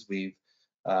diseases, we've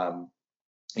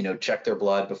check their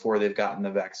blood before they've gotten the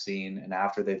vaccine and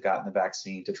after they've gotten the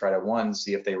vaccine to try to,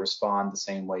 see if they respond the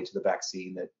same way to the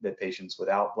vaccine that patients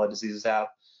without blood diseases have.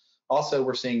 Also,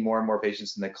 we're seeing more and more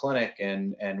patients in the clinic,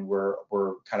 and we're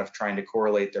kind of trying to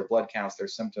correlate their blood counts, their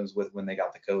symptoms with when they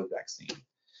got the COVID vaccine.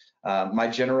 My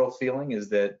general feeling is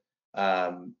that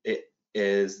the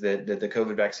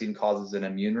COVID vaccine causes an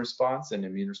immune response, and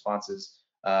immune responses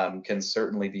can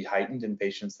certainly be heightened in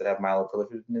patients that have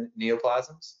myeloproliferative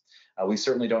neoplasms. We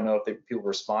certainly don't know if people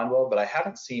respond well, but I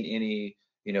haven't seen any,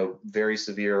 very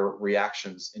severe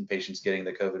reactions in patients getting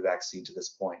the COVID vaccine to this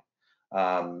point.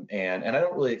 And I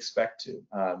don't really expect to.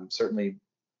 Certainly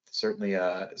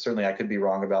I could be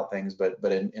wrong about things, but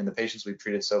in the patients we've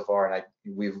treated so far, and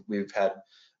we've had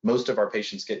most of our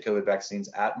patients get COVID vaccines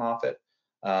at Moffitt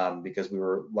because we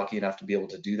were lucky enough to be able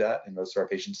to do that, and most of our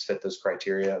patients fit those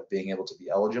criteria of being able to be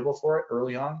eligible for it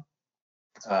early on.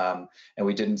 And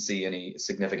we didn't see any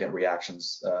significant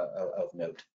reactions of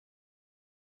note.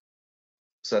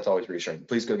 So that's always reassuring.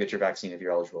 Please go get your vaccine if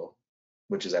you're eligible,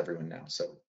 which is everyone now.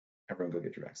 So everyone go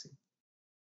get your vaccine.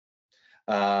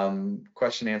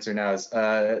 Question answer now is,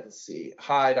 let's see.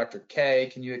 Hi, Dr. K,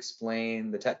 can you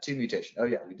explain the TET2 mutation? Oh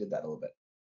yeah, we did that a little bit.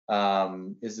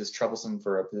 Is this troublesome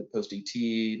for a post-ET,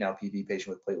 now PV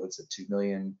patient with platelets at 2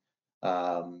 million?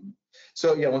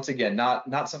 So yeah, once again,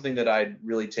 not something that I'd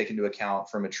really take into account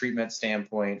from a treatment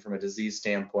standpoint, from a disease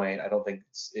standpoint. I don't think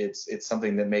it's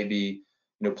something that may be,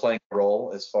 playing a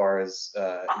role as far as,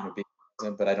 being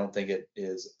present, but I don't think it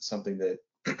is something that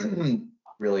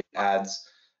really adds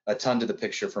a ton to the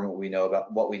picture from what we know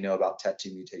about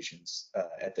TET2 mutations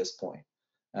at this point.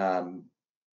 So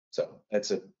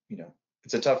it's a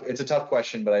tough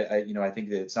question, but I think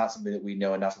that it's not something that we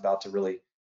know enough about to really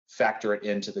factor it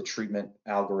into the treatment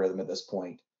algorithm at this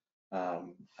point.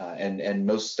 And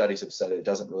most studies have said it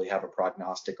doesn't really have a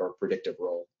prognostic or predictive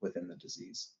role within the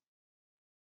disease.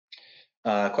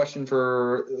 Question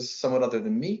for someone other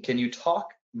than me. Can you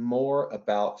talk more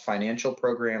about financial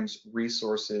programs,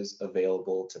 resources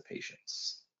available to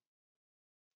patients?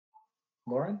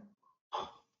 Lauren?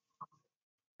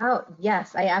 Oh,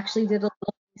 yes, I actually did a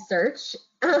little research.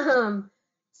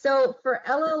 So for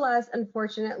LLS,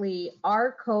 unfortunately,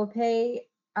 our copay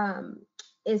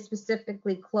is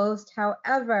specifically closed.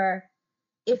 However,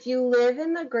 if you live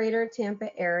in the greater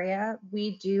Tampa area,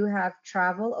 we do have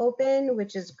travel open,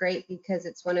 which is great because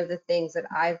it's one of the things that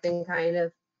I've been kind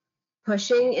of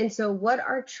pushing. And so what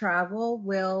our travel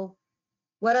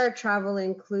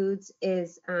includes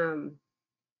is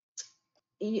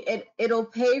it'll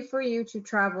pay for you to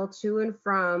travel to and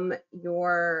from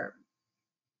your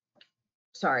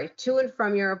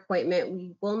appointment.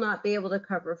 We will not be able to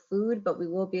cover food, but we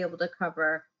will be able to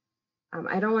cover,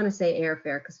 I don't want to say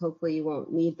airfare because hopefully you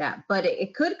won't need that, but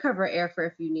it could cover airfare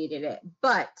if you needed it.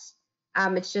 But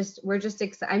I'm just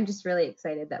really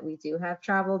excited that we do have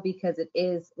travel because it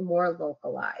is more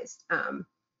localized.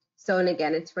 So, and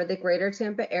again, it's for the greater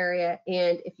Tampa area.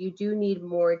 And if you do need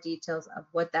more details of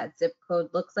what that zip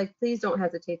code looks like, please don't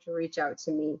hesitate to reach out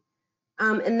to me.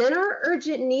 And then our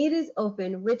urgent need is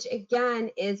open, which again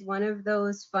is one of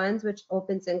those funds which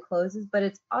opens and closes, but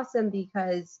it's awesome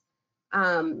because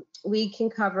we can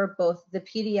cover both the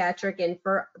pediatric, and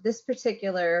for this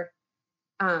particular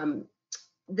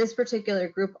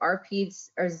group, our peds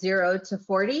are 0 to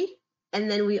 40. And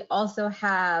then we also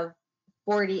have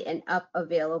 40 and up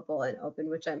available and open,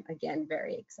 which I'm again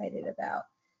very excited about.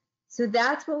 So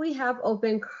that's what we have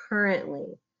open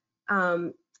currently.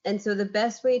 And so the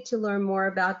best way to learn more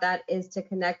about that is to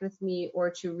connect with me or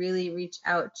to really reach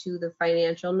out to the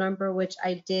financial number, which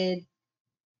I did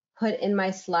put in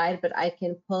my slide, but I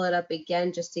can pull it up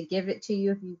again just to give it to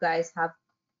you if you guys have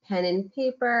pen and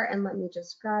paper. And let me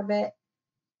just grab it.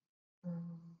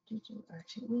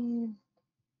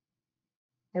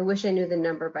 I wish I knew the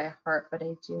number by heart, but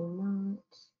I do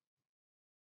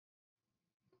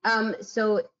not.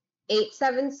 So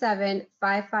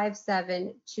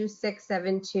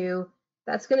 877-557-2672.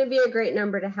 That's going to be a great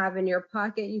number to have in your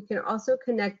pocket. You can also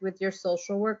connect with your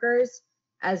social workers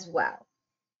as well.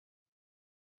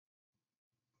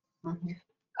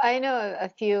 I know a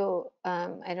few,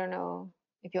 I don't know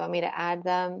if you want me to add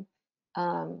them.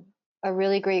 A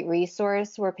really great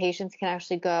resource where patients can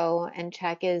actually go and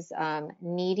check is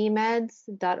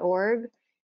needymeds.org.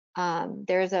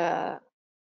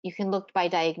 You can look by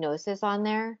diagnosis on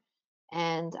there.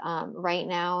 And right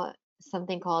now,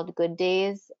 something called Good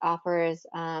Days offers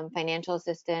financial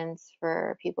assistance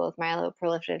for people with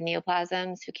myeloproliferative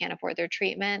neoplasms who can't afford their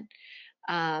treatment.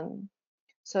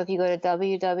 So if you go to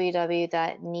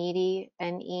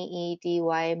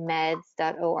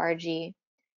www.needymeds.org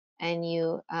and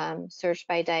you search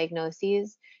by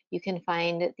diagnoses, you can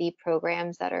find the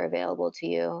programs that are available to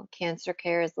you. Cancer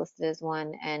care is listed as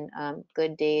one, and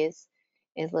Good Days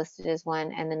is listed as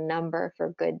one, and the number for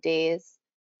Good Days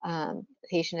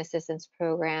patient assistance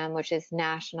program, which is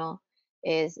national,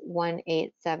 is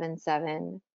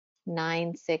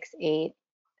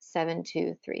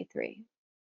 1-877-968-7233.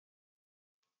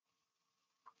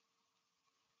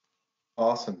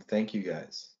 Awesome, thank you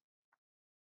guys.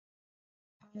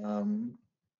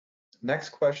 Next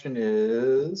question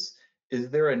is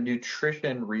there a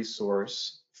nutrition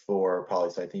resource for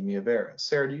polycythemia vera?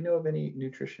 Sarah, do you know of any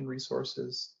nutrition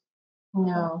resources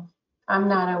No, I'm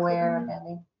not aware of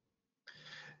any.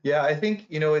 Yeah, I think,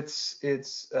 it's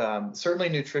certainly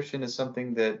nutrition is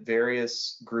something that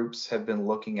various groups have been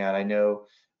looking at. I know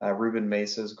Ruben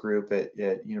Mesa's group at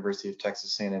University of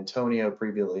Texas San Antonio,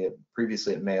 previously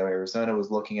at Mayo, Arizona,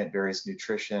 was looking at various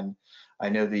nutrition. I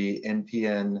know the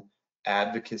NPN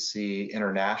Advocacy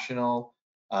International,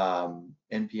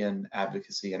 Advocacy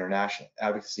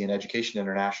and Education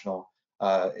International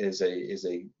is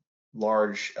a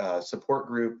large support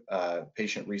group,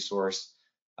 patient resource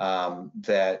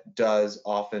that does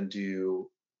often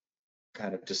do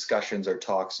kind of discussions or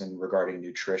talks regarding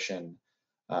nutrition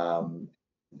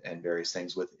and various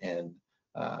things within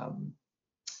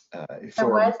There for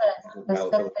was a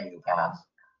myeloproliferative specific neoplasms.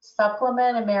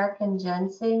 supplement, American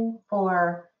ginseng,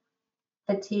 for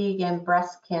fatigue and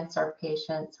breast cancer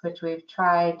patients, which we've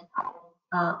tried.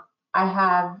 I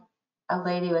have a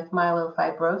lady with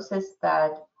myelofibrosis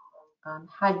that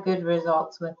had good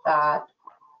results with that.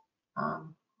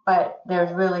 But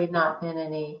there's really not been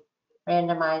any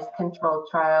randomized controlled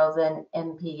trials in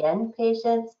MPN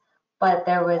patients, but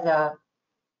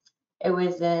it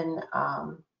was in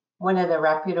one of the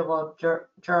reputable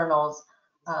journals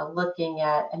looking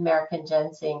at American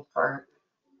ginseng for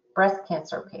breast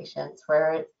cancer patients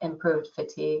where it improved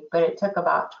fatigue, but it took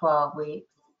about 12 weeks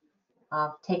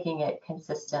of taking it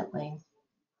consistently.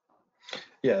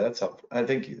 Yeah, that's helpful. I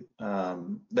think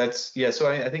yeah.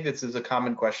 So I think this is a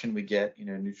common question we get.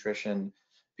 Nutrition,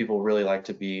 people really like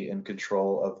to be in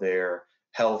control of their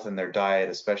health and their diet,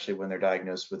 especially when they're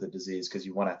diagnosed with a disease, because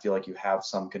you want to feel like you have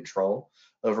some control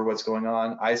over what's going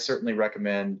on. I certainly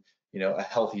recommend, a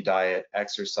healthy diet,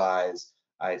 exercise.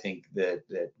 I think that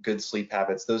good sleep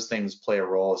habits, those things play a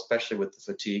role, especially with the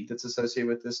fatigue that's associated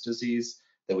with this disease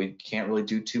that we can't really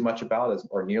do too much about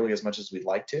or nearly as much as we'd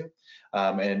like to.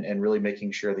 And really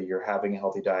making sure that you're having a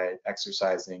healthy diet,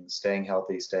 exercising, staying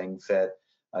healthy, staying fit,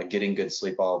 getting good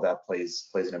sleep, all of that plays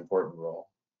an important role.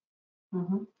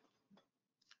 Mm-hmm.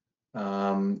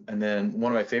 And then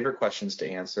one of my favorite questions to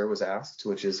answer was asked,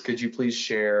 which is, could you please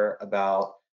share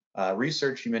about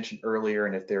research you mentioned earlier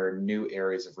and if there are new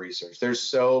areas of research? There's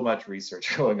so much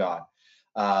research going on.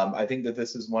 I think that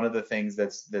this is one of the things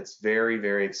that's very,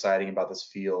 very exciting about this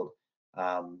field.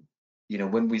 When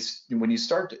you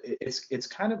start, it's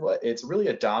kind of it's really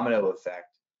a domino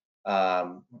effect.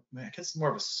 I guess more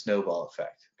of a snowball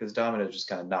effect, because dominoes just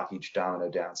kind of knock each domino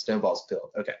down. Snowballs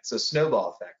build. Okay, so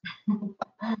snowball effect.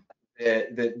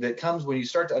 That comes when you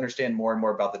start to understand more and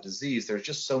more about the disease. There's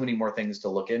just so many more things to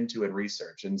look into and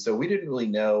research. And so we didn't really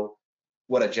know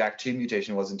what a JAK2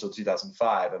 mutation was until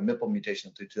 2005, a MIPL mutation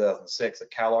until 2006, a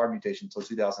CALR mutation until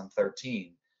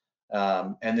 2013.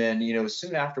 And then,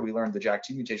 soon after we learned the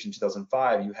JAK2 mutation in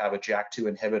 2005, you have a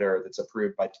JAK2 inhibitor that's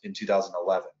approved in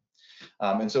 2011.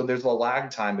 And so there's a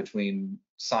lag time between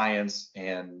science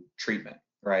and treatment,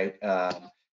 right?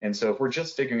 And so if we're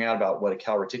just figuring out about what a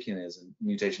calreticulin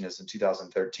mutation is in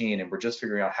 2013, and we're just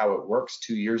figuring out how it works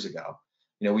 2 years ago,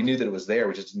 we knew that it was there,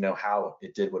 we just didn't know how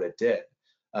it did what it did.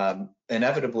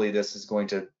 Inevitably, this is going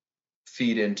to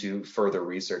feed into further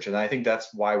research. And I think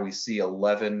that's why we see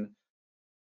 11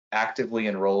 actively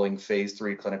enrolling phase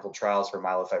 3 clinical trials for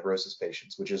myelofibrosis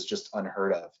patients, which is just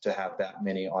unheard of to have that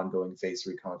many ongoing phase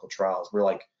 3 clinical trials. We're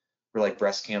like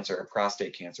breast cancer or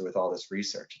prostate cancer with all this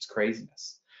research. It's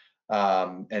craziness.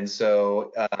 And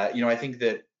so, I think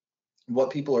that what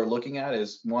people are looking at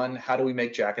is, one, how do we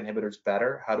make JAK inhibitors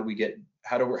better? How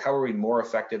are we more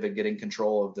effective at getting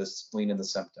control of the spleen and the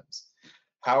symptoms?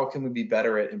 How can we be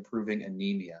better at improving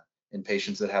anemia in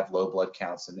patients that have low blood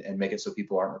counts and make it so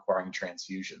people aren't requiring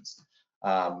transfusions?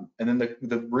 And then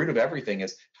the root of everything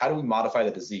is, how do we modify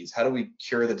the disease? How do we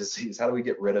cure the disease? How do we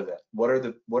get rid of it? What are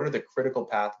the critical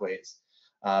pathways?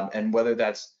 And whether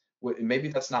maybe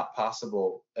that's not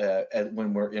possible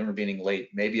when we're intervening late.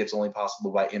 Maybe it's only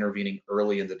possible by intervening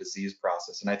early in the disease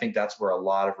process. And I think that's where a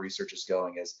lot of research is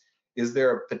going, is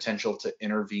there a potential to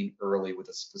intervene early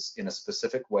in a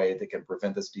specific way that can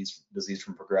prevent this disease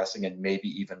from progressing and maybe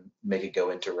even make it go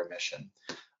into remission?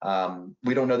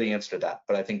 We don't know the answer to that,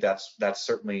 but I think that's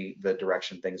certainly the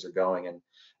direction things are going.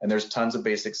 And there's tons of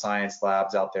basic science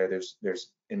labs out there.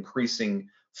 There's increasing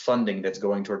funding that's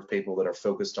going towards people that are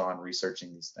focused on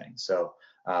researching these things. So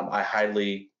I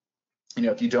highly,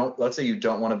 if let's say you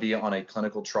don't want to be on a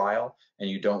clinical trial and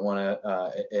you don't want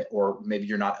to, or maybe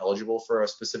you're not eligible for a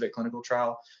specific clinical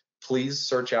trial, please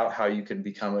search out how you can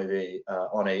become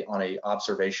on a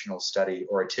observational study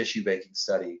or a tissue banking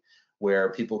study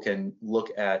where people can look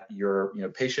at your,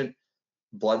 patient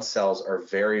blood cells are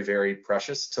very, very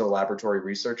precious to laboratory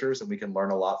researchers, and we can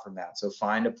learn a lot from that. So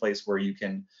find a place where you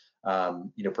can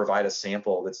provide a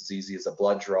sample that's as easy as a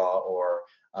blood draw or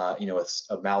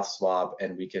a mouth swab,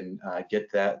 and we can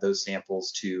get those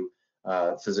samples to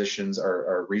physicians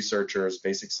or researchers,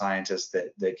 basic scientists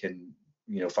that can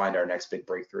find our next big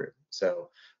breakthrough. So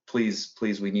please,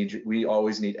 we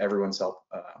always need everyone's help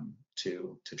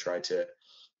to try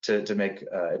to make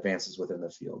advances within the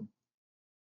field.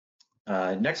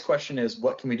 Next question is,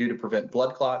 what can we do to prevent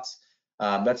blood clots?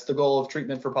 That's the goal of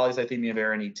treatment for polycythemia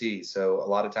vera and ET. So a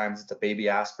lot of times it's a baby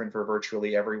aspirin for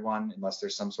virtually everyone, unless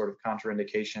there's some sort of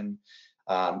contraindication.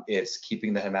 It's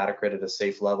keeping the hematocrit at a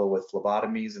safe level with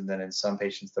phlebotomies, and then in some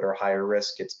patients that are higher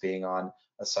risk, it's being on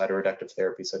a cytoreductive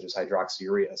therapy such as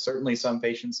hydroxyurea. Certainly some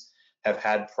patients have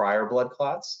had prior blood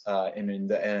clots, and in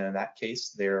that case,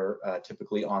 they're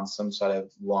typically on some sort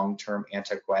of long-term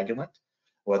anticoagulant,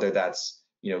 whether that's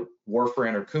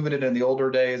warfarin or Coumadin in the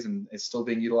older days, and it's still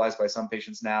being utilized by some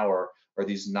patients now, or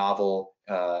these novel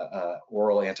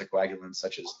oral anticoagulants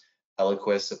such as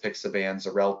Eliquis, Apixaban,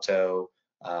 Xarelto,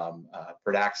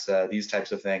 Pradaxa, these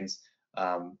types of things.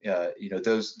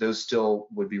 Those still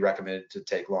would be recommended to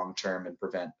take long term and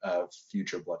prevent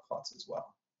future blood clots as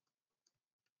well.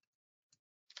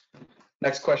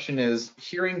 Next question is,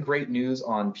 hearing great news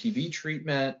on PV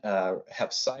treatment,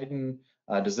 hepcidin.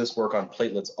 Does this work on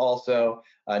platelets also?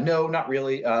 No, not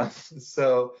really. You're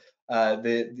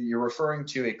referring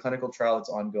to a clinical trial that's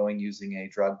ongoing using a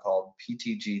drug called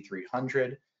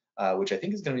PTG-300, which I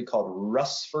think is going to be called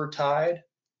rusfertide,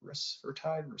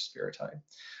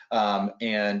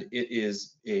 and it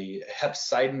is a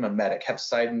hepcidin mimetic.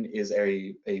 Hepcidin is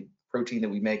a protein that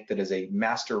we make that is a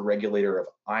master regulator of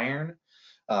iron.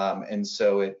 And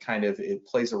so it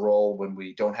plays a role when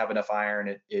we don't have enough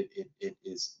iron, it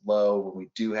is low. When we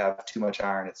do have too much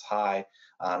iron, it's high,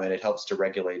 and it helps to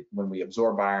regulate when we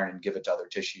absorb iron and give it to other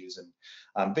tissues.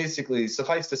 And basically,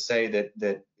 suffice to say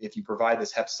that if you provide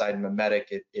this hepcidin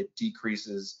mimetic, it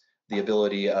decreases the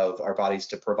ability of our bodies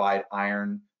to provide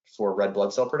iron for red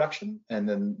blood cell production, and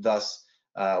then thus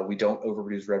we don't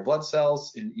overproduce red blood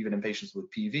cells, even in patients with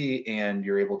PV, and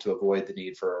you're able to avoid the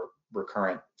need for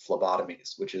recurrent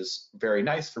phlebotomies, which is very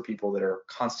nice for people that are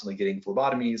constantly getting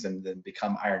phlebotomies and then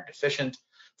become iron deficient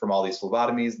from all these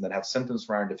phlebotomies and then have symptoms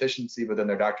from iron deficiency, but then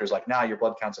their doctor's like, nah, your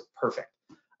blood counts are perfect.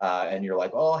 And you're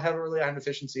like, oh, I have a really iron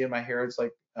deficiency and my hair is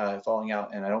like falling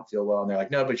out and I don't feel well. And they're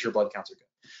like, no, but your blood counts are good.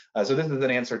 So this is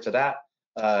an answer to that,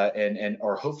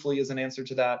 or hopefully is an answer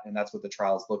to that, and that's what the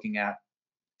trial is looking at.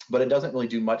 But it doesn't really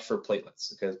do much for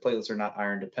platelets because platelets are not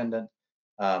iron dependent.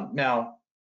 Now,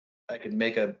 I could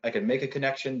make a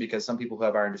connection because some people who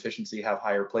have iron deficiency have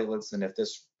higher platelets, and if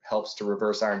this helps to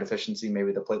reverse iron deficiency,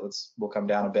 maybe the platelets will come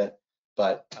down a bit.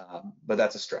 But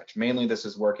that's a stretch. Mainly, this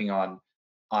is working on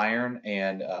iron,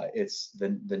 and it's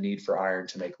the need for iron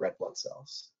to make red blood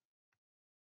cells.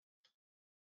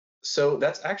 So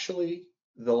that's actually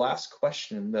the last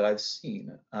question that I've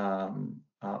seen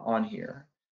on here.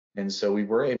 And so we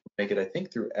were able to make it, I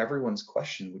think, through everyone's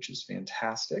question, which is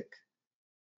fantastic.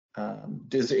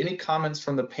 Is there any comments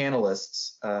from the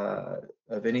panelists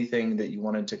of anything that you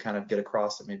wanted to kind of get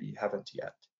across that maybe you haven't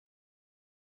yet?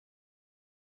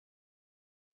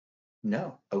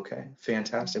 No? Okay,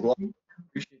 fantastic. Well, I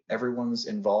appreciate everyone's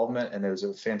involvement, and there was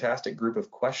a fantastic group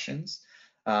of questions.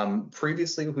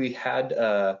 Previously, we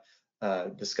had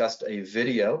discussed a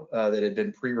video that had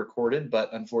been pre-recorded, but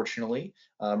unfortunately,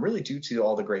 really due to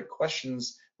all the great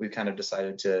questions, we've kind of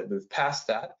decided to move past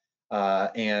that.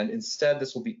 And instead,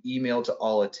 this will be emailed to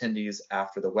all attendees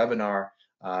after the webinar.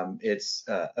 It's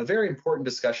a very important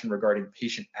discussion regarding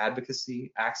patient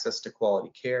advocacy, access to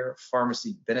quality care,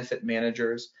 pharmacy benefit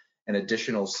managers, and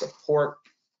additional support.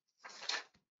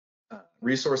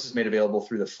 Resources made available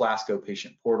through the Flasco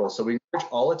patient portal. So we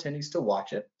encourage all attendees to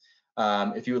watch it.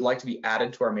 If you would like to be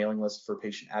added to our mailing list for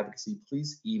patient advocacy,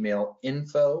 please email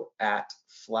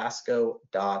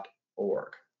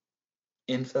info@flasco.org.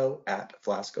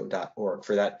 info@flasco.org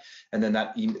for that, and then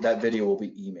that video will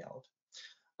be emailed.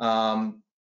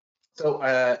 So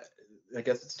I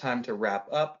guess it's time to wrap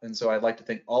up, and so I'd like to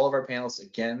thank all of our panelists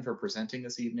again for presenting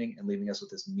this evening and leaving us with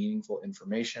this meaningful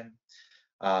information.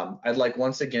 I'd like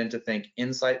once again to thank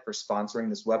Insight for sponsoring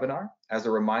this webinar. As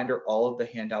a reminder, all of the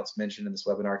handouts mentioned in this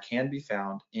webinar can be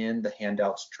found in the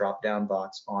handouts drop-down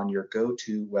box on your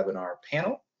GoToWebinar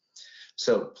panel.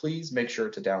 So please make sure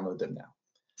to download them now.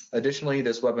 Additionally,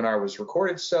 this webinar was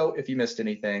recorded, so if you missed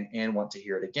anything and want to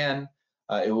hear it again,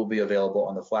 it will be available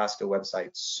on the Flasco website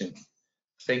soon.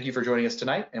 Thank you for joining us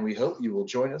tonight, and we hope you will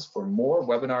join us for more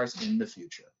webinars in the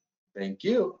future. Thank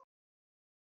you.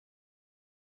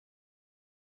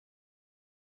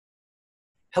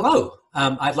 Hello,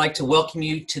 I'd like to welcome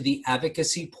you to the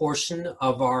advocacy portion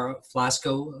of our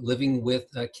Flasco Living with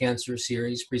Cancer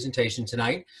series presentation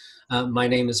tonight. My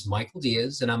name is Michael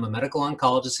Diaz, and I'm a medical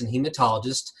oncologist and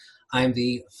hematologist. I'm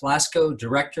the Flasco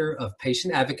Director of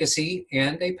Patient Advocacy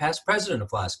and a past president of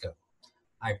Flasco.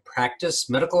 I practice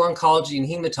medical oncology and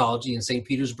hematology in St.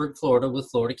 Petersburg, Florida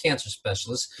with Florida Cancer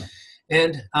Specialists.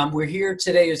 And we're here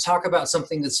today to talk about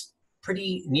something that's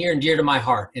pretty near and dear to my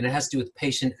heart, and it has to do with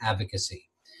patient advocacy.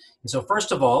 And so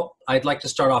first of all, I'd like to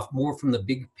start off more from the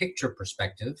big picture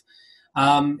perspective.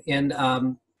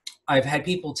 I've had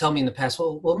people tell me in the past,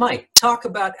 well, Mike, talk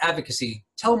about advocacy.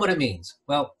 Tell them what it means.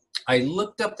 Well, I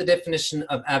looked up the definition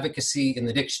of advocacy in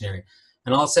the dictionary,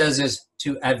 and all it says is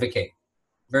to advocate.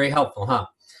 Very helpful, huh?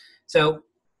 So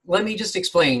let me just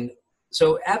explain.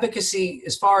 So advocacy,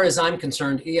 as far as I'm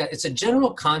concerned, yeah, it's a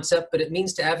general concept, but it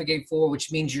means to advocate for,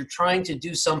 which means you're trying to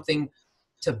do something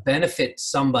to benefit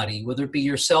somebody, whether it be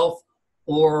yourself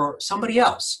or somebody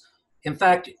else. In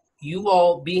fact, you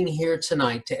all being here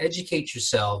tonight to educate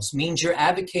yourselves means you're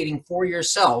advocating for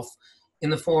yourself in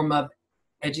the form of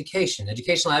education,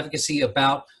 educational advocacy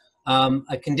about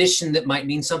a condition that might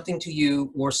mean something to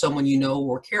you or someone you know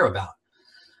or care about.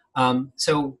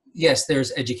 So yes,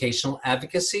 there's educational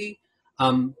advocacy.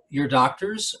 Your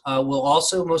doctors will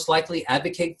also most likely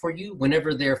advocate for you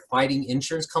whenever they're fighting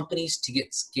insurance companies to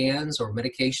get scans or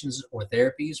medications or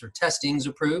therapies or testings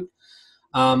approved.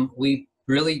 We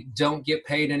really don't get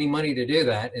paid any money to do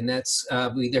that, and that's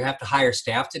we either have to hire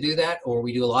staff to do that or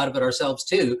we do a lot of it ourselves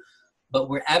too, but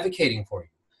we're advocating for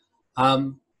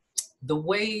you. The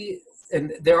way,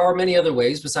 and there are many other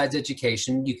ways besides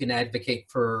education, you can advocate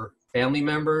for family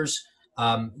members.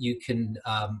 You can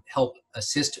help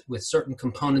assist with certain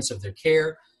components of their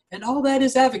care, and all that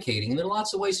is advocating. And there are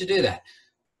lots of ways to do that.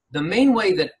 The main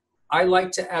way that I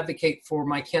like to advocate for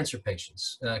my cancer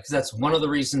patients, because that's one of the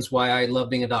reasons why I love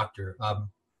being a doctor.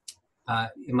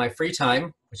 In my free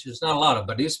time, which is not a lot of,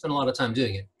 but I do spend a lot of time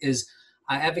doing it, is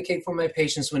I advocate for my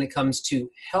patients when it comes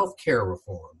to healthcare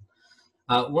reform.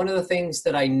 One of the things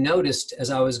that I noticed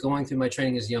as I was going through my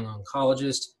training as a young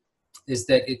oncologist is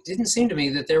that it didn't seem to me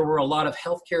that there were a lot of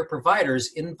healthcare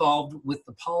providers involved with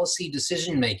the policy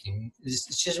decision-making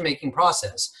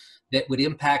process that would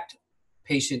impact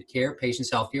patient care,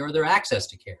 patients' healthcare, or their access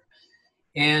to care.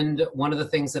 And one of the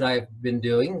things that I've been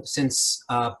doing since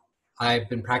I've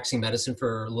been practicing medicine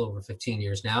for a little over 15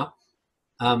 years now,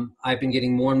 I've been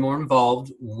getting more and more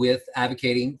involved with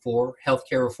advocating for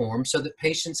healthcare reform so that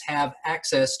patients have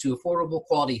access to affordable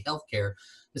quality healthcare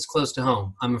that's close to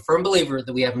home. I'm a firm believer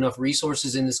that we have enough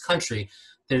resources in this country.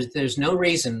 There's no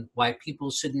reason why people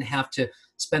shouldn't have to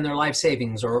spend their life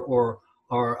savings or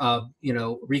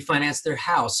refinance their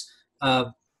house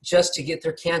just to get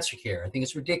their cancer care. I think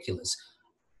it's ridiculous.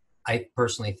 I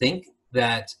personally think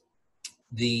that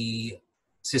the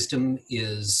system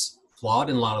is flawed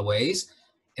in a lot of ways,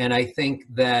 and I think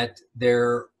that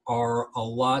there are a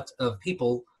lot of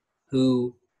people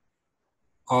who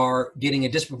are getting a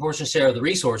disproportionate share of the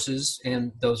resources,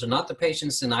 and those are not the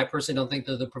patients, and I personally don't think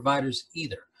they're the providers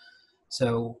either.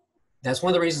 So that's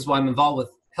one of the reasons why I'm involved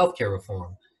with healthcare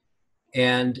reform.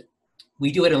 And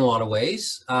we do it in a lot of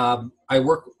ways. I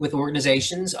work with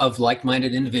organizations of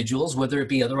like-minded individuals, whether it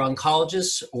be other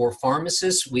oncologists or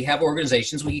pharmacists. We have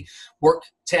organizations. We work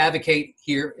to advocate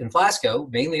here in Flasco,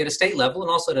 mainly at a state level and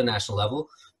also at a national level.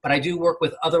 But I do work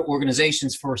with other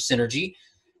organizations for synergy.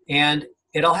 And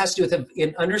it all has to do with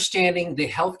in understanding the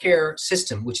healthcare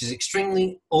system, which is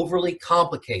extremely overly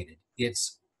complicated. It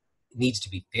needs to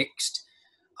be fixed,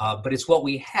 but it's what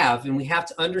we have, and we have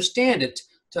to understand it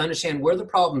to understand where the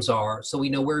problems are so we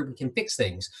know where we can fix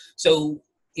things. So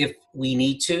if we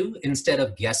need to, instead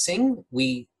of guessing,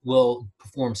 we will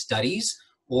perform studies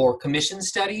or commission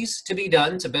studies to be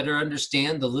done to better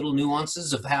understand the little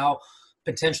nuances of how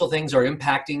potential things are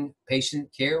impacting patient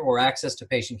care or access to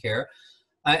patient care.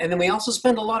 And then we also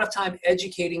spend a lot of time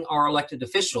educating our elected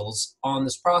officials on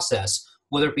this process,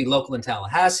 whether it be local in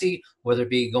Tallahassee, whether it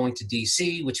be going to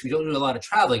DC, which we don't do a lot of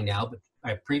traveling now, but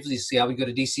I previously I would go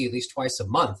to DC at least twice a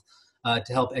month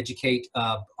to help educate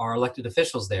our elected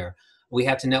officials there. We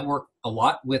have to network a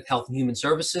lot with Health and Human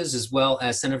Services as well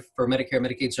as Center for Medicare and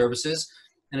Medicaid Services.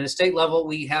 And at a state level,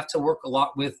 we have to work a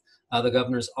lot with the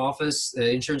governor's office,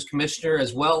 the insurance commissioner,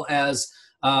 as well as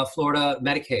Florida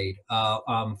Medicaid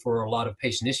for a lot of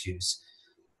patient issues.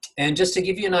 And just to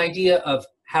give you an idea of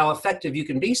how effective you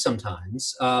can be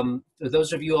sometimes, for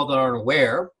those of you all that aren't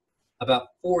aware, about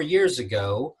 4 years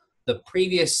ago, the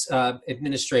previous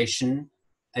administration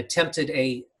attempted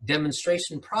a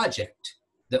demonstration project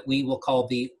that we will call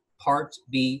the Part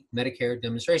B Medicare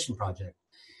Demonstration Project.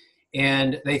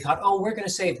 And they thought, oh, we're going to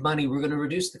save money. We're going to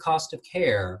reduce the cost of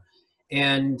care.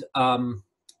 And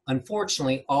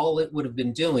unfortunately, all it would have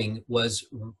been doing was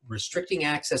restricting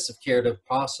access of care to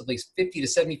possibly 50 to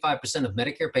 75% of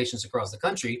Medicare patients across the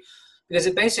country, because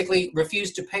it basically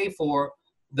refused to pay for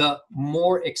the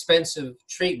more expensive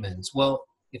treatments. Well,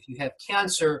 if you have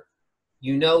cancer,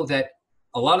 you know that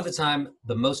a lot of the time,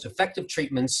 the most effective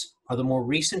treatments are the more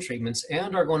recent treatments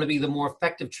and are going to be the more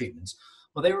effective treatments.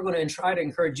 Well, they were going to try to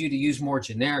encourage you to use more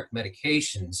generic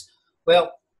medications.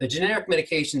 Well, the generic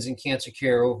medications in cancer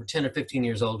care are over 10 or 15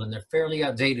 years old, and they're fairly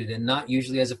outdated and not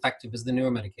usually as effective as the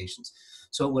newer medications.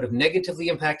 So it would have negatively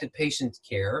impacted patient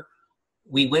care.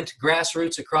 We went to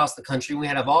grassroots across the country. We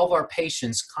had to have all of our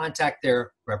patients contact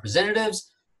their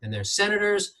representatives and their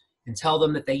senators and tell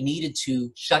them that they needed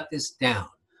to shut this down.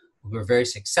 We were very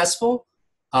successful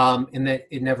in that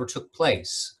it never took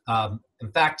place.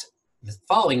 In fact, the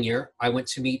following year, I went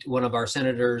to meet one of our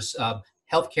senators'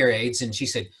 healthcare aides, and she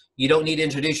said, you don't need to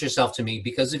introduce yourself to me.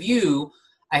 Because of you,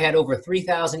 I had over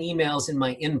 3,000 emails in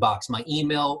my inbox. My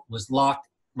email was locked.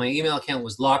 My email account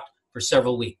was locked for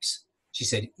several weeks. She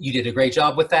said, you did a great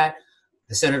job with that.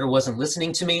 The senator wasn't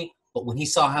listening to me, but when he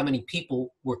saw how many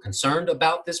people were concerned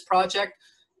about this project,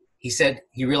 he said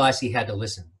he realized he had to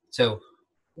listen. So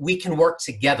we can work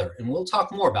together, and we'll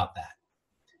talk more about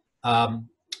that.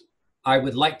 I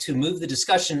would like to move the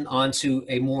discussion onto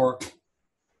a more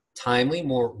timely,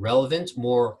 more relevant,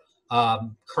 more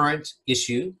current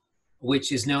issue,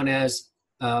 which is known as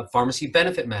pharmacy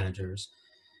benefit managers.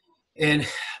 And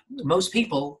most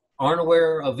people aren't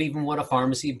aware of even what a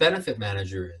pharmacy benefit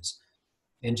manager is.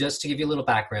 And just to give you a little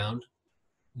background,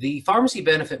 the pharmacy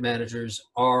benefit managers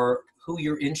are who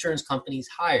your insurance companies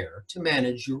hire to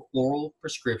manage your oral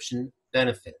prescription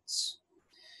benefits.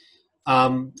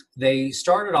 They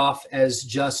started off as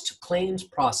just claims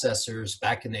processors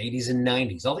back in the 80s and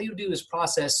 90s. All they would do is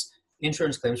process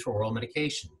insurance claims for oral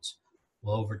medications.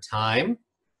 Well, over time,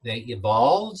 they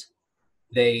evolved,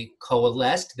 they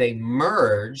coalesced, they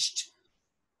merged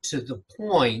to the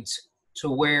point to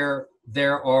where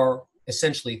there are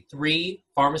essentially 3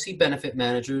 pharmacy benefit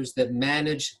managers that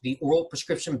manage the oral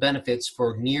prescription benefits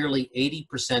for nearly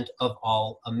 80% of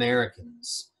all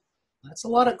Americans. That's a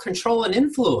lot of control and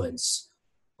influence.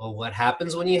 Well, what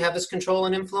happens when you have this control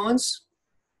and influence?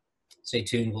 Stay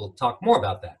tuned, we'll talk more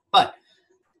about that. But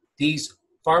these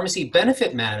pharmacy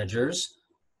benefit managers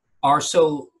are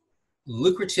so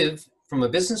lucrative from a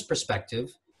business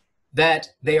perspective that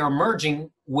they are merging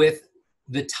with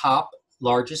the top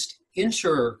largest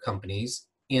insurer companies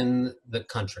in the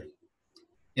country.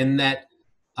 In that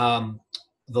one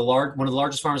of the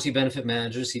largest pharmacy benefit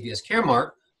managers, CVS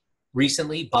Caremark,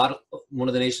 recently bought one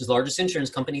of the nation's largest insurance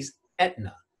companies,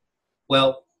 Aetna.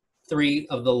 Well, 3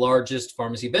 of the largest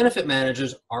pharmacy benefit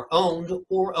managers are owned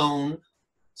or own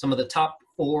some of the top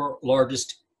 4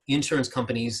 largest insurance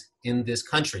companies in this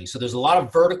country. So there's a lot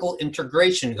of vertical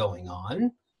integration going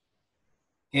on.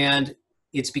 And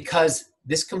it's because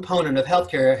this component of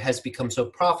healthcare has become so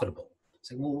profitable.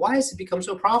 It's like, well, why has it become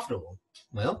so profitable?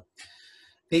 Well,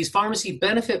 these pharmacy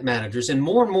benefit managers, and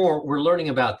more we're learning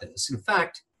about this. In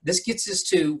fact, this gets us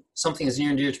to something that's near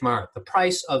and dear to my heart, the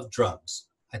price of drugs.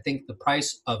 I think the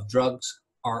price of drugs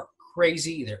are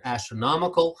crazy. They're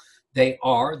astronomical. They're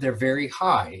very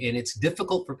high. And it's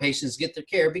difficult for patients to get their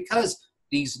care because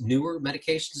these newer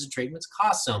medications and treatments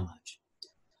cost so much.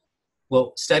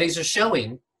 Well, studies are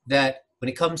showing that when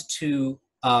it comes to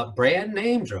brand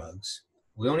name drugs,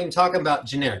 we don't even talk about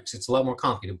generics. It's a lot more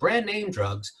complicated. Brand name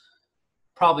drugs,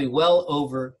 probably well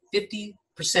over 50%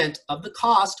 of the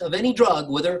cost of any drug,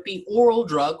 whether it be oral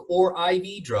drug or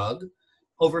IV drug,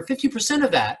 over 50%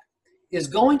 of that is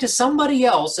going to somebody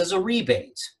else as a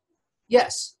rebate.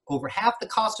 Yes, over half the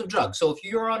cost of drugs. So if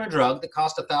you're on a drug that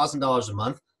costs $1,000 a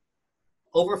month,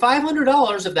 over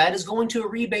 $500 of that is going to a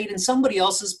rebate in somebody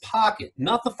else's pocket,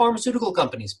 not the pharmaceutical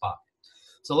company's pocket.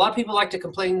 So a lot of people like to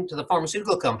complain to the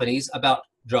pharmaceutical companies about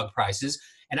drug prices,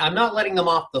 and I'm not letting them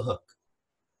off the hook.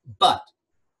 But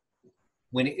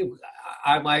when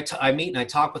I meet and I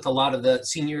talk with a lot of the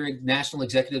senior national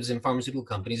executives in pharmaceutical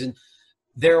companies, and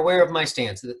they're aware of my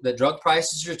stance that drug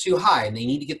prices are too high and they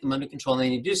need to get them under control and they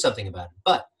need to do something about it.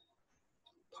 But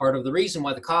part of the reason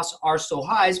why the costs are so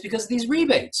high is because of these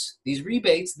rebates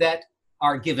that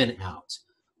are given out.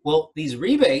 Well, these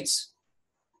rebates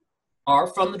are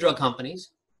from the drug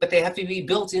companies, but they have to be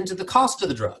built into the cost of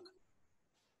the drug.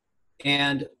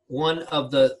 And one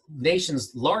of the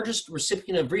nation's largest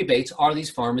recipient of rebates are these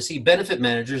pharmacy benefit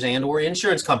managers and or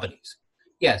insurance companies.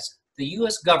 Yes, the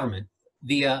U.S. government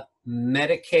via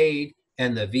Medicaid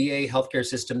and the VA healthcare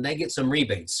system, they get some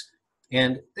rebates.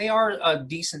 And they are a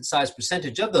decent sized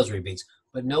percentage of those rebates,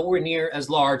 but nowhere near as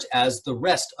large as the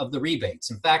rest of the rebates.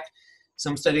 In fact,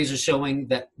 some studies are showing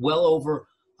that well over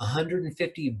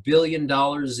 $150 billion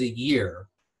a year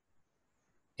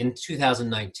in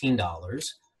 2019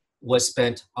 dollars was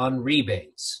spent on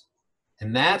rebates.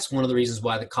 And that's one of the reasons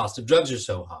why the cost of drugs are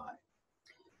so high.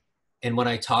 And when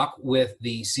I talk with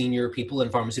the senior people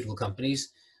in pharmaceutical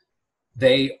companies,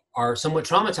 they are somewhat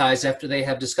traumatized after they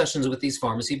have discussions with these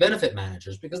pharmacy benefit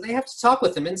managers, because they have to talk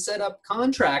with them and set up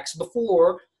contracts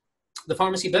before the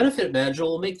pharmacy benefit manager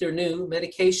will make their new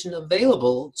medication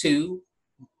available to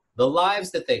the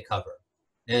lives that they cover.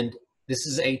 And this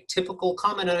is a typical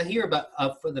comment I hear about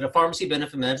that a pharmacy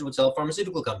benefit manager would tell a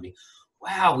pharmaceutical company.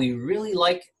 Wow, we really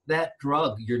like that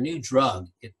drug, your new drug.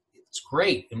 It's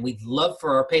great, and we'd love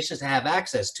for our patients to have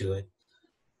access to it.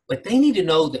 But they need to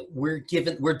know that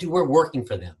we're working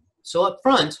for them. So up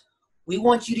front, we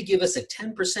want you to give us a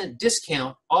 10%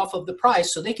 discount off of the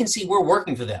price so they can see we're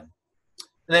working for them.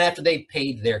 And then after they've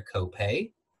paid their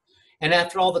copay, and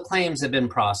after all the claims have been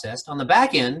processed, on the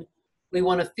back end, we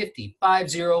want a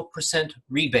 50%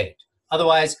 rebate.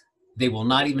 Otherwise, they will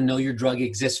not even know your drug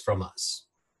exists from us.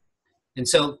 And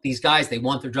so these guys, they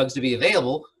want their drugs to be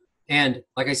available. And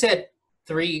like I said,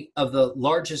 3 of the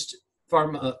largest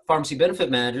pharmacy benefit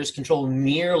managers control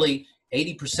nearly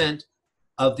 80%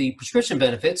 of the prescription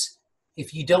benefits.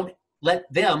 If you don't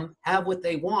let them have what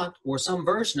they want or some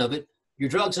version of it, your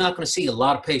drug's not going to see a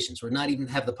lot of patients, or not even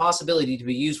have the possibility to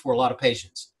be used for a lot of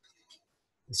patients.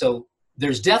 And so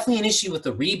there's definitely an issue with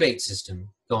the rebate system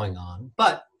going on.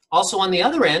 But also on the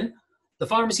other end, the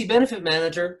pharmacy benefit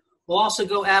manager will also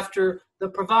go after the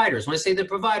providers. When I say the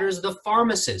providers, the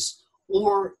pharmacists,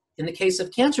 or in the case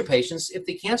of cancer patients, if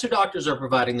the cancer doctors are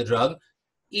providing the drug,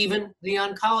 even the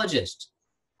oncologist.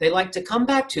 They like to come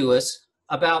back to us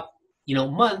about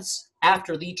months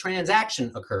after the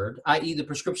transaction occurred, i.e. the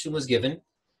prescription was given,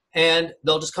 and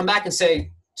they'll just come back and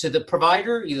say to the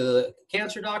provider, either the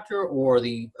cancer doctor or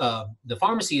the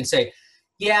pharmacy, and say,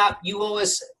 yeah, you owe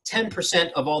us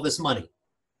 10% of all this money.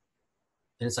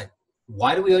 And it's like,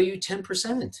 why do we owe you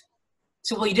 10%?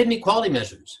 So, well, you didn't meet quality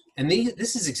measures. And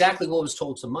this is exactly what was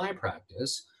told to my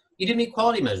practice. You didn't meet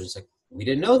quality measures. It's like, we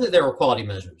didn't know that there were quality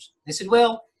measures. They said,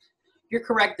 well, you're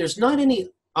correct. There's not any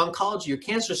oncology or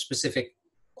cancer specific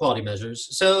quality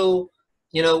measures. So,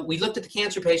 we looked at the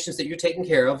cancer patients that you're taking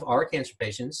care of, our cancer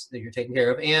patients that you're taking care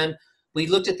of, and we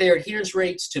looked at their adherence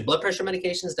rates to blood pressure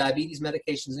medications, diabetes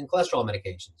medications, and cholesterol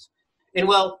medications. And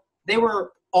well, they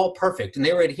were all perfect and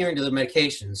they were adhering to the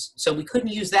medications. So we couldn't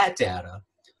use that data.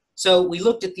 So we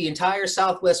looked at the entire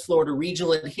Southwest Florida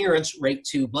regional adherence rate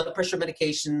to blood pressure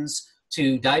medications,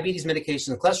 to diabetes medications,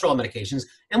 and cholesterol medications,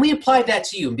 and we applied that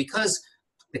to you. And because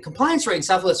the compliance rate in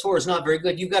Southwest Florida is not very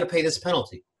good, you've got to pay this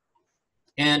penalty.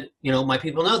 And, my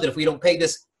people know that if we don't pay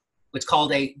this, what's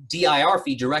called a DIR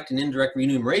fee, direct and indirect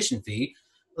remuneration fee,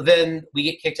 then we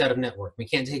get kicked out of network. We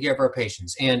can't take care of our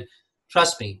patients. And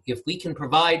trust me, if we can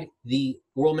provide the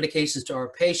oral medications to our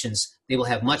patients, they will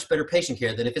have much better patient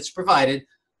care than if it's provided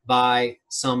by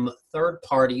some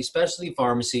third-party specialty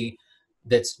pharmacy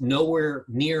that's nowhere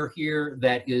near here,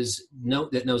 that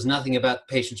knows nothing about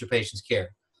patients or patients' care.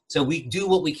 So we do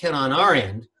what we can on our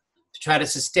end to try to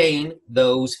sustain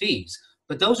those fees.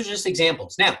 But those are just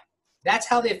examples. Now, that's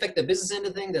how they affect the business end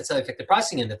of the thing. That's how they affect the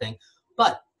pricing end of the thing.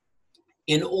 But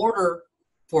in order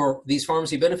for these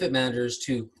pharmacy benefit managers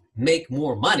to make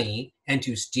more money and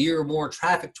to steer more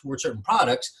traffic towards certain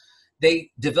products,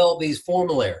 they develop these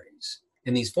formularies.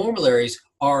 And these formularies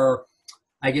are,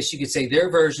 I guess you could say, their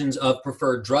versions of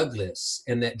preferred drug lists,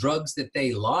 and that drugs that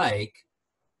they like,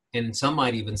 and some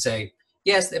might even say,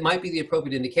 yes, that might be the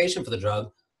appropriate indication for the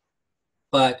drug,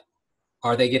 but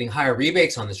are they getting higher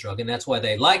rebates on this drug and that's why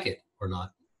they like it or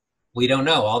not? We don't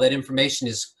know. All that information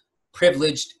is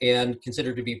privileged and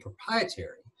considered to be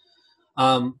proprietary.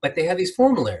 But they have these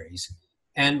formularies,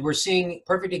 and we're seeing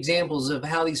perfect examples of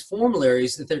how these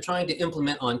formularies that they're trying to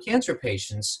implement on cancer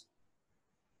patients,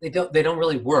 they don't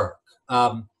really work.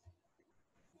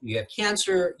 You have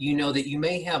cancer, you know that you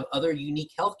may have other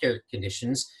unique healthcare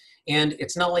conditions, and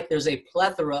it's not like there's a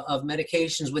plethora of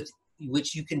medications with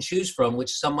which you can choose from, which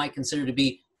some might consider to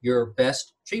be your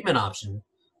best treatment option.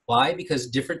 Why? Because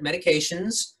different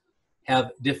medications have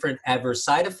different adverse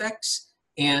side effects,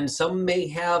 and some may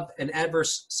have an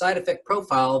adverse side effect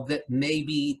profile that may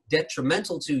be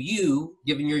detrimental to you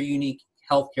given your unique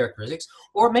health characteristics,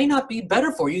 or may not be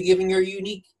better for you given your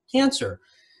unique cancer.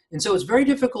 And so it's very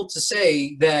difficult to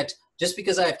say that just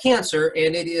because I have cancer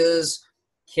and it is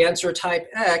cancer type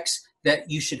X, that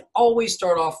you should always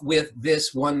start off with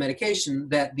this one medication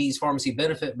that these pharmacy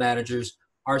benefit managers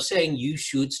are saying you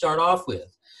should start off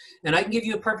with. And I can give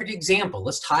you a perfect example.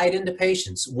 Let's tie it into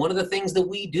patients. One of the things that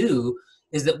we do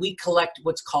is that we collect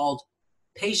what's called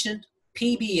patient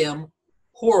PBM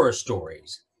horror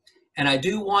stories. And I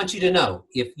do want you to know,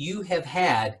 if you have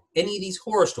had any of these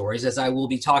horror stories, as I will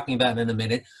be talking about in a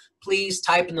minute, please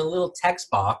type in the little text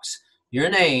box your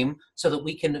name so that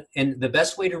we can, and the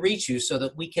best way to reach you so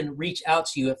that we can reach out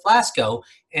to you at Flasco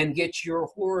and get your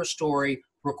horror story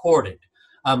recorded.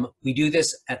 We do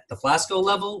this at the Flasco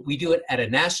level. We do it at a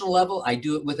national level. I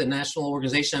do it with a national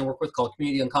organization I work with called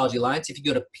Community Oncology Alliance. If you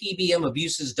go to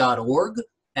pbmabuses.org,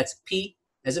 that's P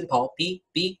as in Paul,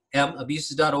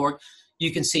 pbmabuses.org,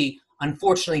 you can see,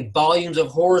 unfortunately, volumes of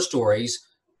horror stories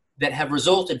that have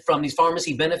resulted from these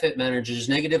pharmacy benefit managers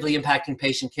negatively impacting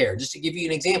patient care. Just to give you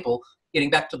an example,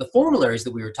 getting back to the formularies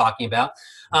that we were talking about,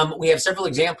 we have several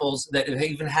examples that have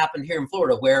even happened here in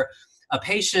Florida where a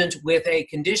patient with a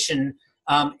condition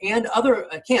and other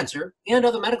cancer and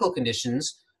other medical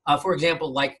conditions, for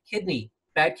example, like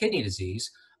bad kidney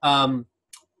disease,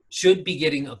 should be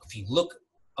getting, if you look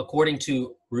according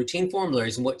to routine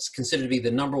formularies and what's considered to be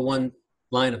the #1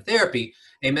 line of therapy,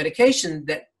 a medication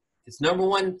that its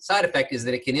 #1 side effect is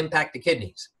that it can impact the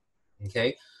kidneys.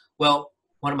 Okay, well,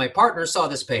 one of my partners saw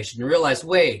this patient and realized,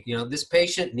 wait, this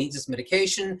patient needs this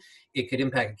medication. It could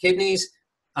impact the kidneys.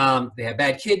 They have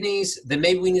bad kidneys. Then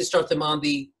maybe we need to start them on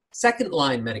the second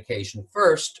line medication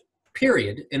first,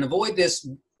 period, and avoid this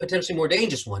potentially more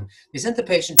dangerous one. They sent the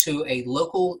patient to a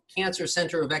local cancer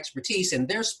center of expertise, and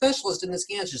their specialist in this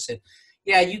cancer said,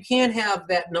 yeah, you can't have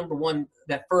that #1,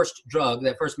 that first drug,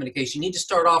 that first medication. You need to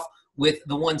start off with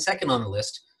the one second on the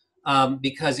list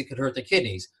because it could hurt the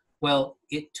kidneys. Well,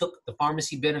 it took the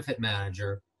pharmacy benefit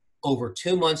manager over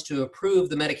 2 months to approve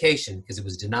the medication because it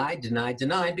was denied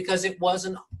because it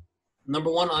wasn't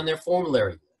 #1 on their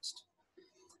formulary list.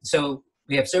 So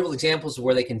we have several examples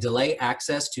where they can delay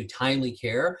access to timely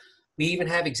care. We even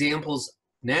have examples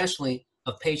nationally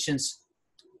of patients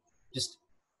just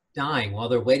dying while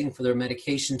they're waiting for their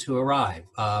medication to arrive.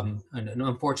 An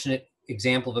unfortunate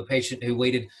example of a patient who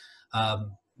waited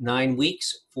 9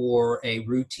 weeks for a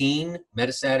routine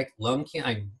metastatic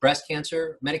breast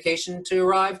cancer medication to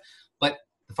arrive, but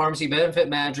the pharmacy benefit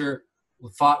manager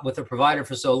fought with the provider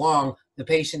for so long, the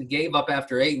patient gave up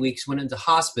after 8 weeks, went into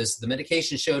hospice. The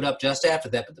medication showed up just after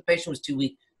that, but the patient was too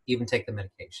weak to even take the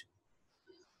medication.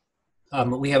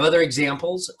 We have other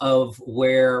examples of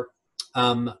where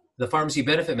the pharmacy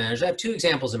benefit manager, I have 2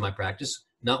 examples in my practice,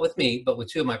 not with me, but with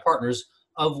 2 of my partners,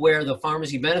 of where the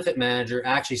pharmacy benefit manager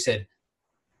actually said,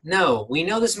 no, we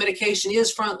know this medication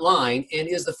is frontline and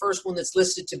is the first one that's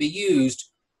listed to be used,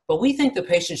 but we think the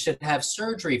patient should have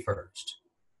surgery first.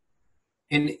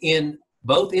 And in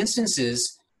both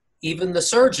instances, even the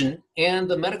surgeon and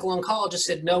the medical oncologist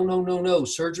said, no,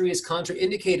 surgery is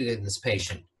contraindicated in this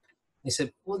patient. They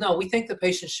said, well, no, we think the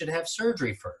patient should have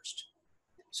surgery first.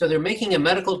 So they're making a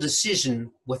medical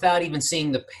decision without even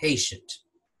seeing the patient.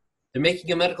 They're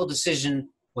making a medical decision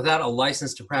without a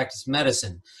license to practice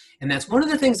medicine. And that's one of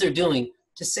the things they're doing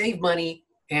to save money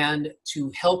and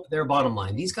to help their bottom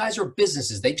line. These guys are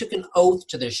businesses. They took an oath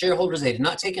to their shareholders. They did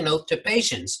not take an oath to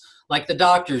patients like the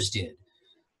doctors did.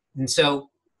 And so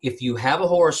if you have a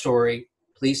horror story,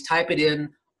 please type it in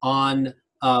on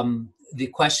the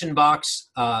question box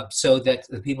so that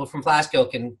the people from Flasco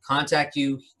can contact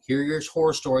you, hear your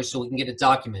horror story so we can get it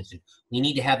documented. We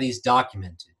need to have these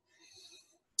documented.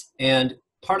 And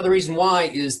part of the reason why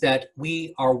is that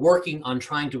we are working on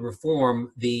trying to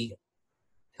reform the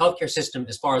healthcare system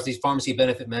as far as these pharmacy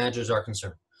benefit managers are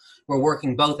concerned. We're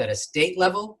working both at a state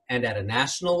level and at a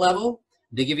national level.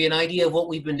 To give you an idea of what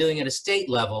we've been doing at a state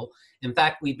level, in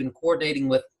fact, we've been coordinating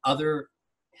with other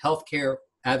healthcare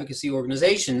advocacy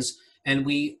organizations, and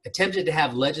we attempted to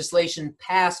have legislation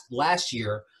passed last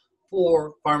year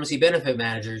for pharmacy benefit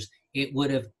managers. It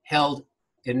would have held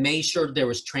and made sure there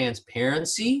was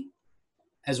transparency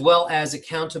as well as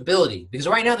accountability, because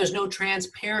right now there's no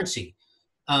transparency.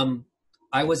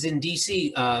 I was in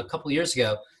DC a couple of years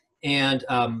ago and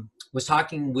was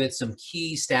talking with some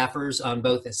key staffers on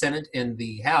both the Senate and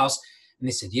the House, and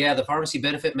they said, yeah, the pharmacy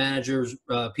benefit managers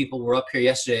people were up here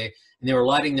yesterday and they were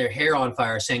lighting their hair on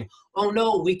fire saying, oh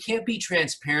no, we can't be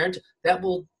transparent. That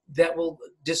will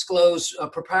disclose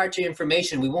proprietary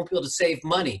information. We won't be able to save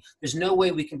money. There's no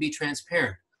way we can be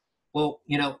transparent. Well,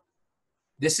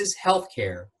 this is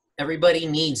healthcare. Everybody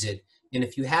needs it. And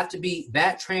if you have to be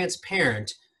that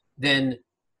transparent, then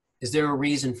is there a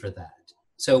reason for that?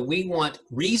 So we want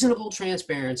reasonable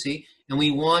transparency and we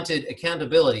wanted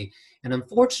accountability. And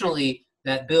unfortunately,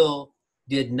 that bill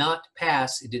did not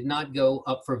pass. It did not go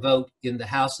up for vote in the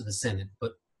House or the Senate.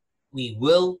 But we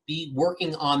will be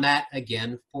working on that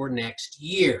again for next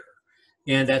year.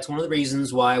 And that's one of the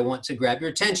reasons why I want to grab your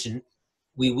attention.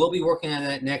 We will be working on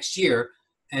that next year,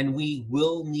 and we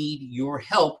will need your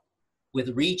help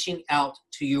with reaching out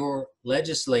to your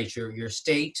legislature, your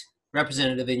state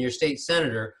representative and your state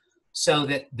senator, so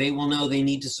that they will know they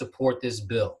need to support this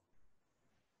bill.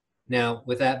 Now,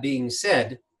 with that being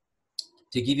said,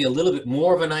 to give you a little bit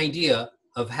more of an idea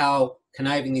of how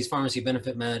conniving these pharmacy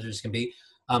benefit managers can be,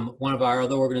 one of our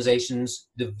other organizations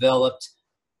developed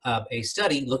a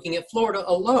study looking at Florida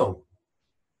alone,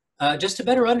 just to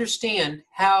better understand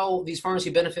how these pharmacy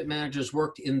benefit managers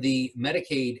worked in the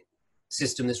Medicaid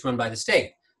system that's run by the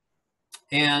state.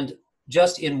 And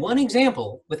just in one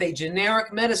example, with a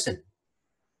generic medicine,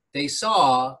 they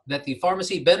saw that the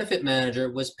pharmacy benefit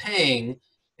manager was paying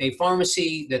a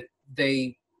pharmacy that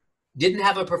they didn't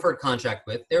have a preferred contract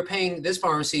with. They're paying this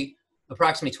pharmacy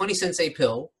approximately 20 cents a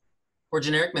pill for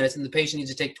generic medicine the patient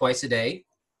needs to take twice a day.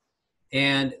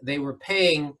 And they were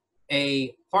paying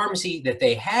a pharmacy that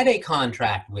they had a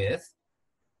contract with.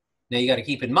 Now you got to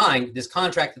keep in mind, this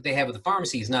contract that they have with the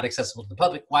pharmacy is not accessible to the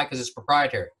public. Why? Because it's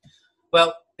proprietary.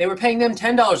 Well, they were paying them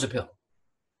 $10 a pill.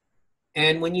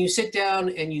 And when you sit down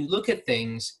and you look at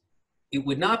things, it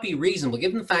would not be reasonable,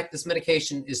 given the fact this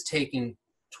medication is taken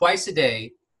twice a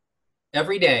day,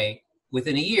 every day,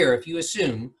 within a year, if you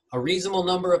assume a reasonable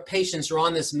number of patients are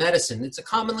on this medicine, it's a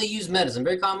commonly used medicine,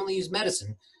 very commonly used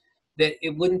medicine, that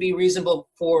it wouldn't be reasonable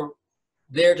for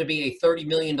there to be a $30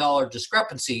 million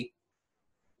discrepancy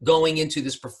going into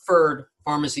this preferred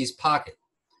pharmacy's pocket.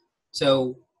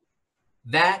 So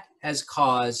that has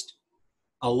caused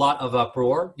a lot of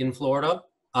uproar in Florida.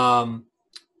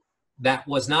 That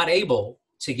was not able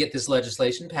to get this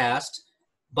legislation passed,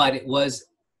 but it was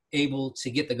able to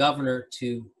get the governor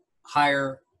to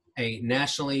hire a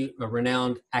nationally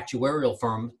renowned actuarial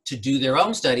firm to do their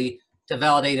own study to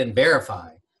validate and verify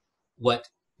what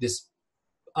this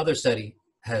other study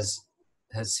has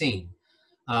seen.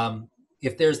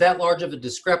 If there's that large of a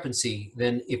discrepancy,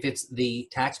 then if it's the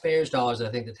taxpayers' dollars, I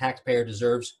think the taxpayer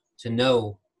deserves to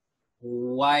know,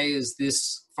 why is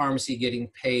this pharmacy getting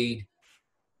paid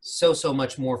so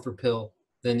much more for pill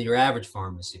than your average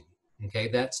pharmacy? Okay,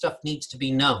 that stuff needs to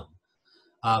be known.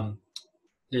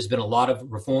 There's been a lot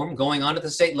of reform going on at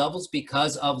the state levels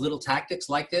because of little tactics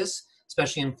like this,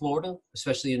 especially in Florida,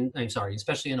 especially in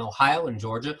Ohio and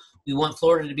Georgia. We want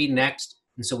Florida to be next,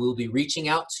 and so we'll be reaching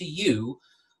out to you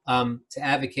to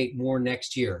advocate more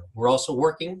next year. We're also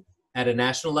working at a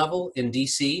national level in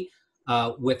DC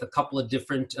with a couple of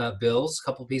different bills, a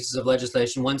couple of pieces of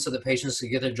legislation, one so that patients could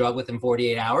get their drug within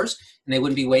 48 hours and they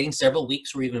wouldn't be waiting several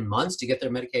weeks or even months to get their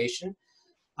medication.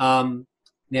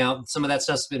 Now, some of that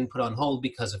stuff's been put on hold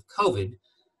because of COVID,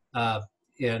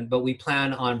 but we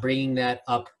plan on bringing that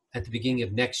up at the beginning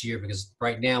of next year, because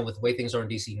right now, with the way things are in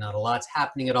DC, not a lot's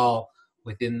happening at all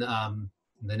within the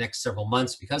next several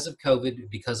months because of COVID,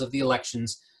 because of the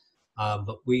elections,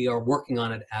 but we are working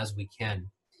on it as we can.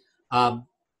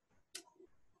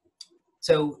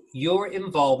 So your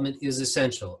involvement is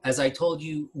essential. As I told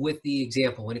you with the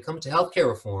example, when it comes to healthcare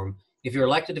reform, if your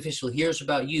elected official hears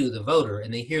about you, the voter,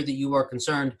 and they hear that you are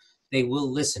concerned, they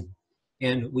will listen.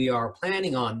 And we are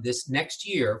planning on this next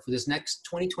year, for this next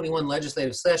 2021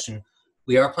 legislative session,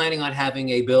 we are planning on having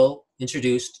a bill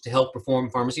introduced to help reform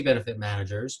pharmacy benefit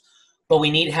managers. But we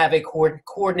need to have a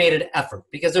coordinated effort,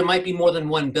 because there might be more than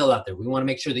one bill out there. We want to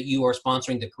make sure that you are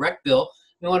sponsoring the correct bill.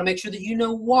 We want to make sure that you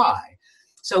know why.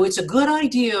 So it's a good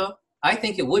idea, I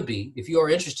think it would be, if you are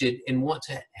interested and want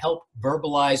to help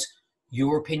verbalize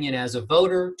your opinion as a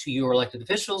voter to your elected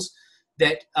officials,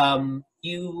 that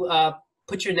you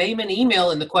put your name and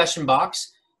email in the question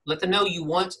box. Let them know you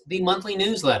want the monthly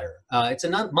newsletter. It's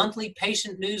a monthly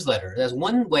patient newsletter. That's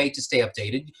one way to stay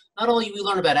updated. Not only will you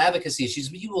learn about advocacy issues,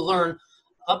 but you will learn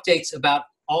updates about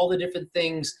all the different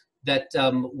things that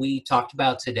we talked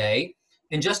about today.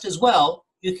 And just as well,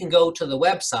 you can go to the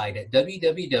website at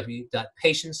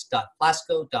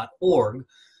www.patients.flasco.org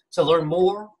to learn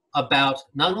more about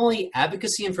not only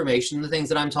advocacy information, the things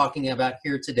that I'm talking about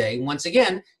here today. Once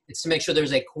again, it's to make sure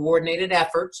there's a coordinated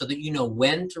effort so that you know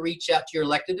when to reach out to your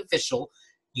elected official,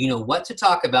 you know what to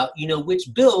talk about, you know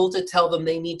which bill to tell them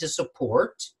they need to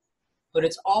support, but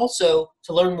it's also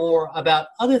to learn more about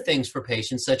other things for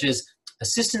patients, such as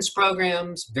assistance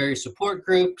programs, various support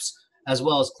groups, as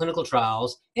well as clinical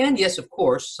trials, and yes, of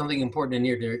course, something important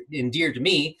and dear to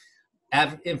me,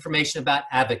 information about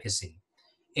advocacy.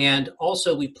 And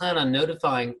also, we plan on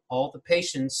notifying all the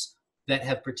patients that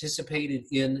have participated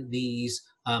in these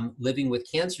Living with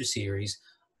Cancer series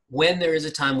when there is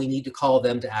a time we need to call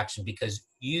them to action, because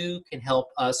you can help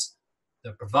us,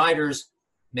 the providers,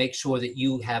 make sure that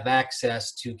you have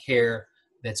access to care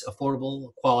that's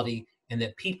affordable, quality, and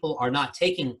that people are not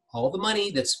taking all the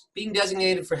money that's being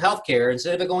designated for healthcare,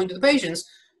 instead of it going to the patients,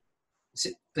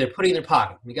 they're putting in their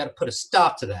pocket. We got to put a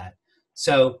stop to that.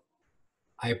 So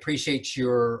I appreciate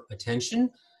your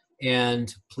attention,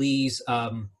 and please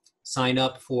sign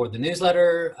up for the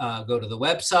newsletter, go to the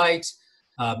website.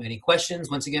 Any questions,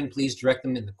 once again, please direct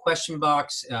them in the question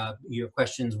box. Your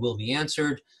questions will be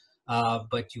answered,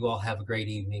 but you all have a great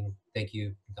evening. Thank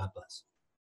you. God bless.